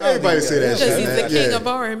 Everybody say that shit, because he's the king of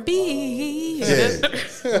R&B.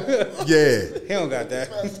 Yeah. He don't got that.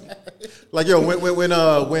 Like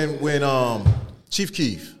when Chief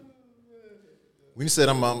Keef, when he said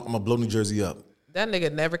I'm gonna blow New Jersey up, that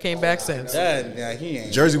nigga never came back since. He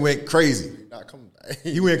ain't. Jersey went crazy.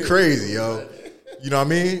 He went crazy, yo. You know what I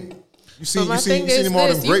mean? You seen him on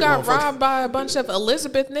them great. You got robbed by a bunch of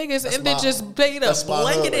Elizabeth niggas and then just paid a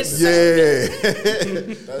blanketed That's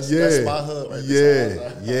my hood right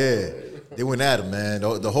there. Yeah. They went at him, man.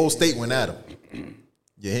 The whole state went at him.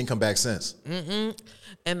 Yeah, he ain't come back since. Mm-mm.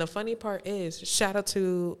 And the funny part is, shout out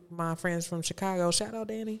to my friends from Chicago. Shout out,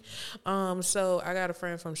 Danny. So I got a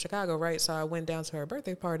friend from Chicago, right? So I went down to her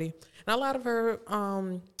birthday party. And a lot of her,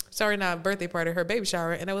 not birthday party, her baby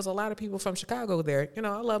shower. And there was a lot of people from Chicago there. You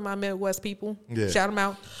know, I love my Midwest people. Yeah. Shout them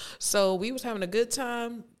out. So we was having a good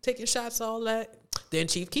time, taking shots, all that. Then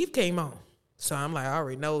Chief Keef came on. So I'm like, I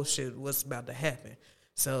already know shit what's about to happen.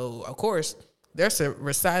 So, of course, they're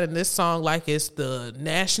reciting this song like it's the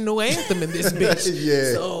national anthem in this bitch.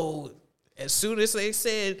 Yeah. So as soon as they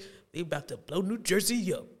said they about to blow New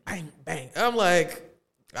Jersey up, bang, bang, I'm like,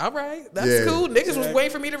 all right, that's cool. Niggas was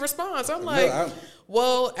waiting for me to respond. So I'm like,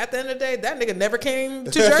 well, at the end of the day, that nigga never came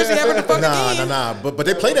to Jersey ever the fuck again. Nah. But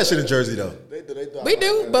they play that shit in Jersey though. We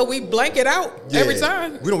do, but we blank it out every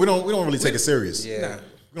time. We don't really take it serious. Yeah.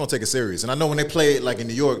 We don't take it serious. And I know when they play it like in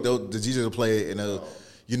New York, the DJs will play it and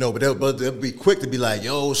but they'll be quick to be like,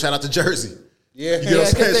 yo, shout out to Jersey. Yeah. You know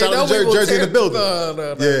what I'm saying? Shout out to Jersey in the building.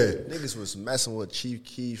 Yeah. Niggas was messing with Chief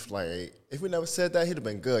Keef. Like, if we never said that, he'd have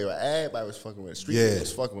been good. Like, everybody was fucking with him. Street people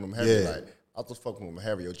was fucking with him heavy. Like, I was fucking with him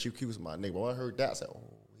heavy. Yo, Chief Keef was my nigga. But when I heard that, I said, oh,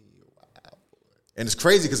 wow. And it's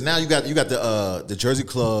crazy because now you got the Jersey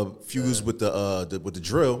Club fused with the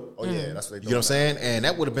drill. Oh yeah, that's what they do. You know what I'm saying? And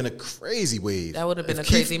that would have been a crazy wave. That would have been a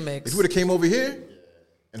crazy mix. If you would have came over here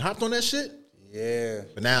and hopped on that shit. Yeah.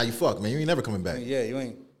 But now you fucked, man. You ain't never coming back. Yeah, you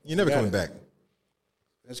ain't. You're never coming back.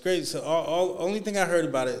 It's crazy. So only thing I heard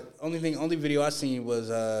about it, only video I seen was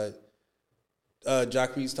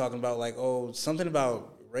Jacquees talking about like, something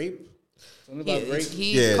about rape. Something about rape.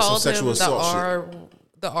 He called him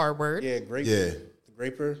the R word. Yeah, grape. Yeah. The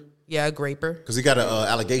graper. Yeah, a graper. Because he got an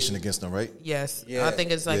allegation against him, right? Yes. Yeah. I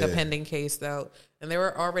think it's like a pending case though. And there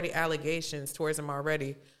were already allegations towards him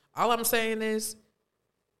already. All I'm saying is,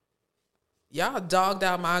 y'all dogged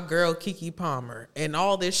out my girl Keke Palmer and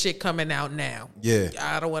all this shit coming out now. Yeah.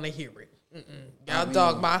 I don't want to hear it. Y'all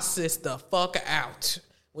dogged my sister fuck out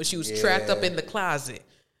when she was trapped up in the closet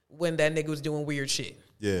when that nigga was doing weird shit.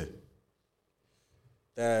 Yeah.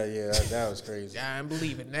 That was crazy. I don't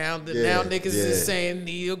believe it. Now niggas is saying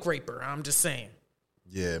Neil Graper. I'm just saying.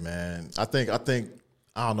 Yeah, man. I think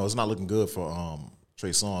I don't know, it's not looking good for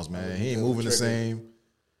Trey Songz, man. He ain't moving the same.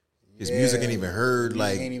 His music ain't even heard.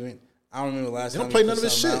 Like, I don't remember the last time. They don't play none of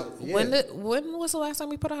his shit. Yeah. When was the last time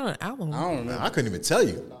we put out an album? I don't remember. I couldn't even tell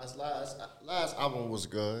you. Last album was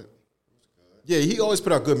good. Yeah, he always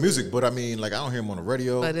put out good music, but I mean, like, I don't hear him on the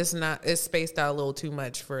radio. But it's spaced out a little too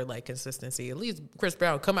much for like consistency. At least Chris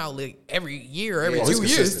Brown come out like every year, every 2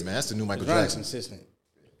 years. Man, that's the new Michael Jackson. Consistent.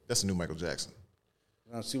 That's the new Michael Jackson.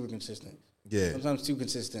 I'm super consistent. Yeah. Sometimes too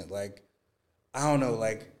consistent. Like, I don't know.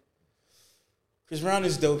 Like, Chris Brown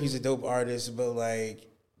is dope. He's a dope artist, but like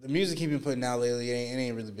the music he's been putting out lately, it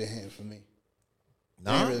ain't really been hitting for me.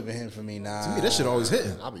 Nah? It ain't really been hitting for me. Nah. To me, that shit always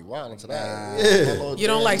hitting. I'll be wild into that. Yeah. You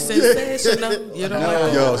don't like sensational? You don't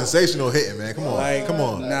like Yo, sensational hitting, man. Come on. Like, come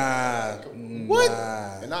on. Nah. What?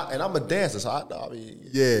 Nah. And I'm a dancer, so I mean,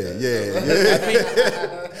 yeah. I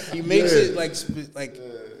think he makes it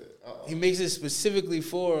he makes it specifically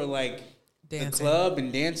for like dancing. The club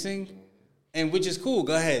and dancing, and which is cool.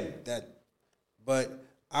 Go ahead, but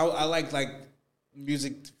I like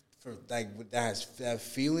music for like that has that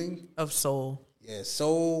feeling of soul. Yeah,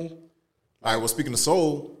 soul. All right. Well, speaking of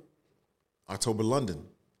soul, October London.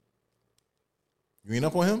 You ain't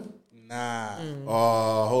up on him? Nah.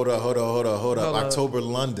 Oh, hold up. October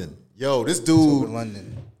London. Yo, this dude.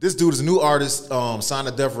 This dude is a new artist. Signed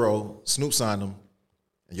to Death Row. Snoop signed him.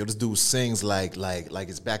 And yo, this dude sings like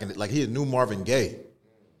it's back in the, like he a new Marvin Gaye.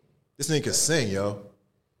 This nigga can sing, yo.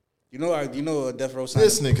 You know Death Row signed.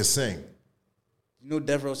 This nigga can sing. You know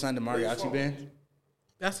Death Row signed the Mariachi band?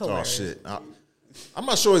 That's hilarious. Oh shit. I'm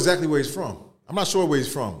not sure exactly where he's from. You know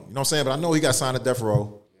what I'm saying? But I know he got signed to Death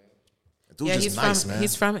Row. Dude, yeah, he's nice, man.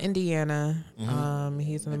 He's from Indiana. Mm-hmm.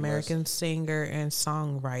 He's an American singer and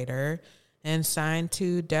songwriter, and signed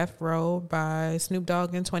to Death Row by Snoop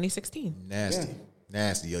Dogg in 2016.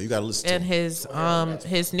 Nasty, yo. You gotta listen to him. And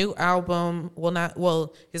his new album,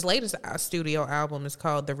 his latest studio album is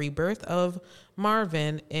called The Rebirth of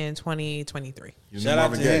Marvin in 2023. Shout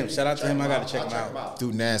out to him. I gotta check him out.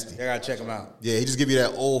 Dude, nasty. I gotta check him out. Yeah, he just give you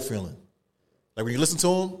that old feeling. Like when you listen to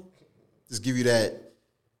him, just give you that.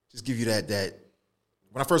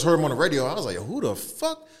 When I first heard him on the radio, I was like, who the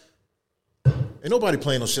fuck? Ain't nobody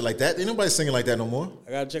playing no shit like that. Ain't nobody singing like that no more.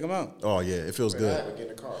 I gotta check him out. Oh yeah, it feels good. Get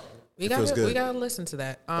in the car. We gotta listen to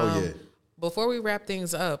that. Oh yeah. Before we wrap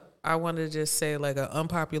things up, I want to just say like an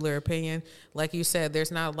unpopular opinion. Like you said,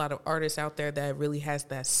 there's not a lot of artists out there that really has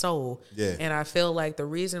that soul. Yeah. And I feel like the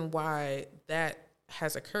reason why that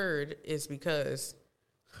has occurred is because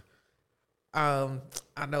I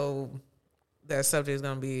know that subject is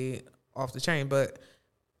gonna be off the chain, but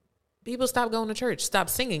people stopped going to church, stopped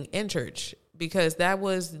singing in church, because that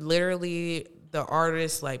was literally the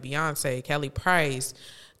artists like Beyonce, Kelly Price,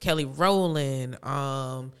 Kelly Rowland,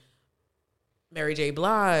 Mary J.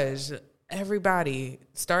 Blige, everybody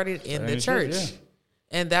started in the church.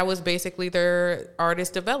 And that was basically their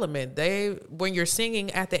artist development. When you're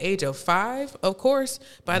singing at the age of 5, of course,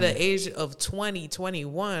 by the age of 20,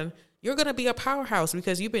 21, you're going to be a powerhouse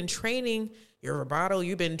because you've been training your vibrato,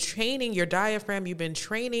 you've been training your diaphragm, you've been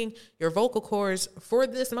training your vocal cords for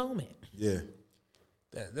this moment. Yeah.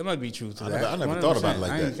 That might be true to that. I never thought about it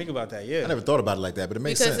like that. I didn't think about that. Yeah, I never thought about it like that, but it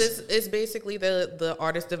makes sense. Because it's basically the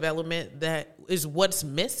artist development that is what's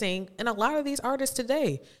missing in a lot of these artists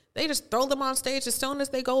today. They just throw them on stage as soon as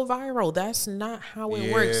they go viral. That's not how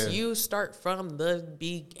it works. You start from the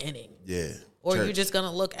beginning. Yeah. Or you're just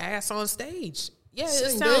gonna look ass on stage. Yeah, Sing,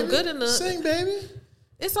 it sounds good in the sing, baby.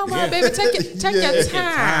 It's all right, baby. Take your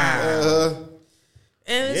time.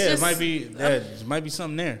 And it's just, it might be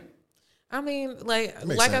something there. I mean, like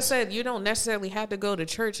sense. I said, you don't necessarily have to go to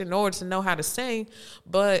church in order to know how to sing,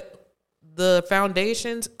 but the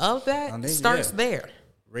foundations of that starts there.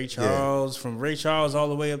 Ray Charles, from Ray Charles all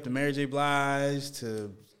the way up to Mary J. Blige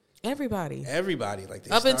to everybody, like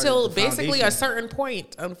up until basically a certain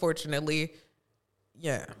point. Unfortunately,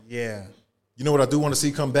 yeah. You know what I do want to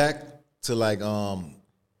see come back to, like,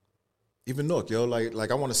 even Nook, yo, like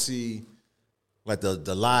I want to see. Like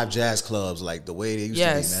the live jazz clubs, like the way they used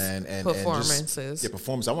to be, man. And performances. And just,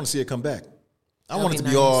 performance. I want to see it come back. I want it to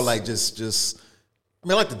be all like just. I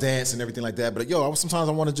mean, I like to dance and everything like that, but sometimes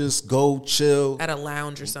I want to just go chill at a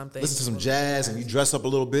lounge or something, listen to some jazz, and you dress up a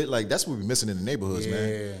little bit. Like that's what we're missing in the neighborhoods,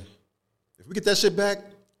 man. If we get that shit back,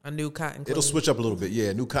 a new cotton club. It'll switch up a little bit. Yeah,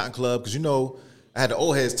 a new cotton club, because I had the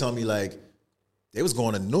old heads tell me like they was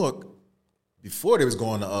going to Nook before they was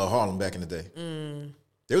going to Harlem back in the day.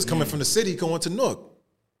 They was coming from the city going to Nook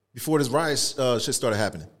before this riot shit started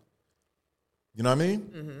happening. You know what I mean?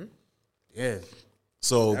 Mm-hmm. Yeah.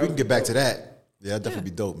 So we can get back to that. Yeah, that'd definitely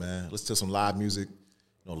be dope, man. Let's do some live music,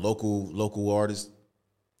 local artists.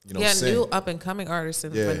 New up and coming artists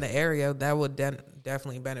from the area that would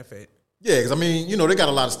definitely benefit. Yeah, because they got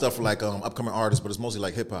a lot of stuff for like upcoming artists, but it's mostly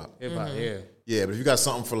like hip hop. Yeah, but if you got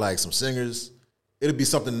something for like some singers, it'll be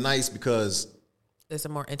something nice because it's a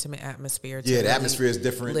more intimate atmosphere. The atmosphere is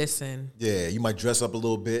different. Listen. Yeah, you might dress up a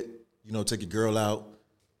little bit, take your girl out,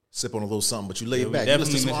 sip on a little something, but you lay it back. You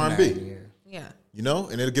listen to some R&B. Yeah. And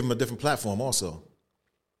it'll give them a different platform also.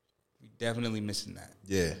 We definitely missing that.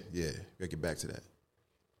 Yeah. We gotta get back to that.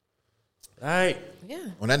 All right.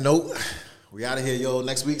 Yeah. On that note, we out of here, yo.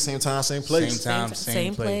 Next week, same time, same place. Same time,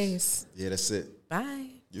 same place. Yeah, that's it. Bye.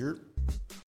 You're